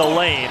up in the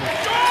lane.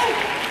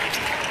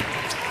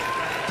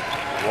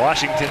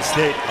 Washington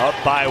State up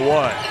by 1.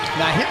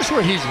 Now here's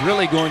where he's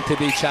really going to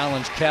be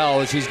challenged,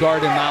 Kell, as he's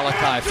guarding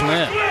Malachi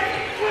Flynn.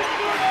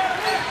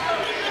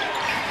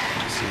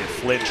 See if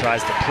Flynn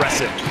tries to press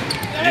him.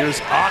 Here's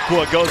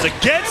Aqua, goes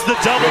against the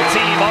double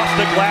team off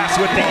the glass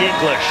with the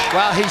English.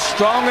 Well, he's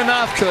strong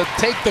enough to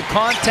take the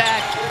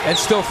contact and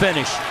still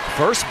finish.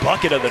 First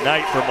bucket of the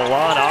night for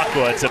Milan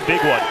Aqua. It's a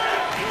big one.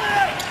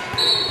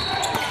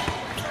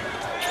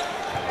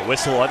 A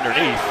whistle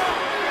underneath.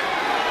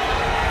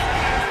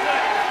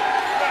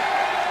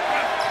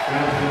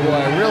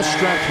 Boy, real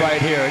strength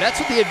right here. That's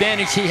what the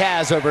advantage he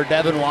has over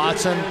Devin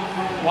Watson.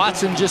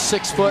 Watson just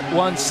 6 foot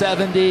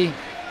 170.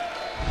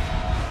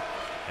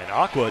 And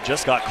Aqua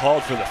just got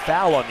called for the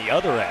foul on the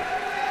other end.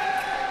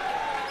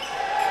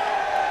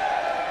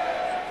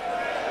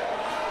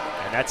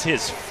 And that's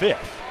his 5th.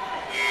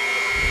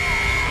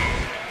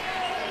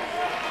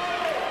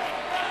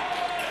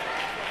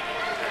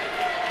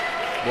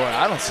 Boy,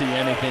 I don't see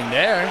anything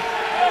there.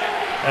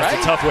 That's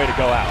right? a tough way to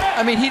go out.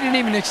 I mean, he didn't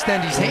even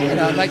extend his hand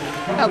out. Like,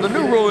 now the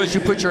new rule is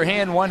you put your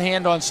one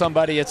hand on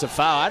somebody, it's a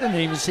foul. I didn't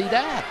even see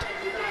that.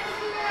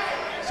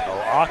 So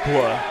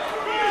Aqua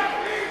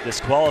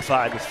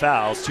disqualified with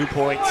fouls, 2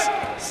 points,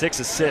 6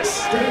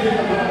 assists,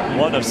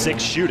 1 of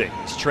 6 shooting.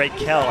 It's Trey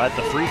Kell at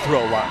the free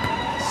throw line.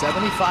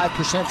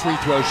 75% free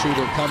throw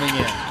shooter coming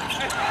in.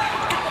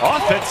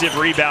 Offensive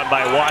rebound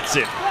by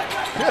Watson.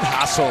 Good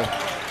hustle.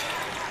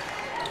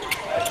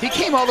 He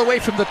came all the way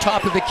from the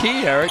top of the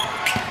key, Eric.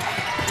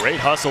 Great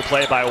hustle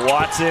play by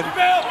Watson.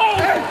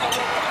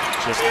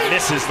 Just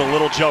misses the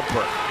little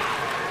jumper.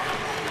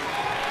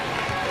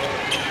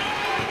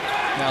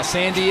 Now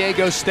San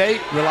Diego State,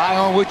 rely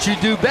on what you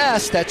do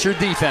best. That's your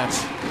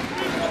defense.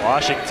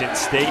 Washington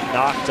State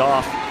knocked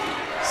off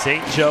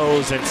St.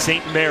 Joe's and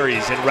St.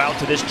 Mary's en route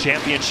to this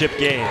championship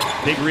game.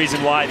 Big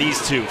reason why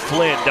these two.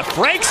 Flynn to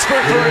Franks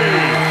for 3.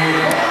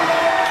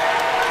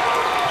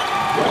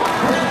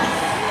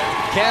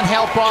 Can't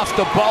help off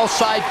the ball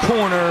side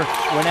corner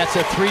when that's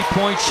a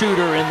 3-point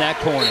shooter in that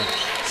corner.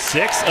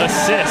 6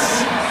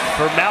 assists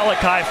for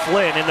Malachi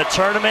Flynn in the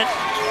tournament.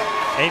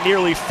 A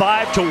nearly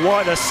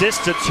 5-to-1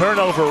 assist to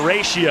turnover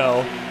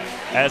ratio.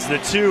 as the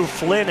two,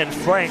 Flynn and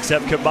Franks,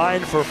 have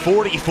combined for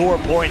 44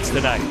 points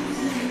tonight.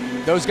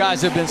 Those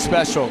guys have been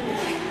special.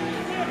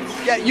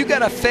 Yeah, you got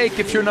to fake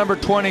if you're number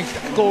 20,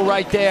 go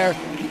right there.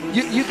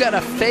 You got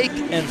to fake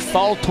and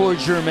fall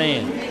towards your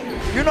man.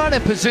 You're not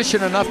in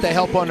position enough to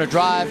help on the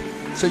drive,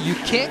 so you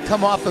can't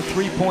come off a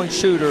three-point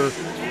shooter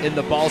in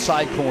the ball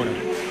side corner.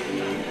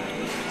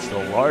 It's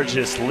the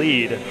largest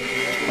lead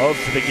of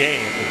the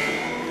game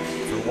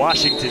for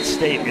Washington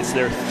State. It's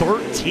their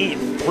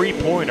 13th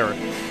three-pointer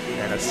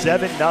and a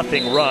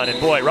 7-0 run. And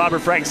boy, Robert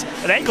Franks,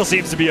 an ankle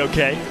seems to be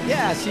okay.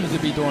 Yeah, seems to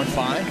be doing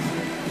fine.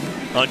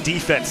 On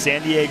defense,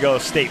 San Diego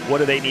State, what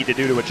do they need to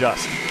do to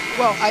adjust?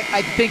 Well,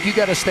 I think you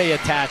got to stay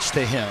attached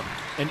to him.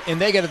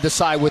 And they got to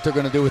decide what they're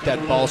going to do with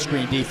that ball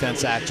screen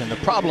defense action. The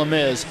problem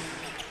is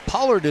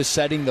Pollard is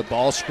setting the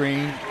ball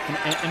screen,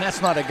 and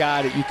that's not a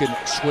guy that you can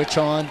switch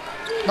on.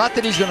 Not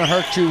that he's going to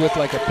hurt you with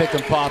like a pick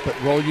and pop and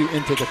roll you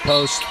into the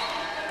post.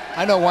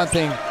 I know one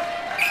thing.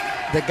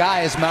 The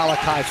guy is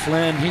Malachi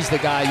Flynn. He's the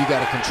guy you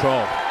got to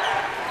control.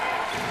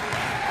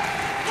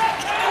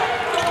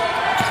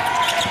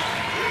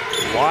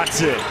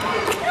 Watson,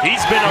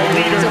 he's been a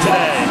leader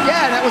today.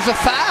 Yeah, that was a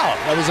foul.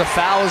 That was a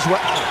foul as well.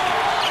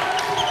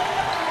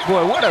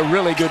 Boy, what a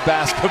really good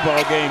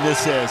basketball game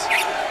this is.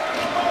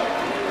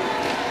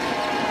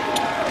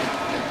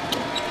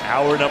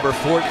 Hour number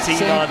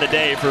 14 on the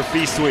day for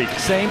Feast Week.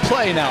 Same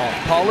play now.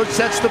 Pollard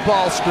sets the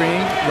ball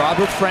screen.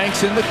 Robert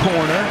Franks in the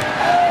corner.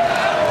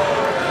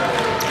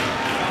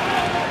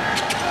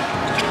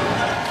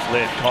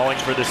 Flynn calling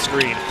for the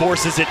screen,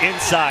 forces it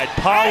inside.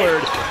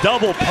 Pollard,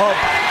 double pump,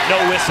 no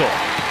whistle.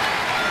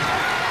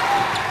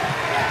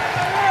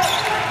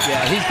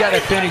 Yeah, he's got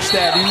to finish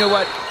that. You know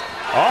what?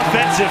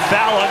 Offensive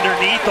foul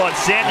underneath on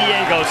San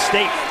Diego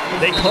State.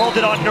 They called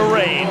it on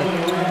Narain.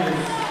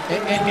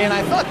 And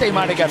I thought they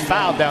might have got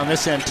fouled down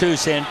this end too,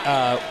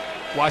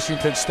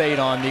 Washington State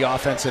on the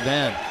offensive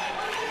end.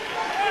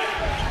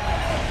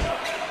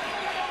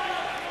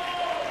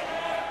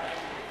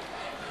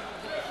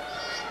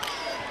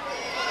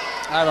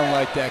 I don't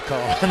like that call.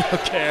 I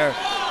don't care.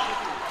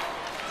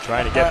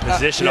 Trying to get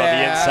position on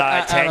the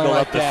inside, tangle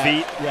up the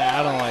feet. Yeah,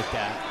 I don't like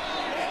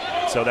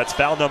that. So that's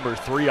foul number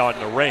 3 on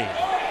Narain.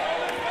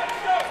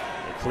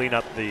 They clean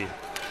up the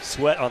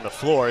sweat on the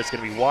floor. It's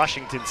going to be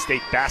Washington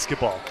State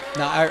basketball.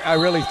 Now, I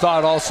really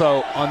thought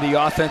also on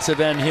the offensive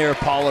end here,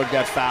 Pollard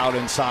got fouled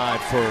inside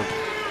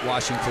for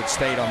Washington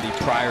State on the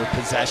prior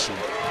possession.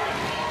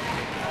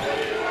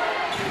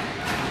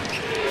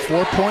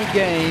 4-point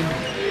game.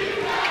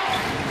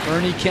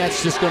 Ernie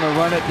Kent's just going to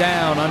run it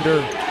down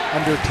under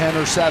 10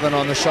 or 7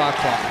 on the shot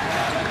clock.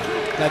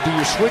 Now, do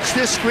you switch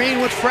this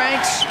screen with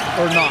Franks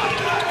or not?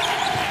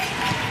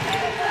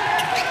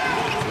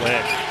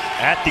 Flynn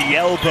at the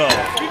elbow.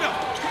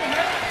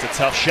 It's a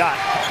tough shot.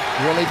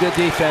 Really good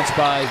defense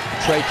by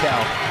Trey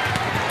Cal.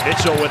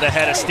 Mitchell with a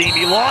head of steam.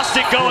 He lost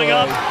it going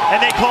up,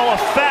 and they call a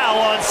foul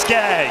on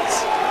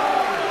Skaggs.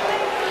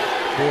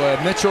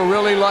 Boy, Mitchell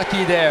really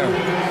lucky there.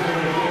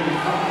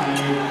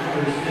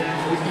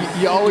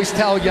 You always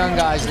tell young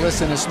guys,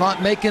 listen, it's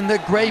not making the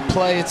great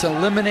play, it's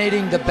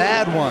eliminating the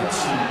bad ones.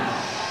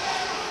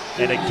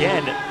 And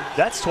again,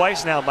 that's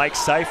twice now Mike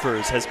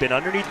Cyphers has been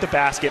underneath the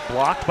basket,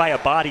 blocked by a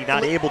body,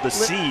 not able to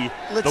see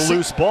the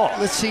loose ball.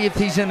 Let's see if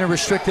he's in the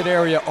restricted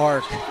area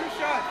arc.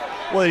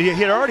 Well, he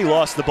had already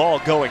lost the ball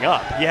going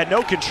up. He had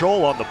no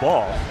control on the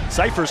ball.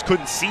 Cyphers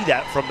couldn't see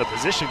that from the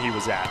position he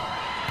was at.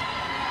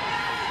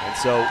 And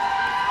so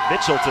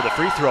Mitchell to the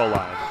free throw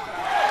line.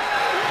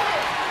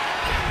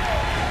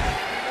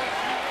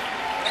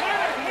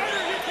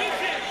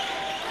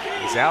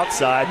 He's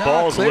outside,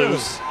 ball's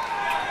loose.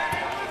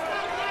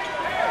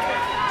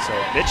 So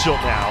Mitchell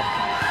now,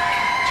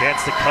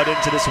 chance to cut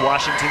into this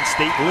Washington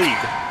State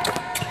lead.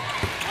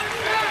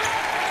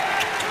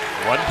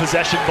 One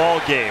possession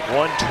ball game,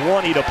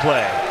 1:20 to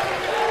play.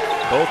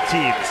 Both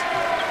teams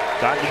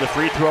got to the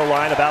free throw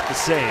line about the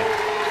same.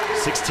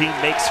 16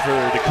 makes for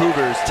the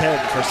Cougars, 10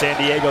 for San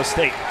Diego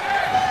State.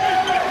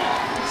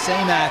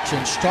 Same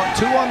action, start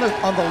 2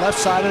 on the left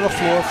side of the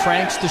floor.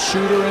 Franks the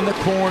shooter in the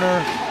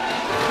corner.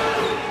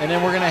 And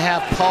then we're going to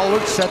have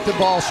Pollard set the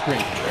ball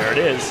screen. There it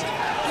is.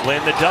 Flynn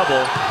the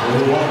double.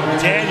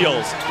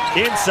 Daniels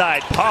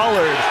inside.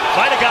 Pollard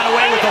might have got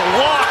away with a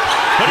walk,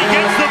 but he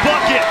gets the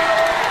bucket.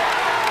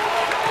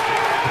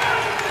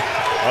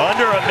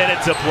 Under a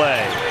minute to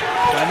play.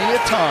 Plenty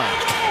of time.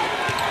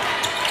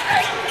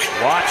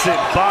 Watson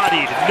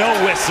bodied, no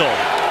whistle.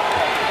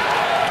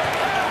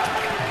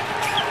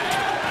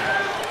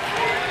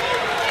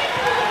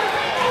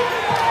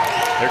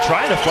 They're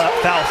trying to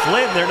foul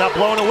Flynn. They're not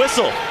blowing a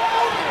whistle.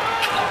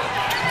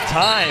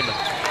 Time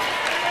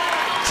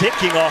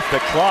ticking off the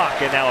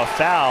clock, and now a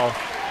foul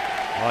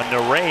on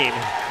Narain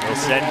will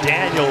send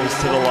Daniels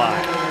to the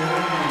line.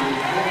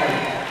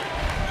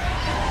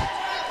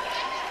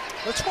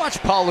 Let's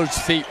watch Pollard's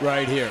feet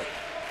right here.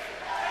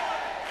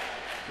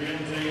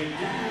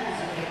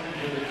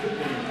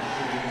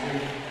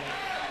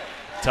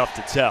 Tough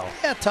to tell.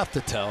 Yeah, tough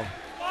to tell.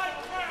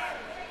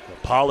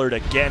 Pollard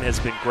again has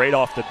been great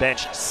off the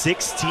bench.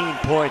 16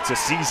 points, a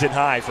season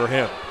high for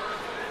him.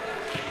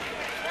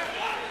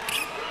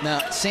 Now,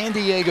 San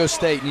Diego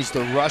State needs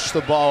to rush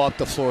the ball up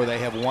the floor. They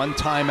have one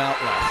timeout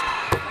left.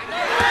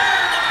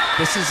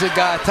 This is a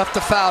guy, tough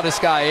to foul this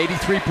guy,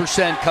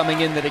 83%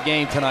 coming into the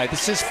game tonight.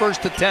 This is his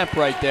first attempt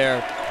right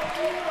there.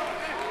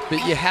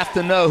 But you have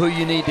to know who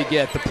you need to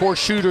get. The poor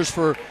shooters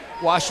for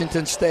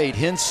Washington State,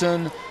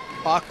 Hinson,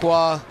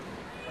 Aqua,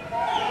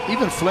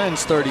 even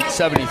Flynn's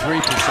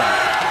 73%.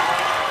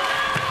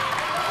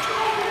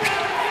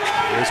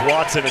 Here's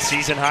Watson, a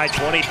season high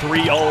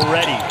 23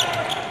 already.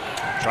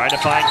 Trying to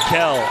find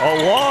Kell.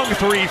 A long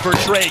three for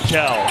Trey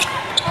Kell.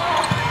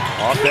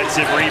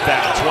 Offensive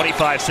rebound,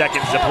 25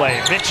 seconds to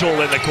play.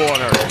 Mitchell in the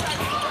corner.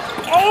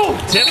 Oh!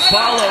 Tip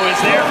follow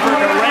is there for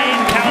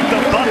Narain. Count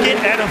the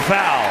bucket and a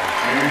foul.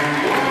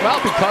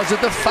 Well, because of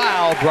the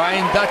foul,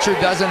 Brian Dutcher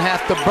doesn't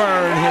have to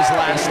burn his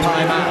last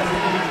time out.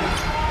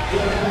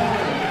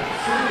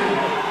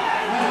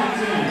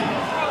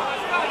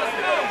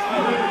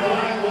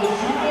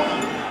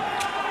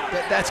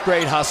 That's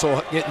great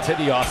hustle getting to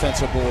the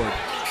offensive board.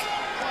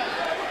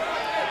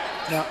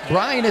 Now,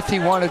 Brian, if he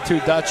wanted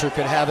to, Dutcher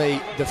could have a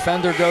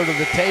defender go to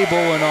the table,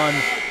 and on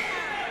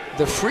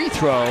the free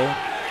throw,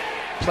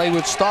 play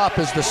would stop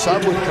as the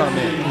sub would come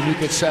in, and you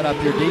could set up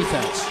your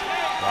defense.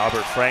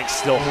 Robert Franks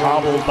still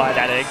hobbled by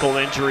that ankle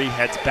injury,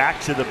 heads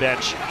back to the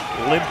bench,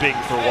 limping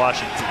for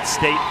Washington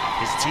State.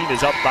 His team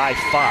is up by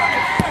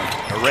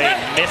 5. Narain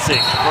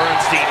missing.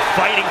 Bernstein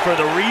fighting for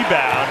the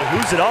rebound.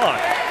 Who's it on?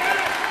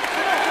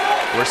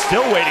 We're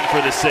still waiting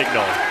for the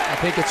signal. I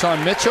think it's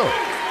on Mitchell.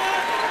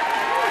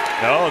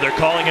 No, they're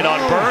calling it on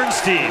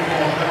Bernstein.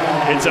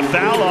 It's a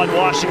foul on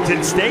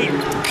Washington State.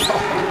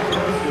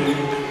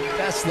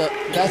 That's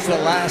the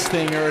last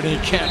thing Ernie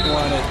Kent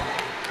wanted.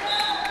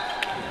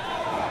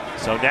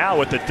 So now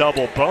with the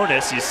double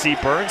bonus, you see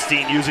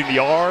Bernstein using the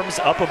arms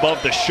up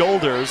above the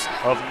shoulders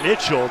of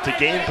Mitchell to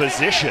gain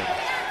position.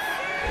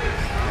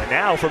 And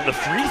now from the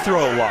free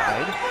throw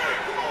line,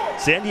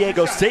 San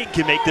Diego State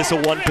can make this a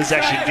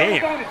one-possession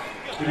game.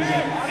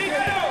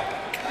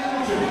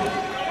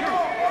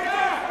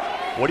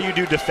 What do you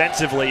do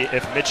defensively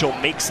if Mitchell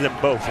makes them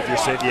both, if you're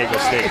San Diego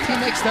State? If he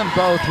makes them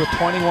both with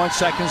 21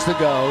 seconds to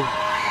go,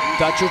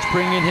 Dutcher's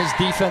bringing his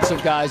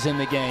defensive guys in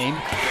the game.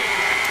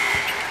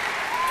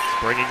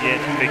 Bringing in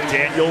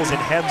McDaniels and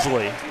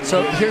Hemsley.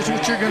 So here's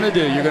what you're going to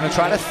do. You're going to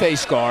try to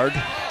face guard,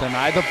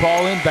 deny the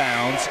ball in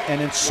bounds,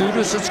 and as soon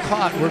as it's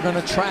caught, we're going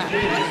to trap.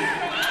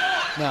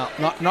 Now,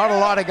 not a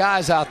lot of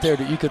guys out there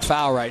that you could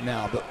foul right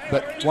now,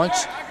 but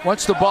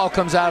once the ball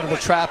comes out of the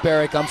trap,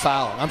 Eric, I'm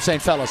fouling. I'm saying,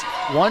 fellas,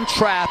 one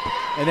trap,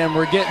 and then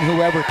we're getting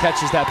whoever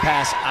catches that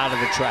pass out of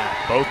the trap.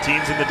 Both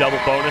teams in the double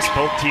bonus,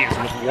 both teams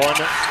with one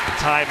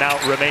timeout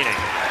remaining.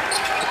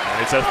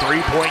 And it's a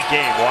three-point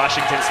game.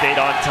 Washington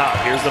State on top.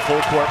 Here's the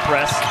full court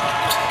press.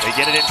 They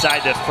get it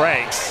inside to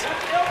Franks.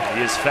 He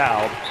is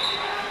fouled.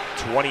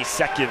 20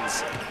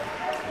 seconds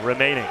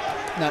remaining.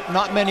 Now,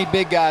 not many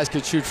big guys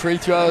could shoot free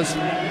throws,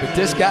 but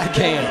this guy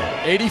can.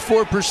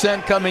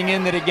 84% coming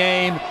into the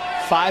game,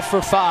 5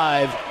 for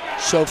 5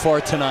 so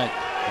far tonight.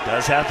 He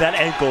does have that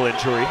ankle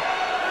injury.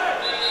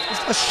 He's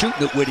not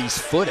shooting it with his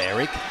foot,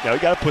 Eric. Now, you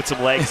got to put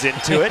some legs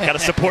into it. Got to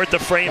support the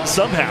frame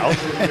somehow. You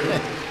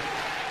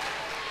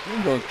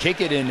can go kick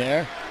it in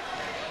there.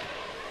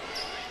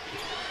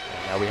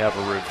 Now we have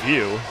a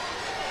review.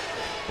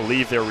 I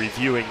believe they're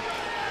reviewing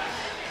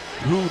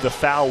who the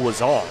foul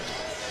was on.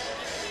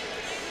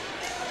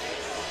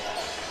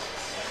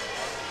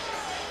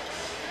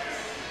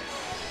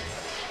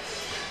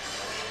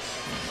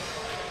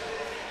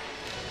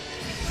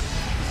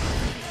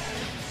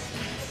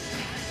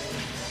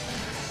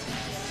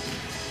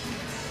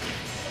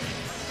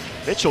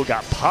 Mitchell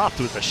got popped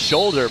with the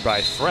shoulder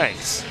by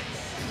Franks.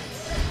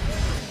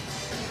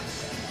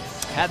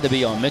 Had to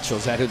be on Mitchell.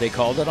 Is that who they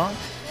called it on?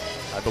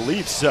 I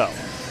believe so.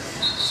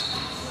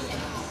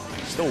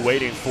 Still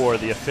waiting for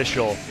the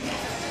official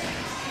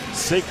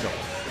signal.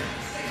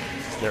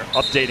 They're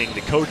updating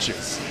the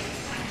coaches.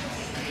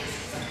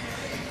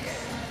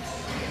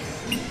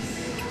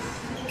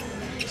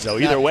 So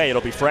either way,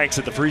 it'll be Franks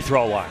at the free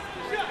throw line.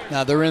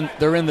 Now they're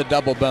in the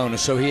double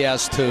bonus, so he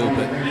has 2.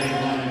 But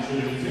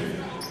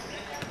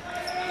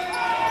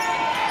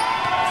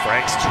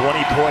Franks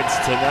 20 points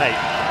tonight.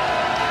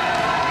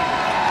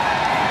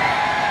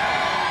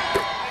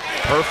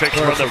 Perfect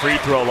from the free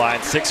throw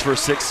line, 6 for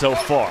 6 so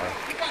far.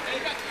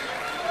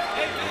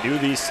 We knew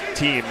these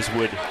teams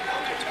would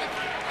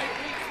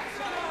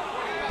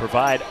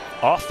provide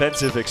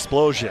offensive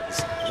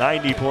explosions.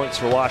 90 points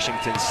for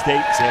Washington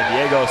State, San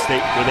Diego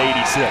State with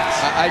 86.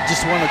 I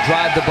just want to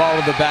drive the ball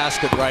to the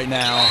basket right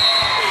now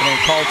and then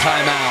call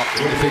timeout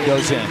if it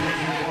goes in.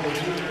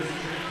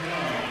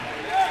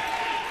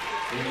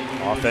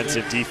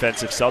 Offensive,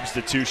 defensive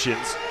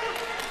substitutions.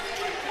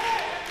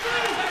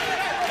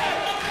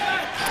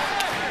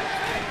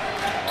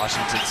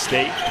 Washington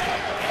State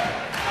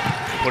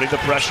putting the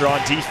pressure on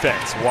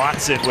defense.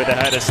 Watson with a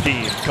head of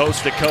steam,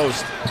 coast to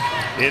coast.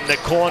 In the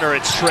corner,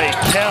 it's Trey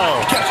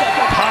Kell.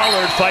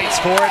 Pollard fights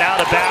for it,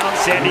 out of bounds.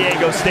 San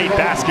Diego State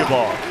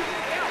basketball.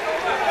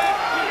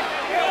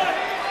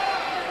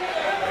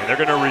 And they're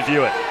going to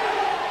review it.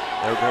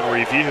 They're going to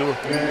review.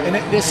 And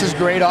this is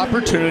great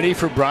opportunity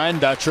for Brian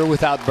Dutcher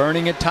without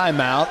burning a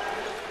timeout.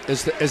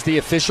 As the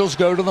officials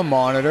go to the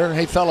monitor,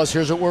 hey fellas,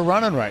 here's what we're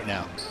running right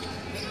now.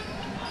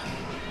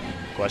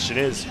 Question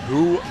is,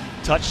 who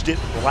touched it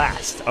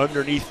last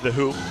underneath the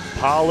hoop?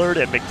 Pollard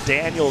and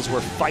McDaniels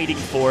were fighting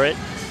for it.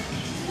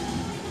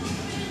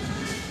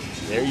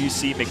 There you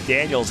see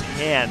McDaniels'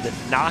 hand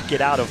knock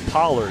it out of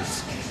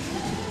Pollard's.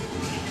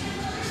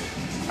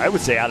 I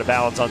would say out of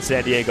bounds on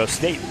San Diego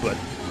State, but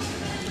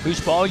whose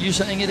ball are you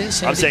saying it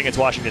is? I'm saying it's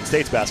Washington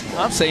State's basketball.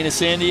 I'm saying it's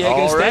San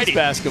Diego State's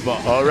basketball.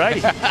 All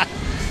righty.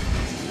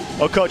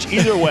 Well, Coach,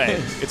 either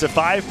way, it's a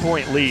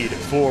 5-point lead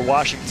for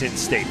Washington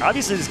State.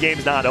 Obviously, this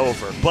game's not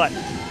over, but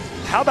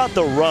how about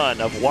the run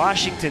of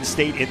Washington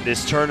State in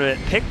this tournament,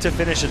 picked to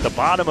finish at the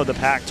bottom of the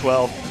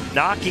Pac-12,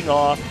 knocking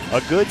off a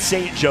good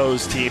St.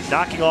 Joe's team,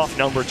 knocking off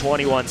number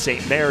 21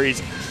 St.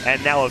 Mary's,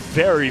 and now a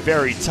very,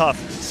 very tough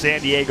San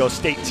Diego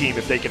State team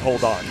if they can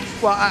hold on.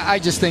 Well, I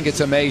just think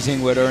it's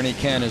amazing what Ernie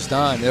Kent has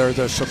done. They're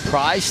the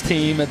surprise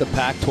team of the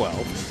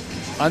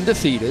Pac-12,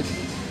 undefeated,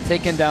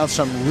 taking down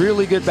some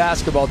really good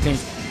basketball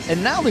teams.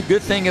 And now the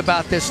good thing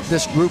about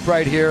this group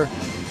right here,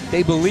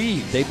 they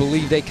believe they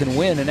can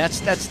win, and that's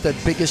the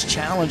biggest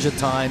challenge at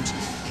times.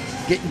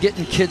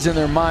 Getting kids in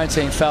their mind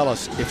saying,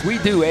 fellas, if we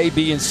do A,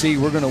 B, and C,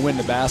 we're going to win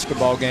the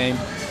basketball game,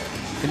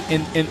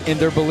 and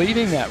they're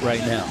believing that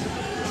right now.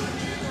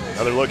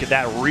 Another look at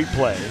that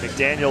replay.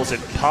 McDaniels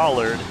and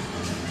Pollard.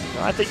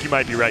 I think you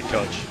might be right,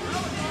 Coach.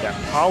 Yeah,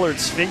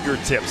 Pollard's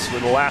fingertips were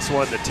the last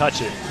one to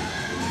touch it.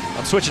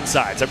 I'm switching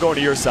sides. I'm going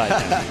to your side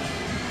now.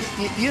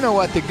 You know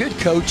what? The good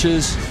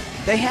coaches,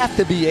 they have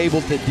to be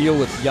able to deal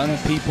with young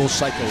people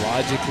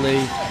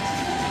psychologically.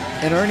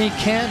 And Ernie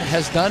Kent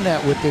has done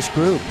that with this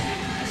group.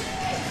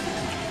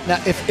 Now,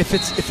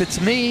 if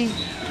it's me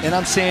and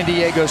I'm San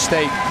Diego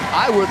State,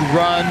 I would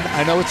run,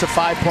 I know it's a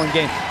 5-point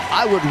game,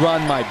 I would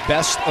run my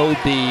best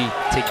OB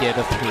to get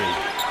a 3.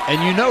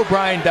 And you know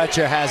Brian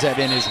Dutcher has that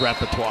in his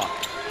repertoire.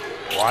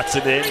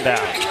 Watson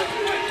inbound.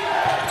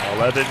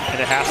 11 and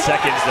a half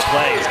seconds to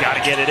play. He's got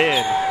to get it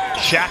in.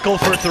 Shackle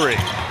for 3.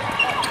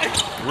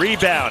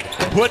 Rebound,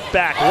 put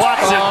back,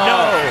 Watson,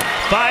 no.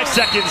 5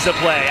 seconds to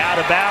play, out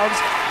of bounds.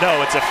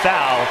 No, it's a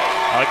foul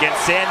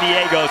against San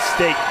Diego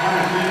State.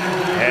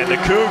 And the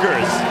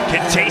Cougars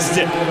can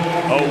taste it.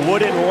 A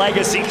Wooden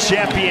Legacy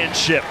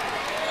championship.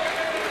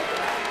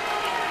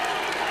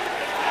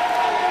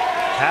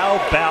 How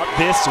about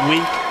this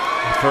week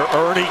for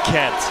Ernie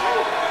Kent,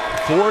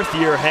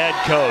 4th-year head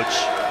coach,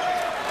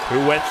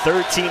 who went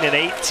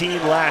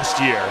 13-18 last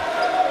year.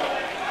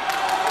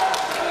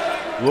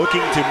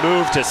 Looking to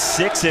move to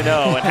 6-0.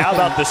 And how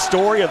about the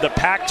story of the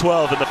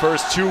Pac-12 in the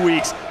first 2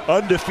 weeks?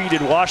 Undefeated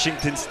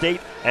Washington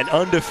State and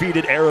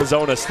undefeated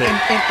Arizona State.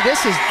 And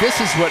this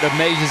is what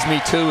amazes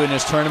me too in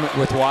this tournament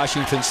with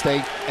Washington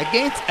State.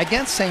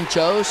 Against St.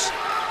 Joe's,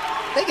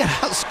 they got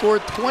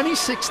outscored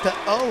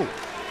 26-0.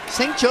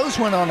 St. Joe's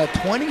went on a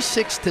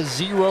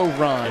 26-0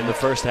 run in the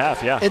first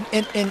half, yeah.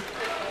 And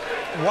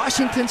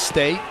Washington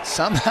State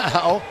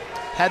somehow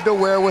had the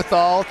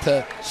wherewithal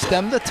to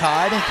stem the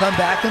tide and come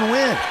back and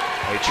win.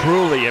 A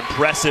truly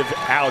impressive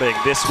outing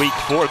this week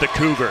for the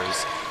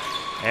Cougars.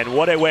 And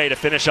what a way to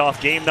finish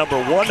off game number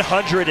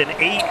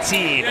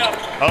 118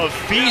 of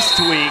Feast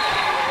Week.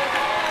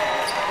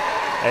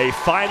 A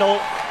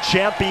final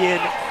champion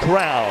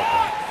crown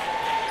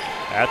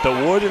at the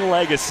Wooden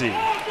Legacy.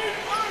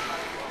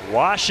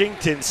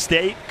 Washington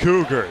State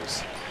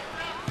Cougars.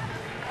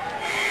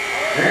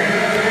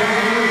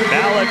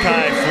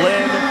 Malachi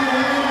Flynn,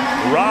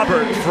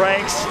 Robert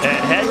Franks,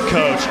 and head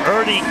coach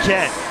Ernie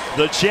Kent,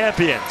 the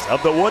champions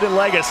of the Wooden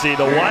Legacy.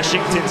 The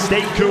Washington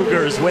State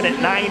Cougars win at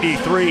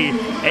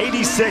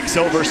 93-86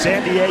 over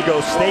San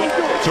Diego State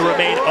to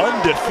remain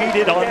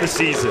undefeated on the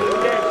season.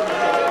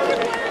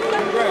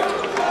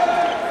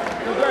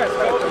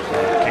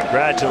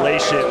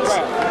 Congratulations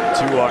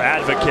to our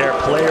Advocare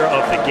player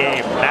of the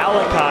game,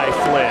 Malachi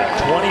Flynn.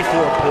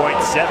 24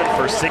 points, 7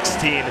 for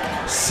 16,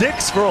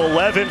 6 for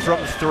 11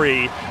 from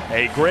 3.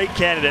 A great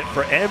candidate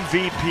for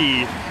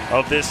MVP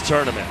of this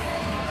tournament.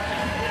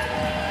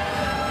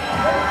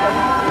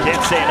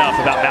 Can't say enough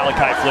about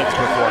Malachi Flynn's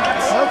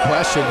performance. No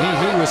question,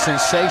 he was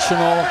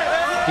sensational.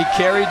 He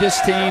carried this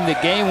team, the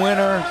game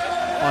winner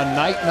on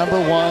night number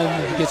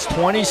 1. He gets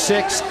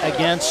 26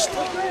 against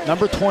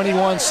number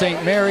 21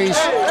 St. Mary's,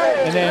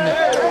 and then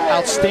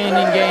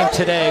outstanding game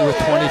today with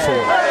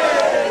 24.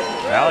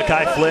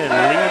 Malachi Flynn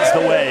leads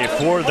the way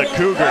for the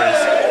Cougars,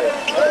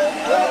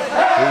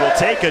 who will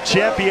take a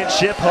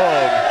championship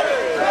home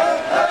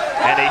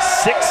and a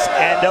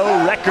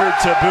 6-0 record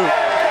to boot.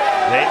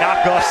 They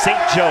knock off St.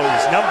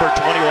 Joe's, number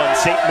 21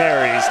 St.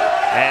 Mary's,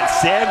 and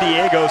San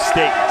Diego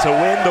State to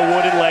win the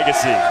Wooden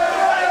Legacy.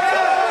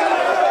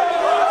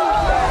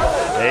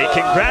 A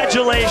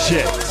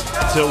congratulations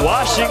to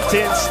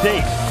Washington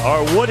State,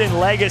 our Wooden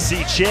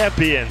Legacy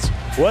champions.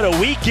 What a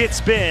week it's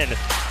been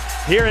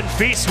here in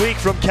Feast Week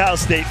from Cal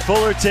State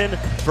Fullerton.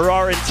 For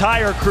our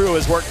entire crew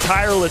has worked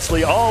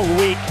tirelessly all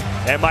week,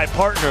 and my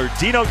partner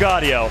Dino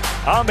Gaudio,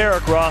 I'm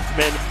Eric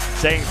Rothman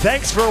saying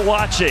thanks for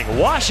watching.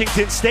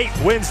 Washington State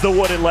wins the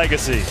Wooden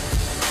Legacy.